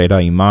to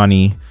Jada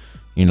Imani.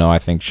 I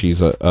think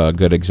she's a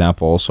good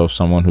example also of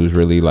someone who's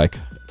really like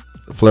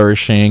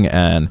flourishing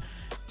and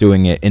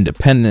doing it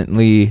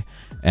independently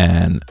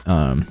and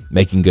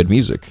making good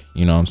music.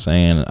 You know what I'm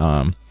saying?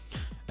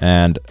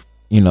 And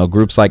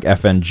groups like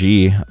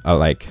FNG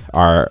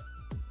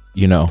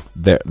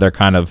they're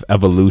kind of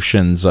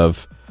evolutions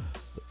of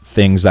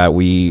things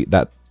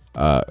that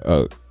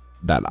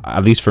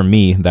at least for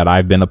me, that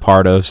I've been a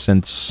part of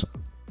since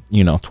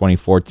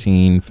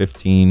 2014,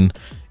 15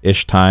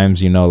 ish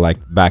times. Like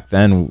back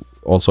then,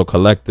 also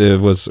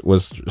Collective was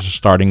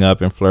starting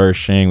up and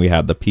flourishing. We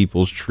had the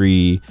People's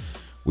Tree,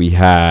 we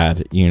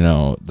had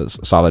the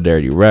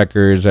Solidarity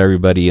Records,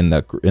 everybody in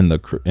the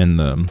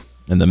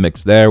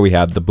mix there. We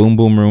had the Boom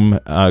Boom Room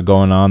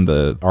going on,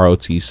 the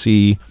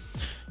ROTC.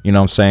 You know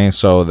what I'm saying?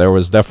 So there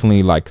was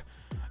definitely like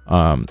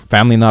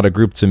Family Not a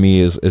Group to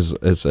me is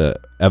a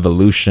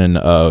evolution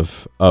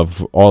of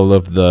all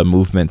of the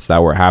movements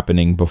that were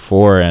happening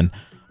before, and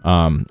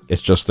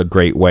it's just a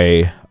great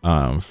way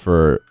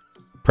for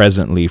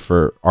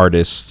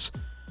artists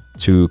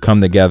to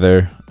come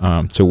together,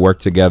 to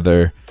work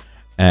together.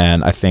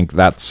 And I think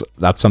that's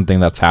something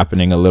that's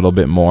happening a little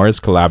bit more, is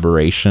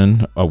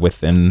collaboration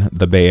within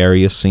the Bay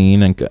Area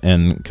scene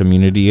and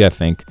community. I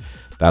think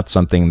that's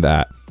something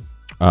that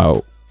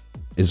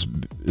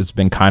it's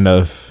been kind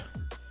of,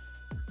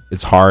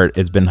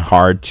 it's been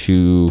hard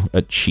to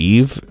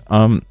achieve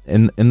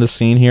in the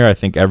scene here. I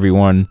think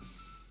everyone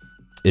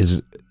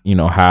is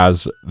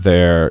has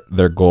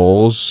their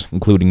goals,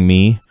 including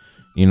me.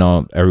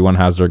 Everyone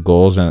has their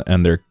goals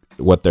and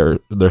what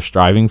they're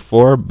striving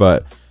for,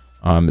 but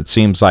it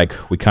seems like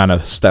we kind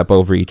of step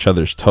over each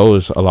other's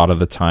toes a lot of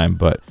the time.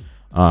 But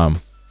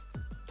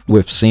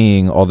with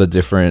seeing all the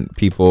different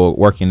people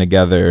working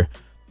together,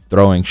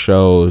 throwing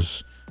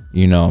shows,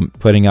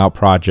 putting out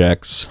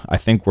projects, I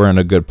think we're in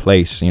a good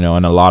place,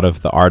 and a lot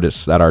of the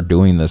artists that are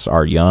doing this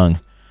are young,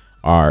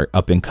 are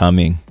up and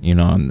coming,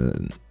 and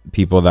the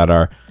people that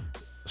are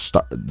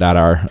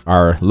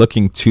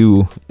looking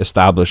to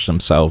establish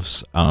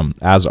themselves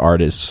as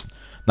artists,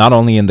 not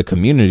only in the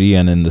community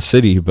and in the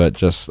city, but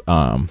just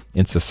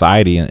in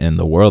society and in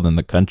the world and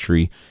the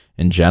country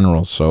in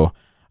general. So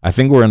I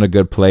think we're in a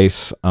good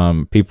place.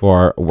 People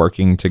are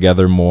working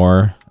together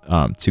more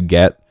to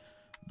get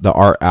the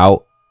art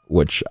out,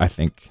 which I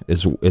think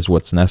is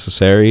what's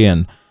necessary.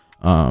 And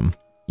I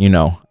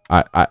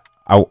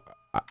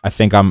I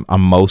think I'm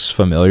most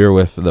familiar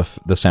with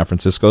the San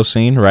Francisco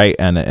scene, right?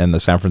 And the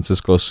San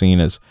Francisco scene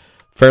is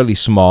fairly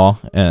small,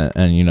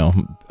 and you know,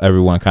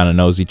 everyone kind of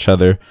knows each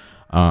other.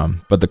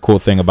 But the cool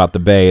thing about the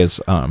Bay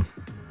is,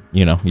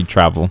 you know, you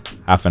travel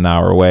half an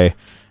hour away,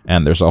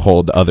 and there's a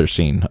whole other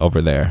scene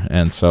over there.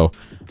 And so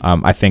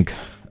I think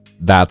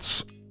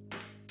that's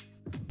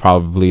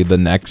probably the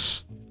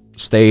next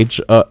stage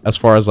as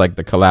far as like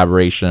the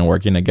collaboration and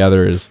working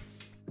together is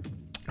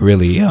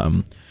really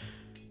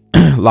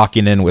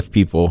locking in with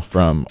people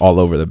from all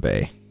over the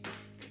Bay.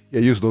 Yeah,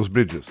 use those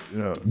bridges, you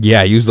know.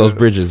 Yeah, use those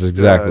bridges,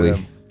 exactly.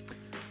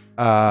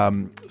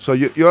 So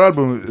your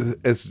album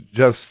has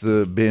just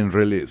been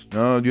released.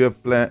 No, do you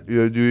have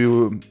do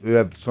you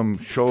have some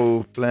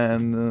show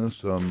planned,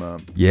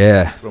 some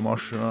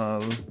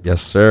promotional?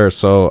 Yes, sir.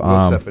 So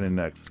what's happening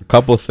next? A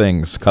couple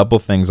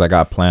things I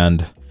got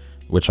planned,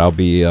 which I'll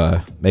be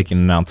making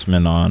an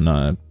announcement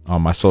on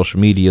my social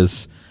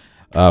medias.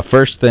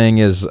 First thing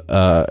is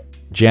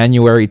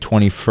January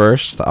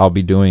 21st, I'll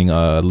be doing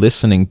a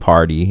listening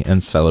party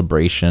and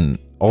celebration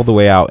all the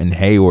way out in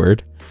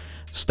Hayward.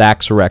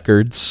 Stax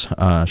Records,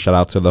 shout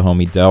out to the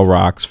homie Del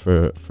Rocks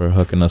for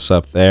hooking us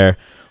up there.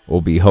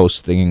 We'll be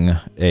hosting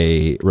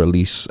a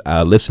release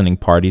listening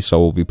party, so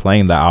we'll be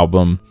playing the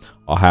album.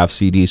 I'll have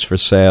CDs for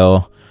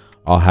sale.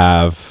 I'll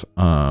have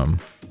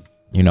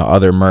you know,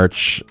 other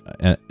merch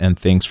and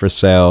things for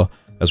sale,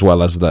 as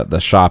well as the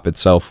shop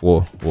itself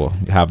will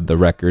have the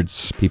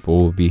records. People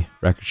will be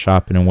record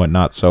shopping and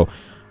whatnot. So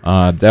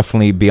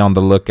definitely be on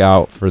the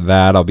lookout for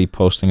that. I'll be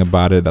posting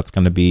about it. That's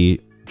going to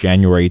be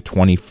January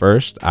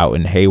 21st out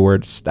in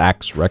Hayward,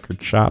 Stax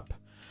Record Shop,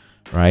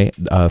 right?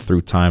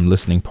 Through Time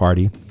Listening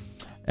Party.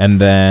 And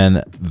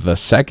then the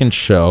second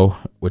show,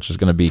 which is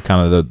going to be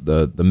kind of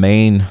the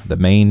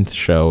main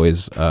show,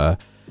 is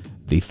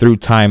the Through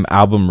Time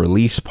album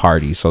release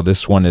party. So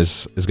this one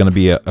is going to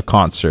be a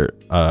concert,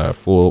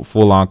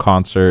 full on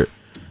concert.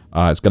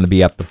 It's going to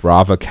be at the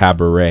Brava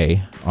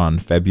Cabaret on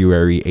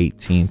February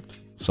 18th.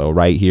 So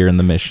right here in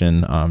the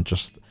Mission,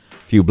 just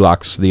few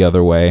blocks the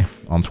other way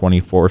on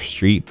 24th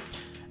Street,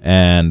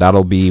 and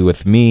that'll be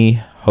with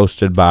me,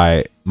 hosted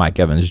by Mike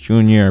Evans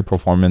Jr.,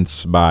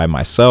 performance by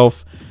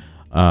myself,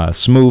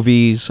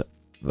 Smoothies,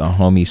 the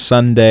homie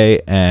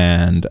Sunday,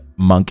 and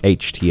Monk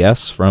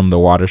HTS from the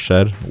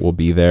Watershed will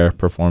be there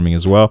performing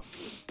as well.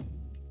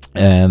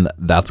 And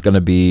that's gonna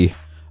be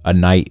a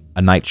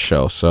night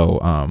show.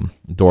 So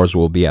doors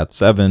will be at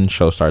 7,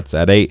 show starts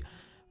at 8.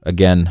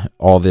 Again,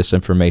 all this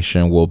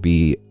information will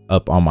be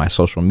up on my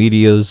social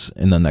medias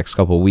in the next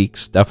couple of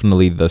weeks.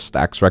 Definitely the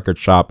Stax Record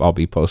Shop. I'll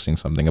be posting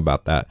something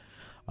about that.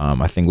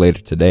 I think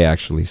later today,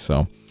 actually.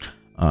 So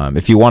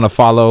if you want to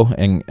follow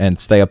and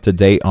stay up to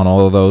date on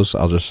all of those,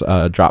 I'll just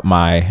drop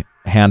my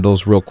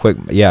handles real quick.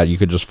 Yeah, you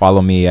could just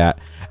follow me at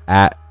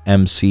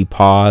MC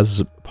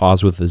Pause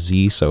with a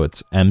Z. So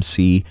it's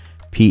MC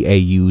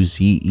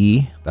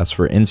PAUZE. That's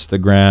for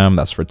Instagram.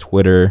 That's for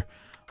Twitter.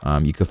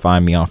 You can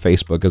find me on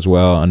Facebook as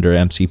well under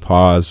MC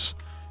Pause.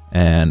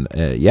 And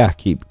yeah,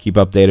 keep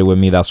updated with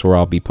me. That's where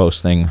I'll be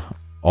posting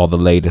all the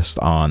latest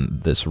on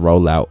this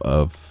rollout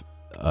of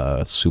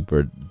a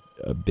super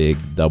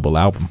big double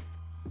album.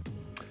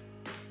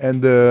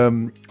 And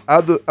how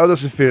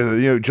does it feel?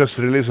 You just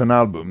release an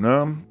album,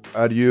 no?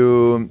 Are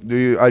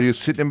you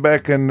sitting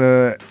back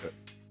and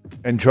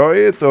enjoy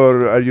it,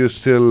 or are you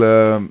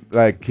still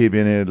like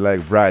keeping it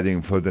like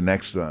writing for the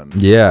next one?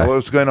 Yeah.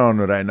 What's going on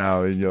right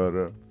now in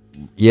your?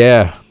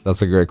 Yeah,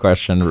 that's a great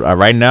question.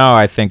 Right now,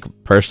 I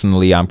think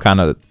personally, I'm kind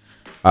of,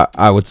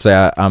 I would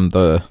say I'm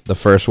the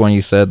first one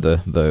you said,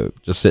 the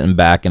just sitting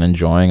back and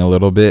enjoying a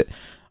little bit.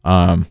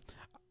 More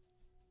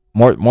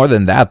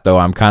than that though,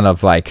 I'm kind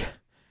of like,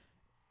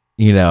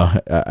 you know,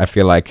 I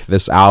feel like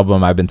this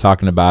album, I've been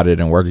talking about it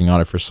and working on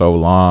it for so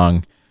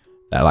long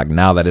that like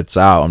now that it's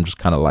out, I'm just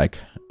kind of like,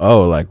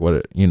 oh, like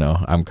what, you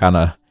know, I'm kind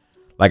of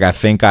like, I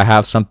think I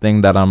have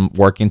something that I'm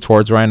working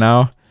towards right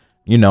now.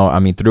 You know, I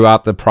mean,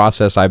 throughout the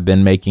process, I've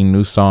been making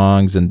new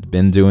songs and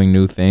been doing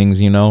new things,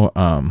 you know.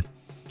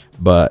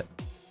 But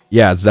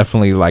yeah, it's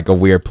definitely like a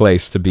weird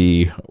place to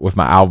be with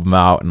my album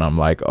out, and I'm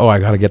like, oh, I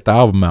gotta get the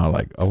album out.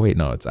 Like, oh wait,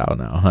 no, it's out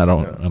now. I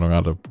don't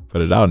gotta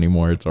put it out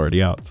anymore. It's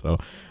already out. So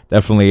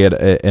definitely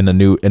in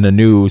a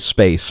new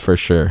space for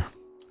sure.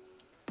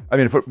 I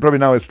mean, probably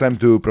now it's time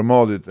to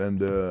promote it, and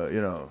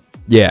you know.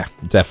 Yeah,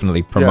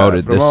 definitely promote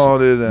it.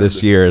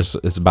 This year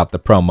is about the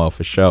promo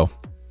for sure.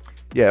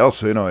 Yeah,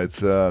 also, you know, it's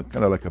kind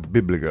of like a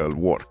biblical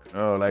work. You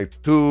know, like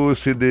 2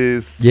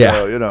 CDs.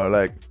 Yeah. You know,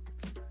 like.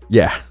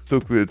 Yeah.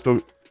 Took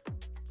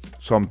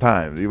some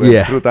time. You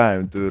went through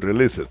time to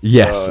release it.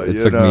 Yes,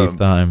 it took me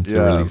time to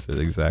release it,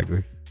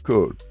 exactly.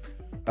 Cool.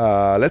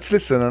 Let's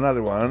listen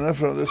another one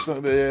from the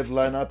song they have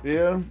lined up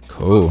here.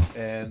 Cool.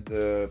 And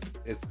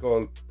it's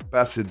called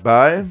Pass It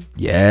By.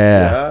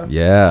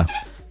 Yeah.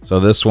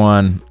 So this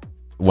one,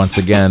 once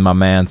again, my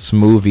man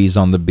Smoothies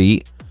on the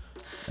beat.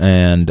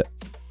 And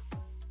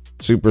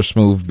super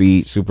smooth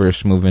beat, super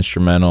smooth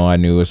instrumental. I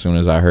knew as soon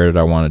as I heard it,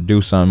 I want to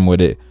do something with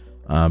it.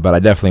 But I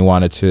definitely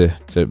wanted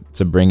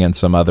to bring in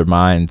some other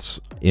minds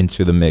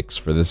into the mix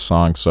for this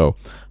song. So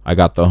I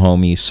got the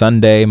homie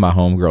Sunday, my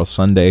homegirl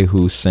Sunday,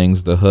 who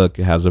sings the hook.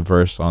 It has a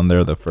verse on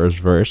there, the first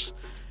verse.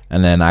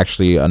 And then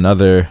actually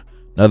another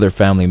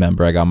family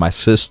member, I got my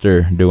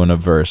sister doing a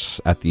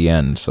verse at the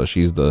end. So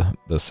she's the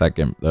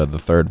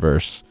third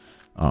verse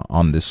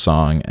on this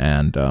song.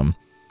 And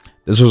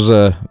this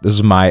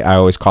is my, I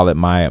always call it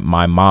my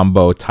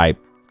mambo type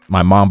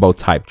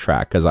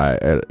track, because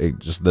it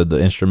just the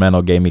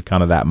instrumental gave me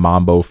kind of that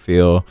mambo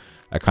feel,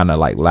 that kind of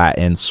like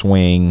Latin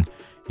swing,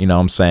 you know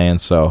what I'm saying?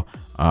 So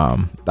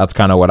that's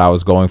kind of what I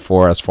was going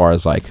for as far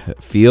as like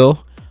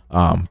feel.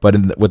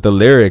 But with the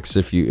lyrics,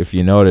 if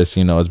you notice,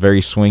 you know, it's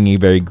very swingy,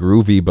 very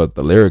groovy, but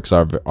the lyrics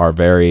are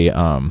very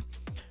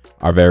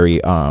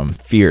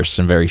fierce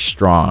and very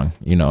strong,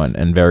 you know,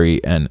 and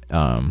very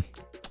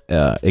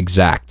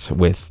exact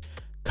with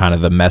kind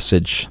of the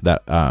message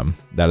that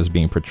is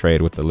being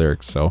portrayed with the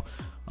lyrics. So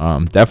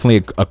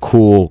definitely a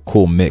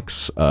cool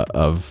mix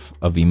of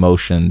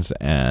emotions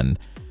and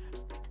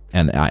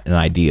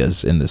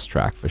ideas in this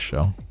track for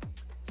sure.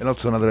 And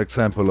also another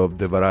example of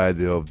the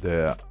variety of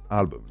the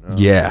album.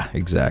 Yeah,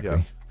 exactly.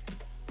 Yeah.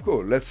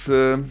 Cool. Let's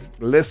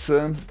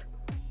listen.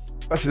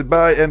 Pass It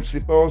By,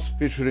 MC Pose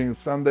featuring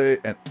Sunday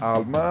and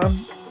Alma.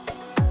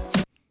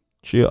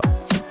 Cheers.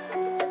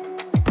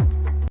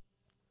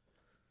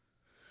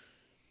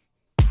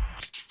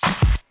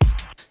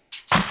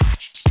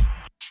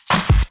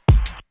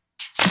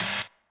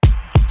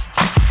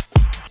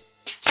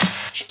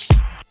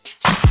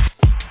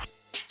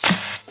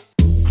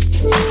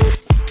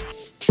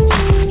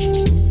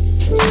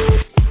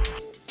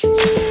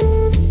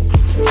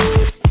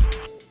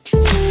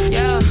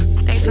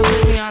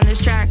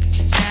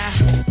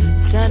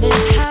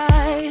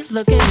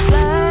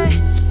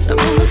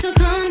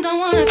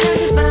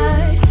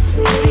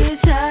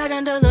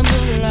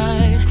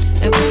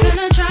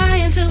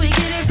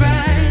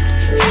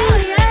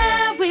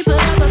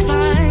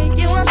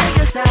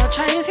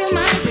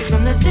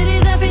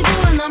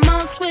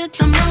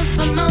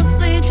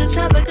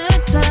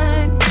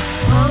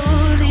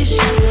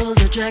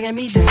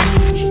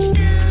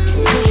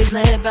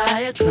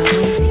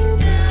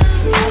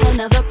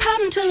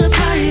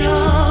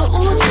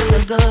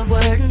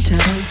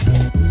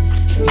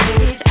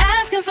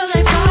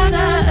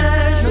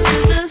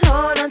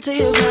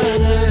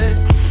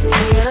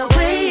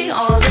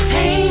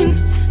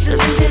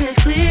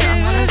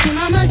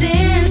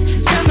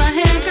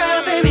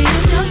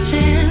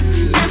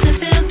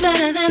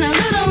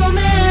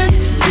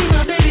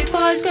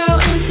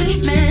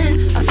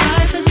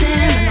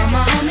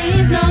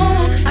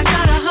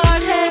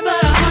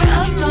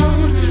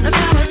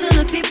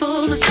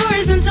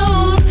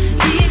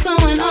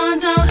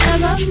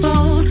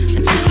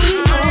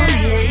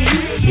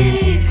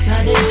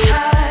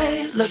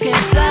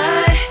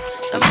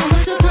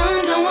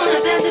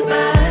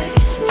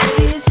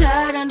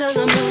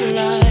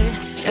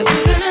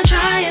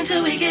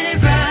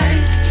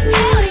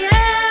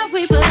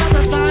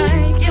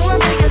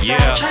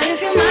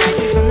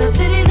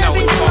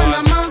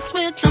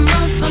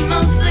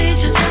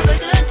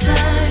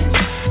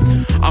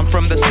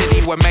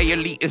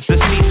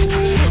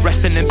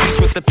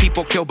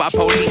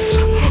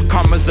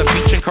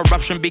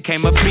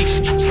 Became a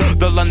beast.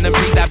 The London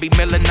breed that be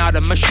milling out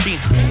a machine.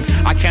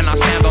 I cannot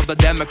stand all the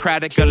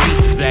democratic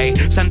elites. They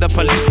send the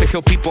police to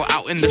kill people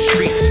out in the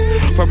streets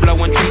for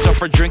blowing trees or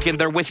for drinking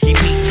their whiskey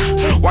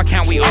neat. Why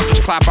can't we all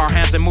just clap our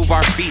hands and move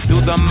our feet?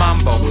 Do the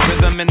mambo,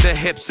 rhythm in the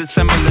hips is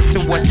similar to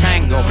a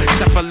tango,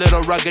 except a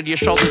little rugged, your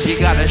shoulders, you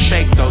gotta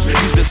shake those.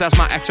 Use this as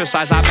my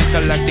exercise, I've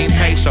been collecting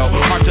peso.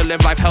 Hard to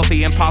live life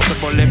healthy,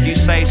 impossible if you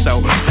say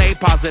so. Stay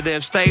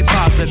positive, stay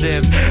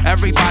positive.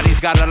 Everybody's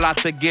got a lot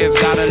to give,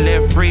 gotta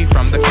live free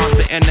from the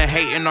constant and the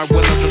hating or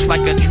willow just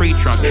like a tree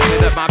trunk. Say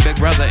that my big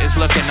brother is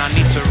looking, I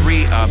need to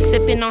re-up.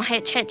 Sipping on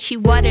hetchy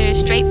water,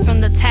 straight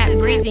from the tap.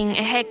 Breathing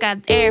a heck out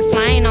air,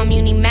 flying on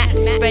muni maps.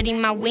 Spreading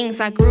my wings,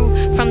 I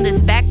grew from this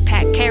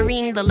backpack.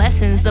 Carrying the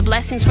lessons, the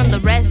blessings from the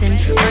resin.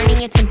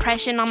 Burning its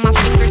impression on my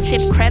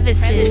fingertip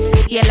crevices.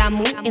 Yeah, la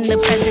mu in the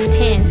present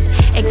tense.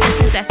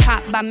 Existence that's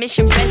taught by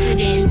mission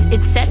residents.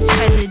 It sets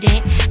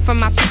precedent for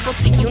my people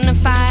to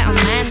unify on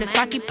land that's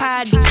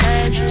occupied.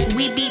 Because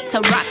we beat to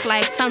rock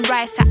like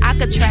sunrise to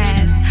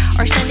Alcatraz,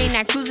 or Sunday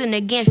night cruising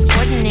against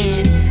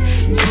ordinance,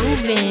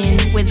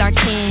 grooving with our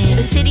kin.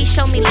 The city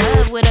showed me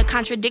love with a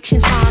contradiction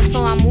song,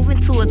 so I'm moving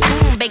to a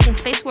tune, baking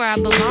space where I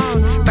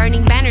belong.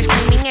 Burning banners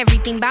claiming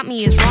everything about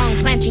me is wrong,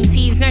 planting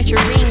seeds,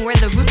 nurturing where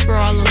the roots were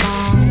all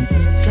along.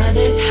 Sun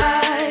is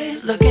high,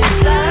 looking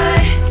fly.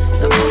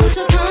 The moment's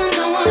so come,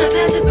 don't wanna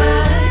pass it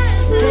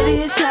by.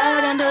 City is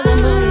tight under the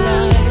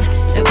moonlight,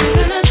 and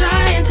we're gonna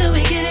try until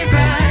we get it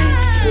right.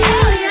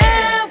 Hell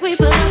yeah, we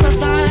put up a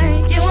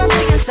fight. You won't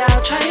take us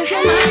out, try if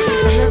you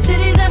might. From the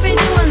city that be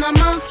doing the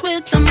most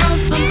with the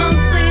most, but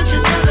mostly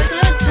just have a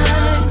good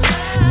time.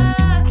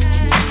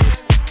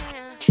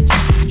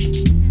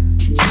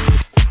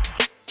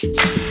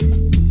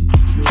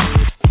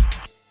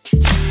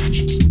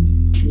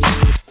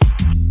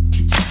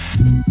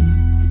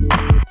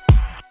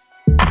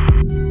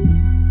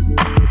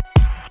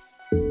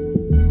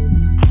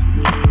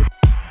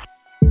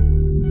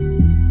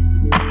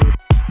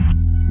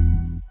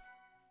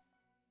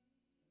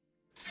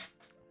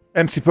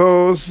 MC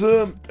Pose,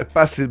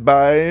 Pass It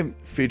By,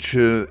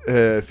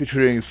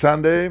 featuring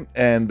Sunday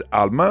and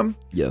Alma.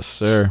 Yes,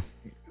 sir.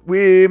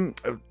 We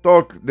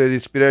talk that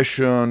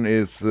inspiration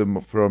is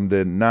from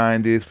the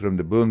 90s, from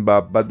the boom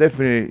bap, but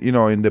definitely,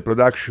 in the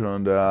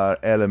production there are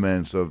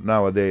elements of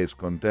nowadays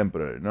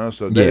contemporary,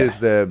 So that is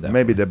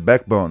maybe the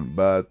backbone,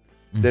 but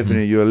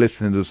definitely you're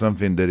listening to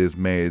something that is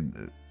made,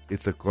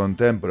 it's a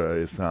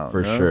contemporary sound.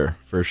 For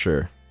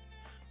sure.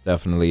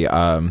 Definitely.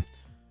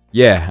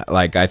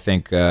 Like I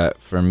think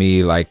for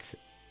me, like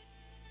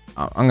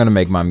I'm gonna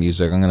make my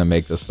music. I'm gonna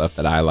make the stuff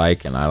that I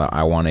like and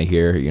I want to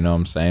hear. You know what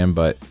I'm saying?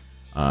 But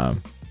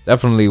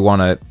definitely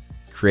want to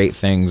create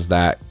things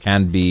that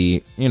can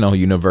be,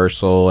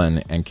 universal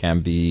and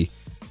can be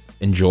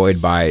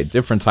enjoyed by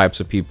different types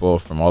of people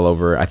from all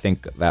over. I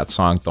think that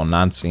song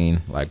Tonantzin,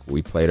 like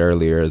we played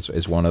earlier,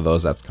 is one of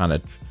those that's kind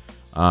of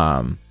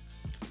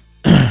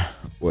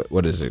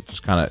what is it?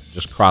 Just kind of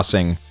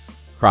crossing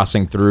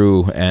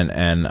through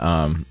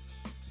and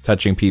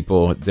touching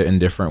people in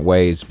different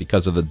ways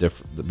because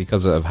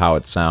of how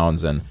it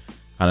sounds and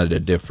kind of the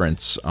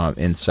difference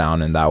in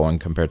sound in that one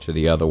compared to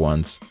the other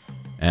ones.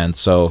 And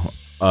so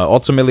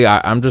ultimately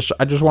I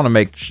just want to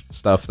make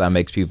stuff that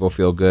makes people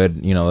feel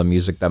good. The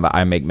music that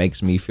I make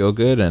makes me feel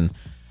good. And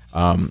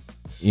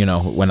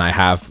when I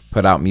have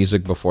put out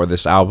music before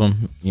this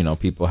album,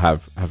 people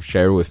have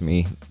shared with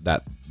me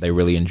that they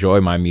really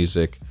enjoy my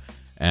music.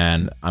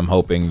 And I'm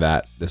hoping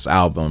that this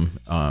album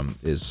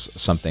is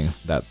something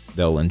that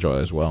they'll enjoy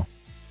as well.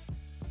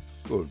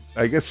 Cool.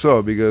 I guess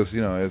so, because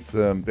it's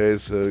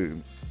there's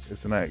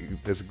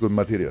good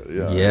material.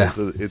 Yeah.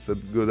 It's a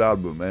good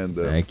album, and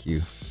thank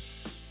you.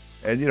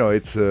 And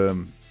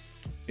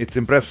it's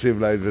impressive,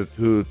 like the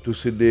two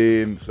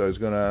CD. So it's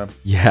gonna.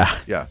 Yeah.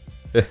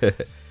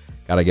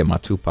 Gotta get my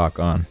Tupac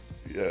on.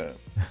 Yeah.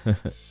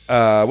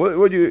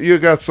 What you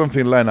got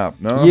something lined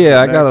up? No. Yeah,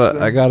 I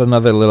got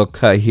another little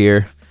cut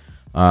here.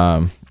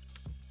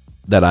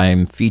 That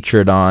I'm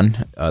featured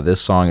on. This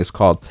song is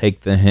called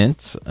Take the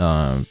Hint,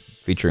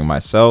 featuring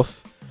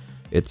myself.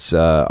 It's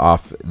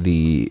off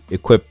the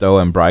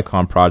Equipto and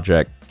Brycon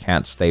project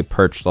Can't Stay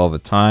Perched All the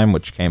Time,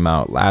 which came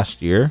out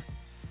last year.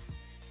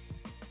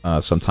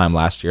 Sometime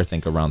last year, I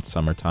think around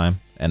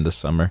summertime, end of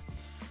summer.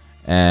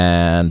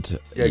 And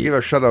give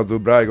a shout out to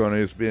Brycon.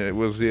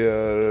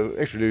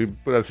 Actually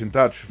put us in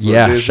touch.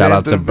 Shout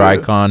out to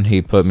Brycon.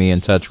 He put me in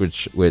touch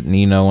with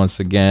Nino once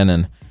again,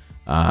 and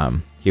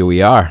here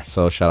we are.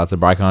 So shout out to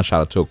Brycon,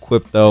 shout out to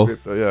Equipto.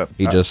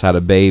 He just had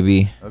a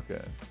baby.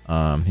 Okay.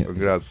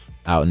 Congrats.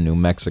 Out in New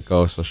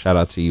Mexico. So shout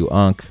out to you,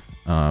 Unc.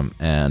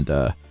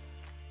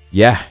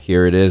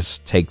 Here it is.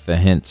 Take the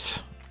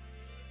Hints.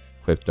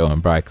 Equipto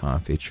and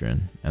Brycon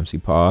featuring MC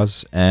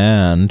Pause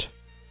and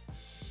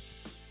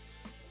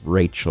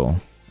Rachel.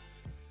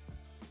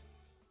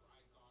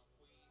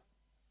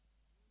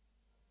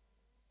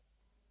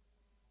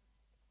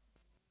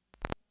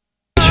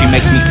 She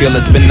makes me feel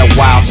it's been a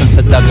while since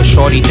I dug a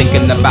shorty,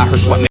 thinking about her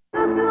sweat.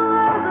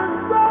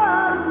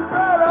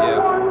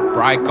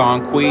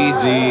 Brycon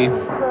Queasy.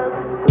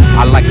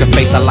 I like her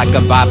face, I like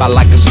her vibe, I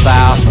like her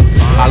style.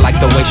 I like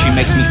the way she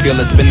makes me feel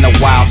it's been a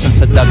while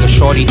since I dug a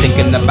shorty,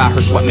 thinking about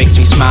her sweat makes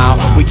me smile.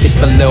 We kissed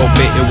a little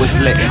bit, it was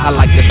lit. I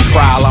like this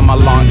trial, I'm a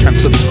long-term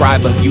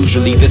subscriber.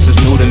 Usually this is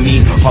new to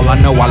me. All I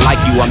know, I like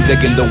you, I'm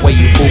digging the way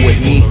you fool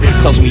with me.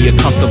 Tells me you're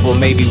comfortable,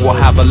 maybe we'll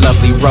have a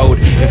lovely road.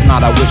 If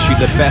not, I wish you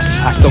the best,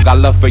 I still got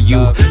love for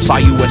you. Saw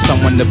you as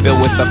someone to build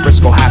with, a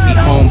Frisco happy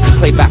home.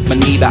 Play back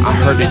Bonita, I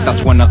heard it,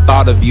 that's when I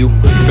thought of you.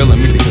 You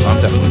feeling me? Because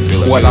I'm definitely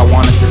feeling what I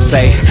wanted to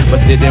say,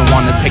 but didn't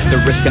want to take the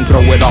risk and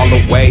throw it all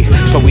away.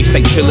 So we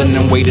stayed chillin'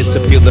 and waited to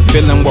feel the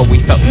feeling where we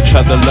felt each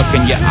other look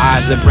in your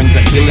eyes. It brings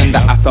a healing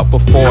that I felt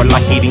before,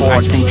 like eating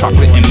ice cream,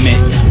 chocolate and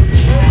mint.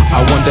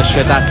 I wonder,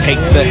 should I take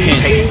the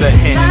hint? Take the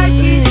hint. Like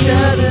each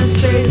other's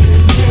face.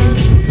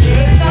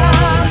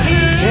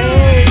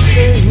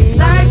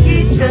 Like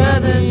each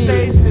other's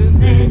face.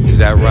 Is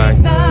that right?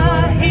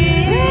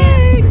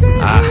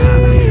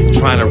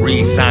 Trying to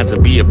read signs to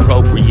be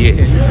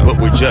appropriate, but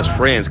we're just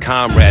friends,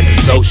 comrades,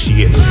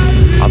 associates.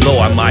 Although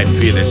I might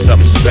feel there's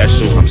something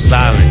special, I'm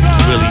silent,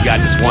 cause really I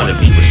just want to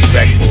be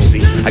respectful.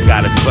 See, I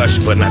got a crush,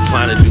 but not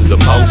trying to do the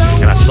most.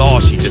 And I saw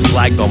she just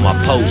liked on my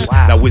post.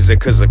 Now is it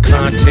cause of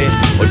content,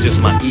 or just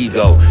my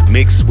ego,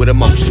 mixed with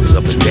emotions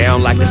up and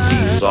down like a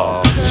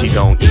seesaw? She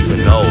don't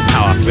even know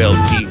how I felt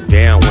deep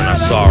down when I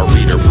saw her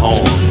read her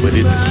poem. But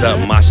is it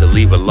something I should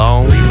leave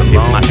alone? If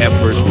my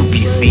efforts would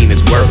be seen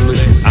as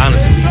worthless? Cause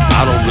honestly,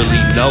 I don't really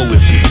know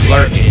if she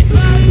flirting.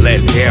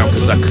 Let down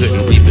cause I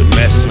couldn't read the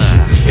message.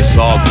 It's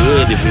all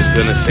good if it's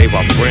gonna save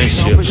our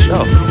friendship, cause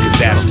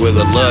that's where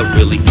the love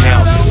really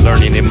counts.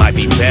 Learning it might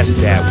be best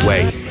that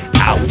way.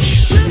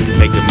 Ouch.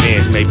 Make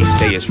amends, maybe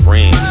stay as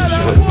friends,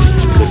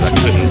 cause I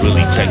couldn't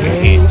really take a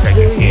hint.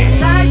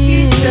 Like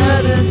each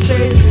other's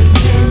face.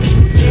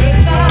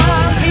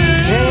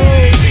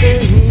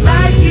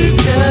 Like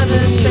each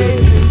other's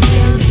face.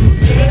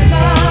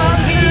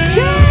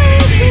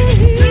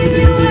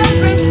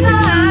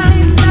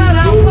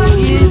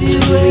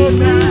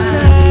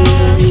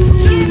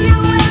 Give you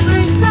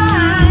every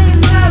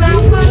sign that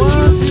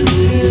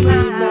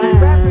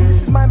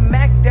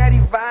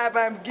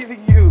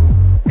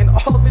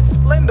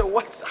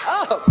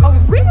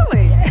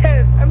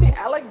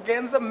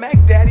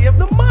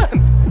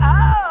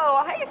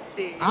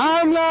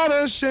I'm not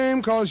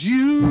ashamed 'cause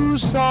you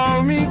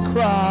saw me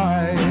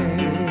cry.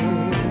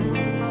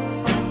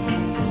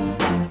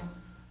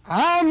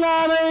 I'm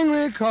not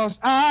angry 'cause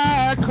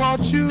I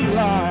caught you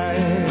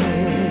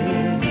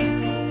lying.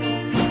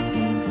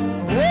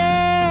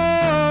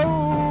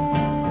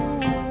 Oh,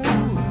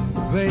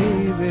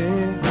 baby,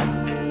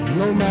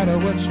 no matter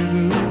what you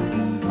do,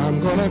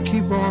 I'm gonna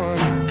keep on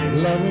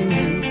loving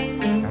you,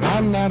 and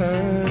I'm not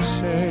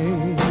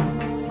ashamed.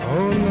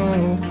 Oh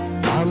no,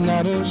 I'm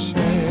not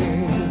ashamed.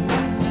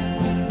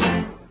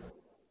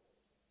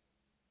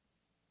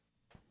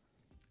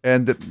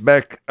 And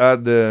back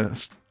at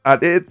it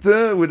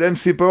with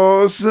MC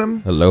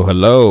Pause. Hello,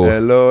 hello.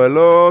 Hello,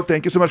 hello.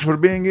 Thank you so much for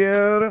being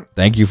here.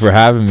 Thank you for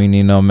having me,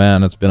 Nino,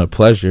 man. It's been a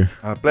pleasure.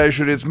 A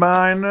pleasure is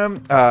mine.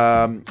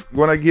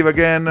 Wanna give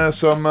again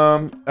some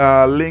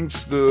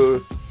links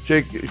to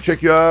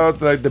check you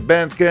out, like the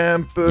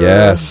Bandcamp.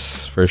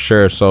 Yes, for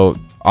sure. So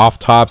off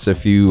tops,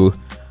 if you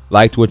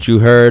liked what you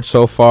heard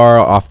so far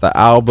off the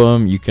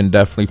album, you can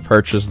definitely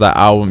purchase the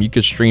album. You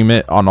can stream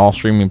it on all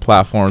streaming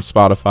platforms,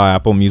 Spotify,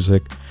 Apple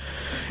Music,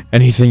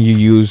 anything you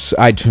use,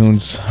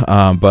 iTunes.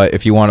 But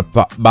if you want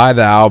to buy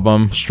the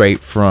album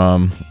straight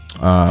from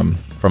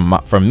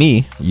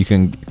me, you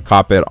can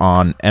cop it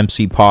on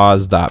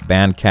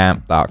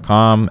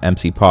mcpause.bandcamp.com.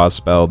 mcpause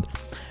spelled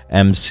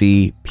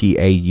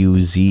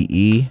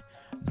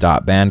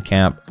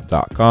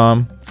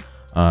mcpauze.bandcamp.com.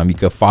 You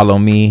can follow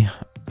me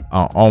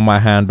on all my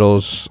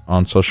handles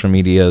on social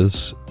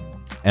medias,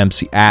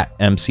 at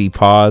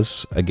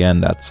mcpause. Again,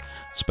 that's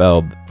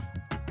spelled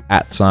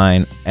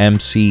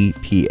 @MCPAUZE.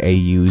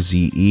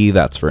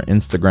 That's for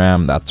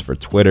Instagram. That's for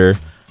Twitter.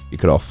 You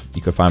could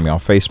find me on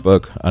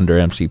Facebook under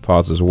MC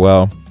Pause as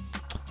well.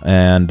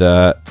 And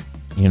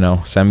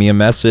send me a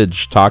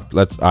message.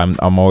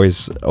 I'm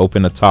always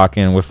open to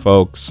talking with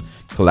folks,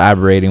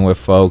 collaborating with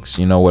folks.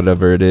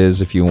 Whatever it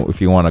is. If you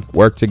want to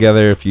work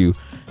together, if you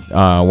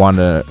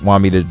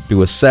want me to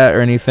do a set or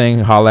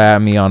anything, holla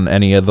at me on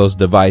any of those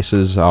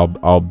devices.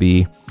 I'll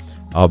be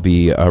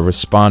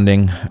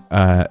responding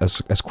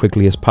as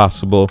quickly as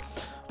possible.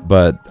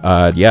 But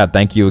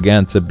thank you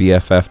again to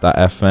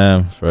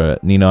BFF.FM, for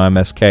Nino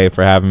MSK,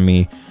 for having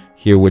me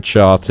here with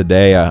y'all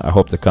today. I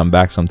hope to come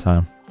back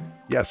sometime.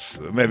 Yes,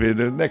 maybe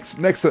the next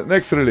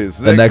release.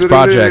 The next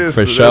project,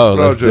 for sure.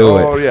 Let's do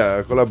it. Oh,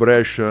 yeah,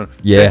 collaboration.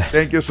 Yeah.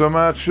 Thank you so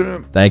much.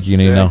 Thank you,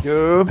 Nino. Thank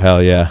you.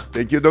 Hell yeah.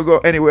 Thank you. Don't go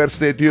anywhere.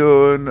 Stay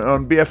tuned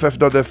on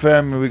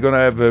BFF.FM. We're going to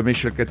have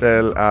Michel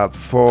Ketel at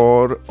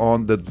 4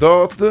 on the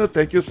dot.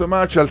 Thank you so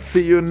much. I'll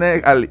see you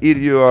next. I'll hear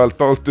you. I'll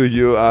talk to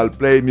you. I'll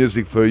play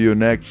music for you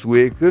next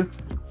week.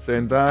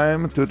 Same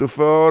time, 2 to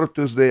 4,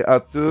 Tuesday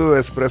at 2,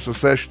 Espresso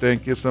Sesh.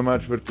 Thank you so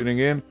much for tuning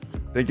in.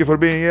 Thank you for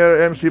being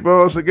here, MC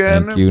Boss,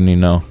 again. Thank you,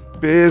 Nino.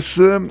 Peace.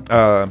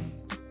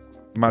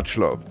 Much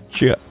love.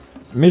 Cheers.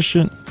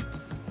 Mission.